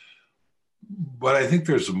 But I think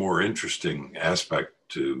there's a more interesting aspect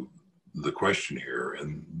to the question here,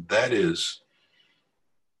 and that is,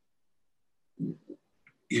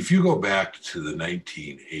 if you go back to the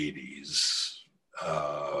 1980s,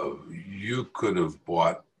 you could have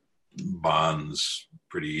bought bonds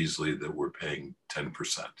pretty easily that were paying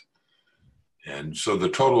 10%. And so the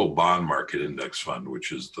total bond market index fund,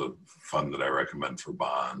 which is the fund that I recommend for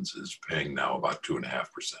bonds, is paying now about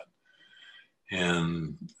 2.5%.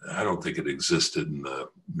 And I don't think it existed in the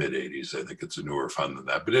mid 80s. I think it's a newer fund than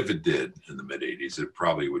that. But if it did in the mid 80s, it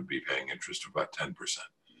probably would be paying interest of about 10%.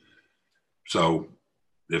 So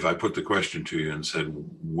if I put the question to you and said,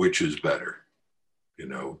 which is better,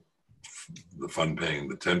 the fund paying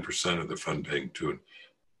the 10% or the fund paying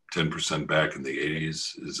 10% back in the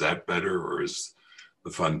 80s, is that better, or is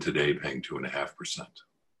the fund today paying 2.5%?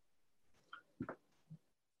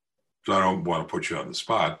 So I don't want to put you on the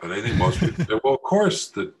spot, but I think most people say, well, of course,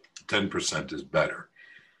 the 10% is better.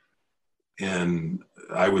 And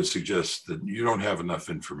I would suggest that you don't have enough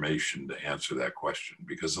information to answer that question,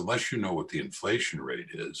 because unless you know what the inflation rate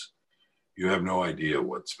is, you have no idea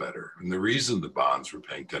what's better. And the reason the bonds were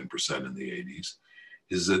paying 10% in the 80s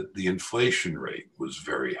is that the inflation rate was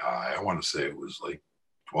very high. I want to say it was like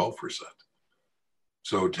 12%.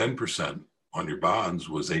 So 10% on your bonds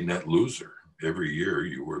was a net loser. Every year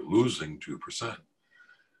you were losing 2%.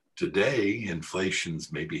 Today,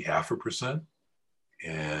 inflation's maybe 0.5%,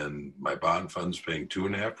 and my bond fund's paying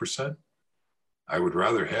 2.5%. I would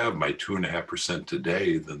rather have my 2.5%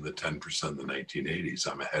 today than the 10% in the 1980s.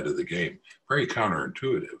 I'm ahead of the game. Very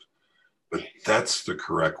counterintuitive, but that's the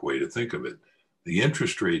correct way to think of it. The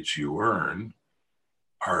interest rates you earn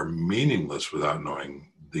are meaningless without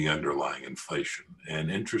knowing the underlying inflation,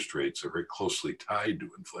 and interest rates are very closely tied to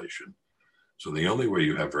inflation. So the only way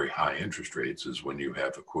you have very high interest rates is when you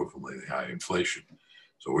have equivalently high inflation.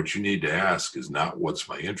 So what you need to ask is not what's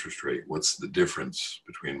my interest rate, what's the difference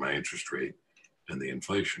between my interest rate and the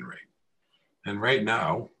inflation rate. And right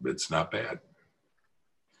now, it's not bad.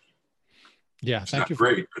 Yeah, it's not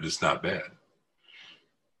great, but it's not bad.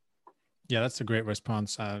 Yeah, that's a great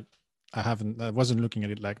response. I wasn't looking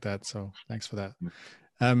at it like that, so thanks for that.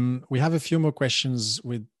 We have a few more questions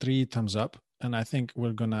with 3 thumbs up, and I think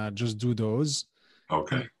we're gonna just do those.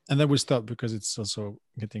 Okay. And then we'll stop because it's also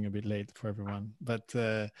getting a bit late for everyone. But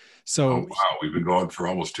so oh, wow, we've been going for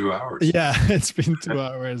almost 2 hours. Yeah, it's been 2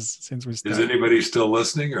 hours since we started. Is anybody still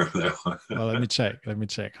listening, or well, let me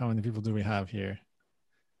check. How many people do we have here?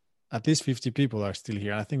 At least 50 people are still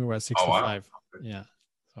here. I think we were at 65. Oh, wow. Yeah.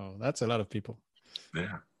 So that's a lot of people.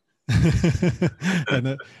 Yeah.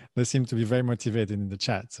 And they seem to be very motivated in the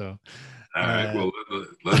chat. So All right. Well,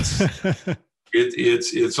 let's.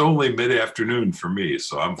 It's only mid-afternoon for me,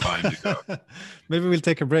 so I'm fine to go. Maybe we'll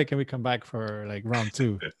take a break and we come back for like round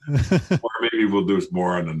two. Or maybe we'll do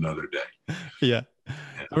more on another day. Yeah.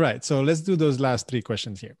 All right. So let's do those last three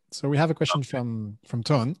questions here. So we have a question from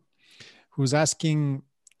Ton, who's asking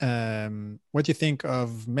what you think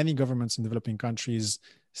of many governments in developing countries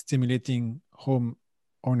stimulating home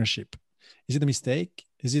ownership. Is it a mistake?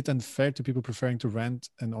 Is it unfair to people preferring to rent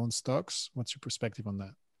and own stocks? What's your perspective on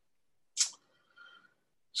that?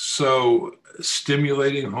 So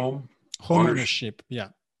stimulating home ownership. Yeah.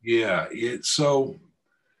 Yeah.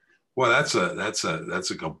 Well, that's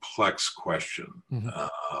a complex question.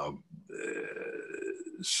 Mm-hmm.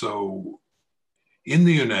 So in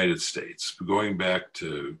the United States, going back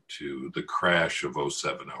to the crash of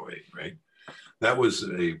 07, 08, right? That was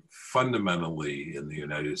fundamentally in the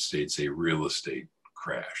United States, a real estate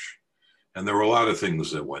crash. And there were a lot of things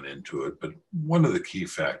that went into it, but one of the key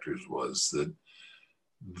factors was that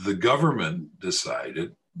the government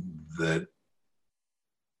decided that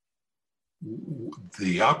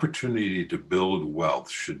the opportunity to build wealth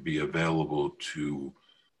should be available to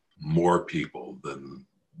more people than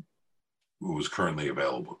it was currently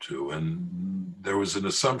available to. And there was an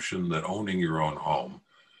assumption that owning your own home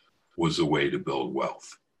was a way to build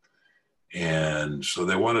wealth. And so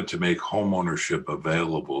they wanted to make home ownership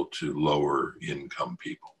available to lower income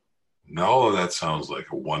people. Now, all of that sounds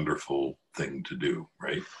like a wonderful thing to do,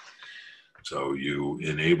 right? So you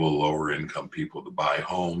enable lower income people to buy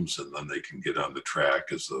homes, and then they can get on the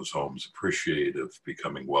track as those homes appreciate of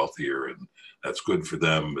becoming wealthier. And that's good for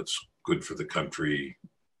them. It's good for the country.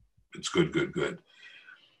 It's good.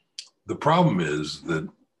 The problem is that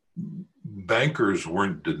bankers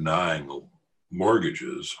weren't denying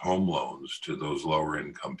mortgages, home loans to those lower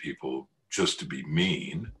income people just to be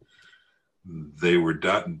mean. They were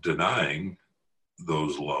denying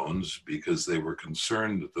those loans because they were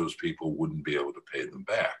concerned that those people wouldn't be able to pay them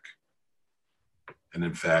back. And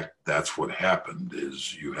in fact, that's what happened.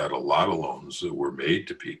 Is you had a lot of loans that were made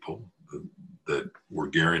to people that were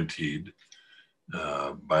guaranteed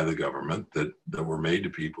by the government, that were made to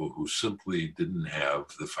people who simply didn't have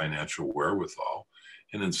the financial wherewithal,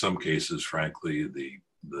 and in some cases, frankly,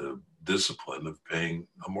 the discipline of paying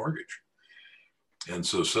a mortgage. And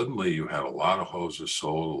so suddenly you had a lot of houses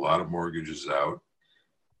sold, a lot of mortgages out.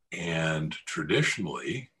 And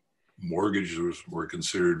traditionally, mortgages were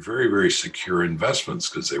considered very, very secure investments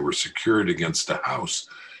because they were secured against a house,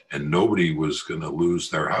 and nobody was going to lose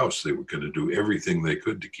their house. They were going to do everything they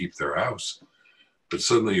could to keep their house. But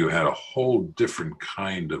suddenly you had a whole different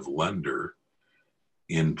kind of lender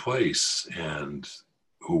in place and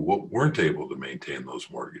who weren't able to maintain those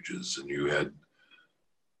mortgages. And you had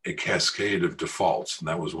a cascade of defaults. And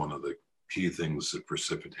that was one of the key things that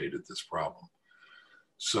precipitated this problem.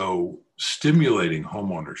 So stimulating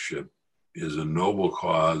homeownership is a noble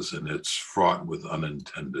cause, and it's fraught with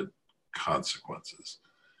unintended consequences.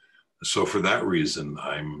 So for that reason,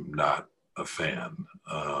 I'm not a fan.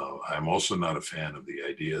 I'm also not a fan of the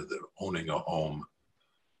idea that owning a home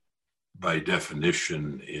by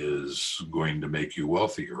definition is going to make you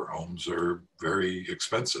wealthier. Homes are very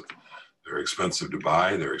expensive. They're expensive to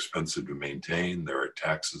buy. They're expensive to maintain. There are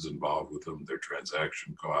taxes involved with them. There are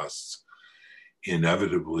transaction costs.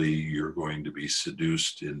 Inevitably, you're going to be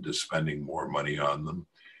seduced into spending more money on them.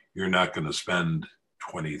 You're not going to spend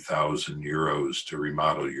 20,000 euros to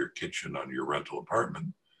remodel your kitchen on your rental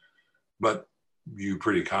apartment, but you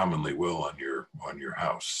pretty commonly will on your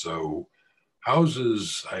house. So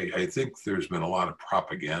houses, I think there's been a lot of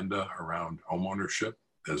propaganda around homeownership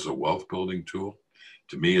as a wealth building tool.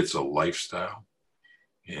 To me, it's a lifestyle.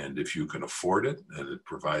 And if you can afford it and it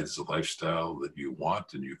provides the lifestyle that you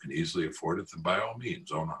want and you can easily afford it, then by all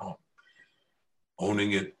means, own a home.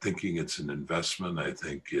 Owning it, thinking it's an investment, I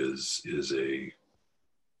think is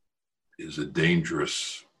a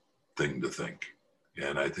dangerous thing to think.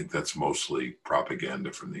 And I think that's mostly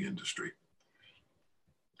propaganda from the industry.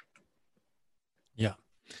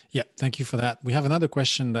 Yeah. Thank you for that. We have another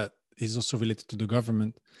question that is also related to the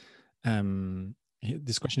government.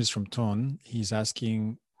 This question is from Ton. He's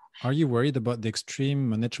asking, are you worried about the extreme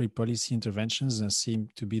monetary policy interventions that seem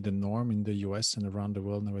to be the norm in the US and around the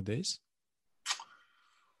world nowadays?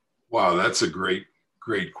 Wow, that's a great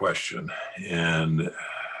question. And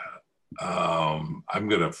I'm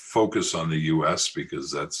going to focus on the US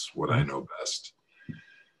because that's what I know best.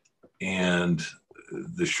 And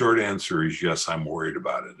the short answer is yes, I'm worried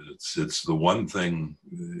about it. It's the one thing,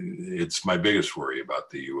 it's my biggest worry about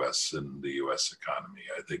the US and the US economy.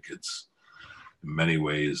 I think it's in many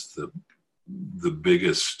ways the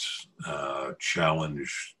biggest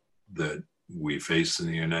challenge that we face in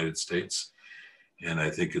the United States. And I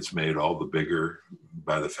think it's made all the bigger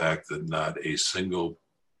by the fact that not a single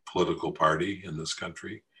political party in this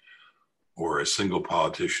country or a single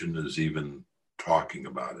politician is even talking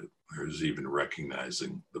about it, or is even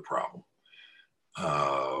recognizing the problem.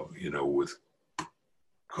 With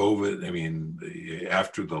COVID, I mean,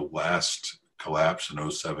 after the last collapse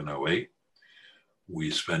in 07, 08,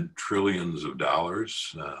 we spent trillions of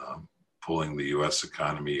dollars pulling the US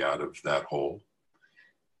economy out of that hole.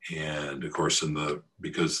 And of course,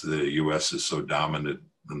 because the US is so dominant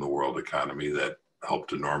in the world economy, that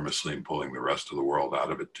helped enormously in pulling the rest of the world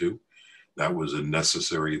out of it too. That was a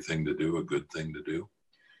necessary thing to do, a good thing to do,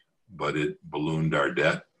 but it ballooned our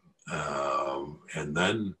debt. And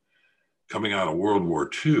then coming out of World War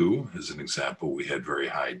II, as an example, we had very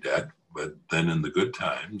high debt, but then in the good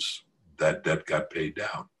times, that debt got paid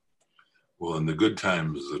down. Well, in the good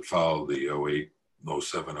times that followed the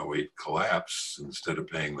 07, 08 collapse, instead of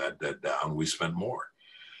paying that debt down, we spent more.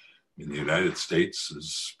 In the United States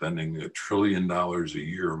is spending $1 trillion a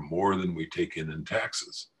year more than we take in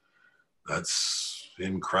taxes. That's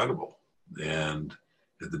incredible. And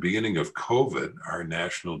at the beginning of COVID, our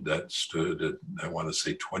national debt stood at, I want to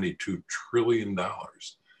say, $22 trillion.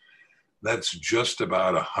 That's just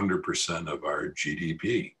about 100% of our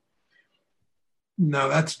GDP. Now,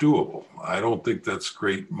 that's doable. I don't think that's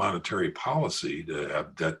great monetary policy to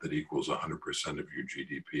have debt that equals 100% of your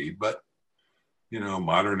GDP, but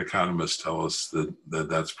modern economists tell us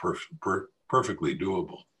that's perfectly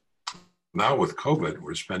doable. Now with COVID,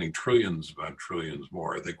 we're spending trillions upon trillions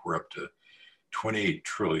more. I think we're up to 28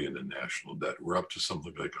 trillion in national debt. We're up to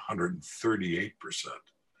something like 138%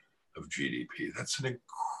 of GDP. That's an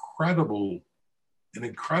incredible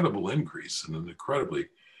increase in an incredibly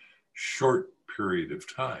short period of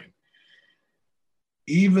time.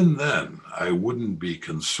 Even then, I wouldn't be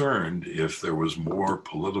concerned if there was more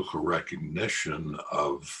political recognition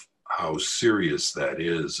of how serious that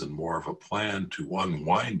is and more of a plan to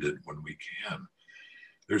unwind it when we can.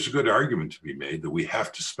 There's a good argument to be made that we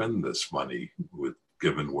have to spend this money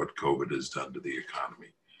given what COVID has done to the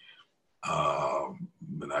economy.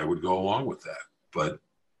 And I would go along with that.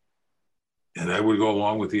 And I would go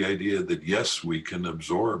along with the idea that, yes, we can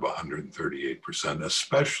absorb 138%,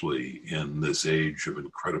 especially in this age of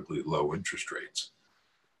incredibly low interest rates.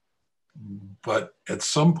 But at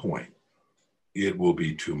some point, it will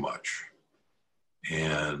be too much.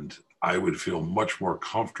 And I would feel much more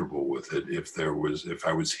comfortable with it if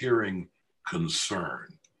I was hearing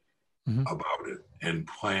concern about it and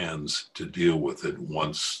plans to deal with it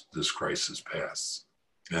once this crisis passes.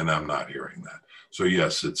 And I'm not hearing that. So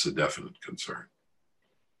yes, it's a definite concern.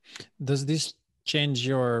 Does this change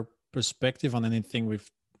your perspective on anything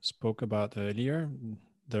we've spoke about earlier?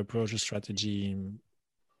 The approach, the strategy,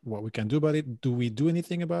 what we can do about it? Do we do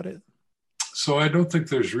anything about it? So I don't think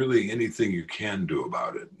there's really anything you can do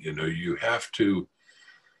about it. You have to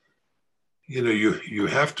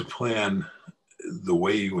plan the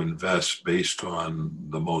way you invest based on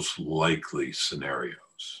the most likely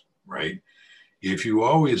scenarios, right? If you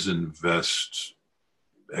always invest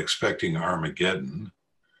expecting Armageddon,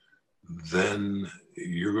 then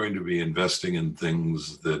you're going to be investing in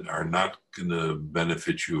things that are not going to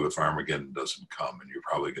benefit you if Armageddon doesn't come, and you're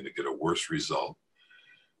probably going to get a worse result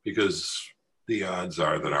because the odds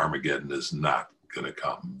are that Armageddon is not going to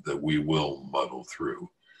come, that we will muddle through.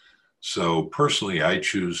 So personally, I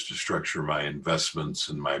choose to structure my investments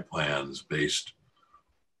and my plans based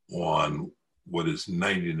on what is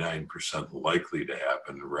 99% likely to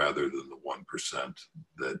happen rather than the 1%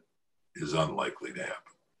 that is unlikely to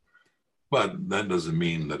happen. But that doesn't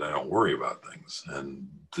mean that I don't worry about things. And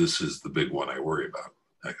this is the big one I worry about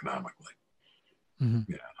economically.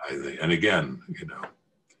 Mm-hmm. Yeah, and again,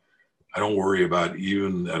 I don't worry about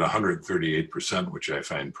even at 138%, which I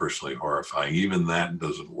find personally horrifying. Even that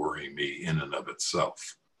doesn't worry me in and of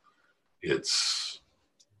itself. It's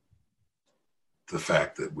the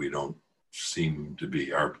fact that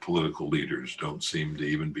our political leaders don't seem to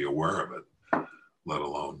even be aware of it, let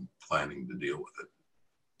alone planning to deal with it.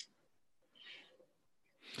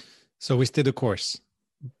 So we stay the course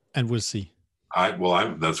and we'll see.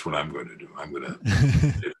 That's what I'm going to do. I'm going to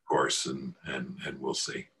stay the course and we'll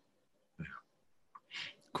see.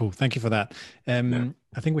 Cool. Thank you for that. I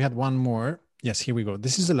think we had one more. Yes, here we go.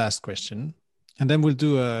 This is the last question. And then we'll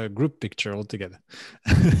do a group picture all together.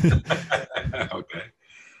 Okay.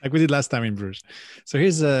 Like we did last time in Bruges. So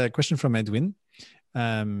here's a question from Edwin.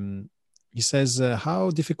 He says, how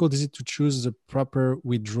difficult is it to choose the proper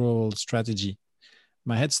withdrawal strategy?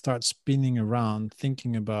 My head starts spinning around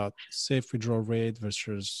thinking about safe withdrawal rate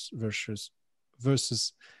versus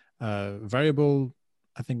variable,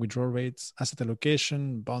 I think, withdrawal rates, asset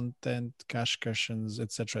allocation, bond tent, cash cushions,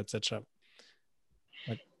 etc., etc.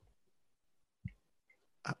 Like,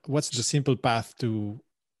 what's the simple path to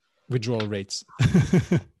withdrawal rates?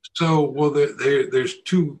 So, well, there's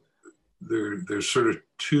sort of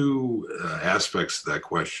two aspects to that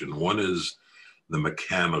question. One is the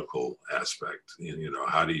mechanical aspect.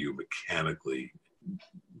 How do you mechanically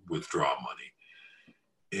withdraw money?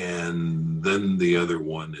 And then the other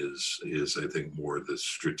one is I think more the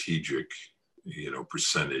strategic,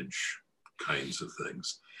 percentage kinds of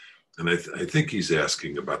things. And I think he's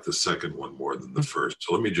asking about the second one more than the first.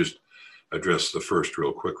 So let me just address the first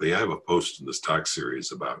real quickly. I have a post in this talk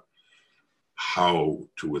series about how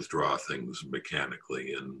to withdraw things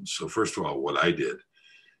mechanically. And so first of all, what I did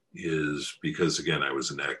is, because again, I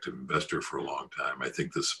was an active investor for a long time, I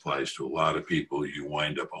think this applies to a lot of people. You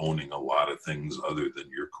wind up owning a lot of things other than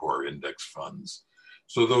your core index funds.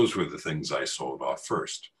 So those were the things I sold off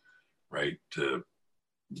first, right? To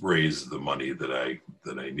raise the money that I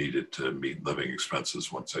needed to meet living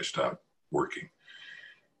expenses once I stopped working.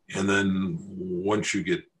 And then once you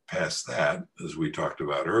get past that, as we talked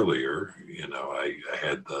about earlier, I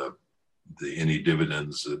had the any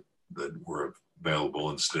dividends that were available,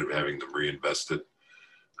 instead of having them reinvested,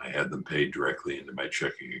 I had them paid directly into my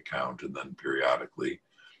checking account. And then periodically,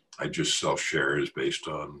 I just sell shares based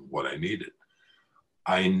on what I needed.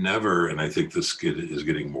 I never, and I think this is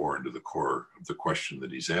getting more into the core of the question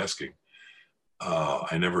that he's asking,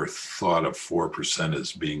 I never thought of 4%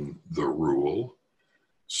 as being the rule.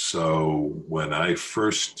 So when I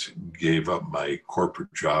first gave up my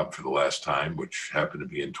corporate job for the last time, which happened to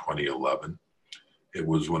be in 2011, it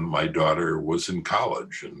was when my daughter was in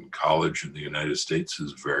college, and college in the United States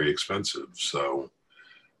is very expensive. So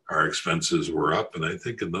our expenses were up. And I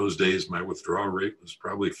think in those days, my withdrawal rate was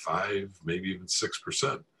probably 5, maybe even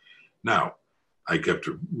 6%. Now, I kept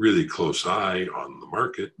a really close eye on the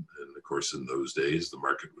market. And of course, in those days, the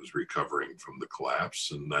market was recovering from the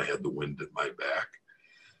collapse, and I had the wind at my back.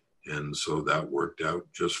 And so that worked out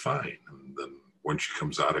just fine. And then when she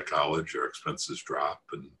comes out of college, our expenses drop.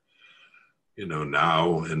 And,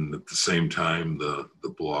 now, and at the same time, the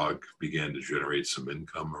blog began to generate some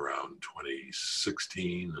income around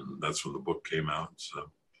 2016. And that's when the book came out.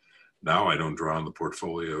 So now I don't draw on the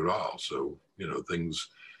portfolio at all. So, things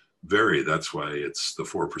vary. That's why it's the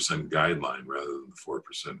 4% guideline rather than the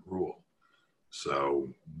 4% rule.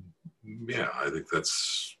 So, yeah, I think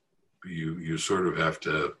that's, you sort of have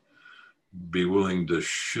to be willing to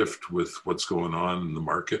shift with what's going on in the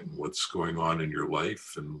market and what's going on in your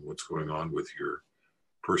life and what's going on with your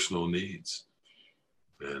personal needs,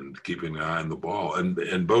 and keeping an eye on the ball,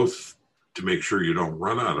 and both to make sure you don't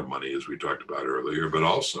run out of money, as we talked about earlier, but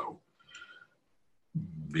also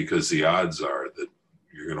because the odds are that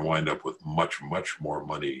you're going to wind up with much, much more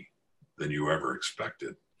money than you ever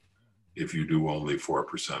expected if you do only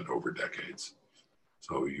 4% over decades.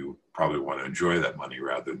 So you probably want to enjoy that money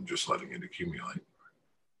rather than just letting it accumulate.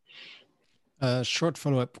 Short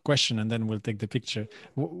follow-up question, and then we'll take the picture.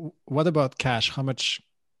 What about cash? How much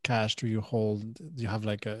cash do you hold? Do you have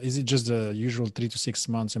is it just the usual 3 to 6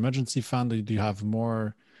 months emergency fund, or do you have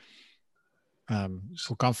more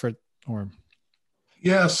for comfort? Or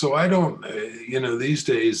yeah, so I don't, these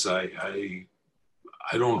days I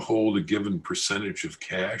don't hold a given percentage of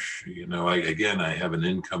cash. I have an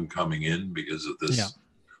income coming in because of this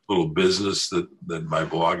little business that my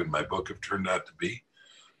blog and my book have turned out to be.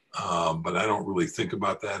 But I don't really think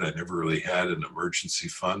about that. I never really had an emergency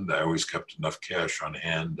fund. I always kept enough cash on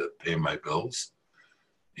hand to pay my bills.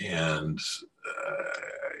 And,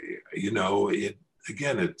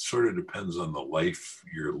 it sort of depends on the life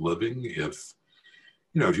you're living. If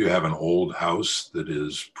you have an old house that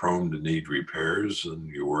is prone to need repairs and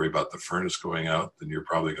you worry about the furnace going out, then you're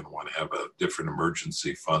probably going to want to have a different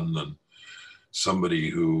emergency fund than somebody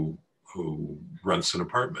who rents an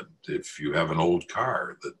apartment. If you have an old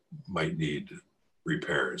car that might need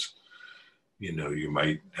repairs, you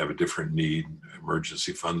might have a different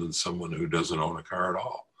emergency fund than someone who doesn't own a car at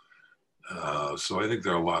all. So I think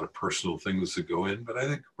there are a lot of personal things that go in, but I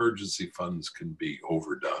think emergency funds can be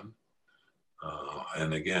overdone.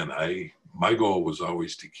 And again, my goal was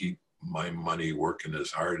always to keep my money working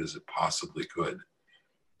as hard as it possibly could.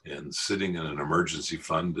 And sitting in an emergency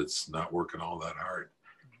fund, it's not working all that hard.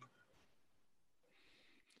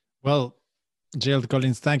 Well, Gerald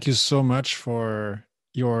Collins, thank you so much for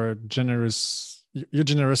your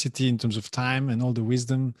generosity in terms of time and all the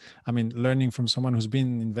wisdom. I mean, learning from someone who's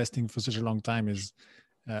been investing for such a long time is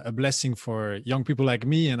a blessing for young people like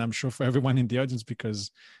me, and I'm sure for everyone in the audience,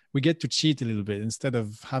 because we get to cheat a little bit. Instead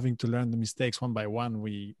of having to learn the mistakes one by one,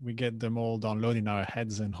 we get them all downloaded in our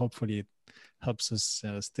heads, and hopefully it helps us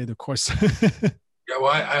stay the course. Yeah,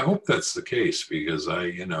 well, I hope that's the case, because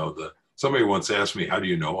somebody once asked me, how do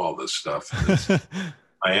you know all this stuff?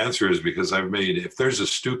 My answer is because if there's a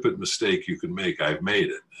stupid mistake you can make, I've made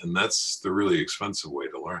it. And that's the really expensive way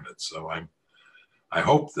to learn it. So I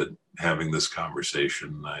hope that having this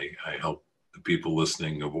conversation, I help the people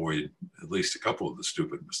listening avoid at least a couple of the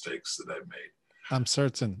stupid mistakes that I've made. I'm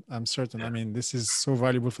certain. Yeah. I mean, this is so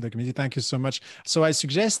valuable for the community. Thank you so much. So I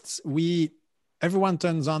suggest everyone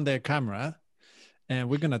turns on their camera, and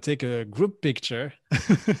we're going to take a group picture.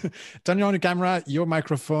 Turn on your camera, your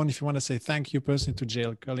microphone. If you want to say thank you personally to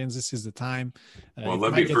JL Collins, this is the time. Well,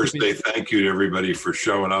 let me first say thank you to everybody for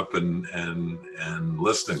showing up and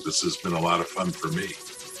listening. This has been a lot of fun for me.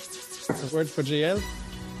 A word for JL?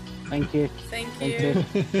 Thank you. Thank you.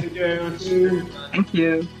 Thank you. Thank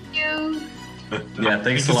you. Yeah,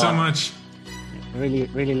 thanks a lot. so much. Really,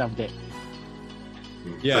 really loved it.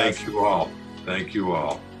 Yeah. Thank you all. Thank you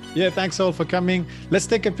all. Yeah, thanks all for coming. Let's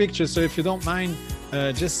take a picture. So if you don't mind,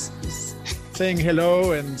 just saying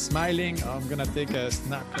hello and smiling. I'm gonna take a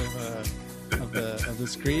snap of the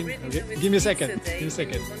screen. Okay. Give me a second.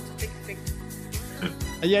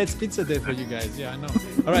 Yeah, it's pizza day for you guys. Yeah, I know.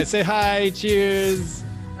 All right, say hi. Cheers.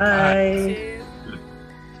 Bye.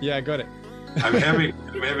 Yeah, I got it. I'm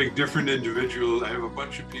having different individuals. I have a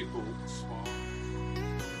bunch of people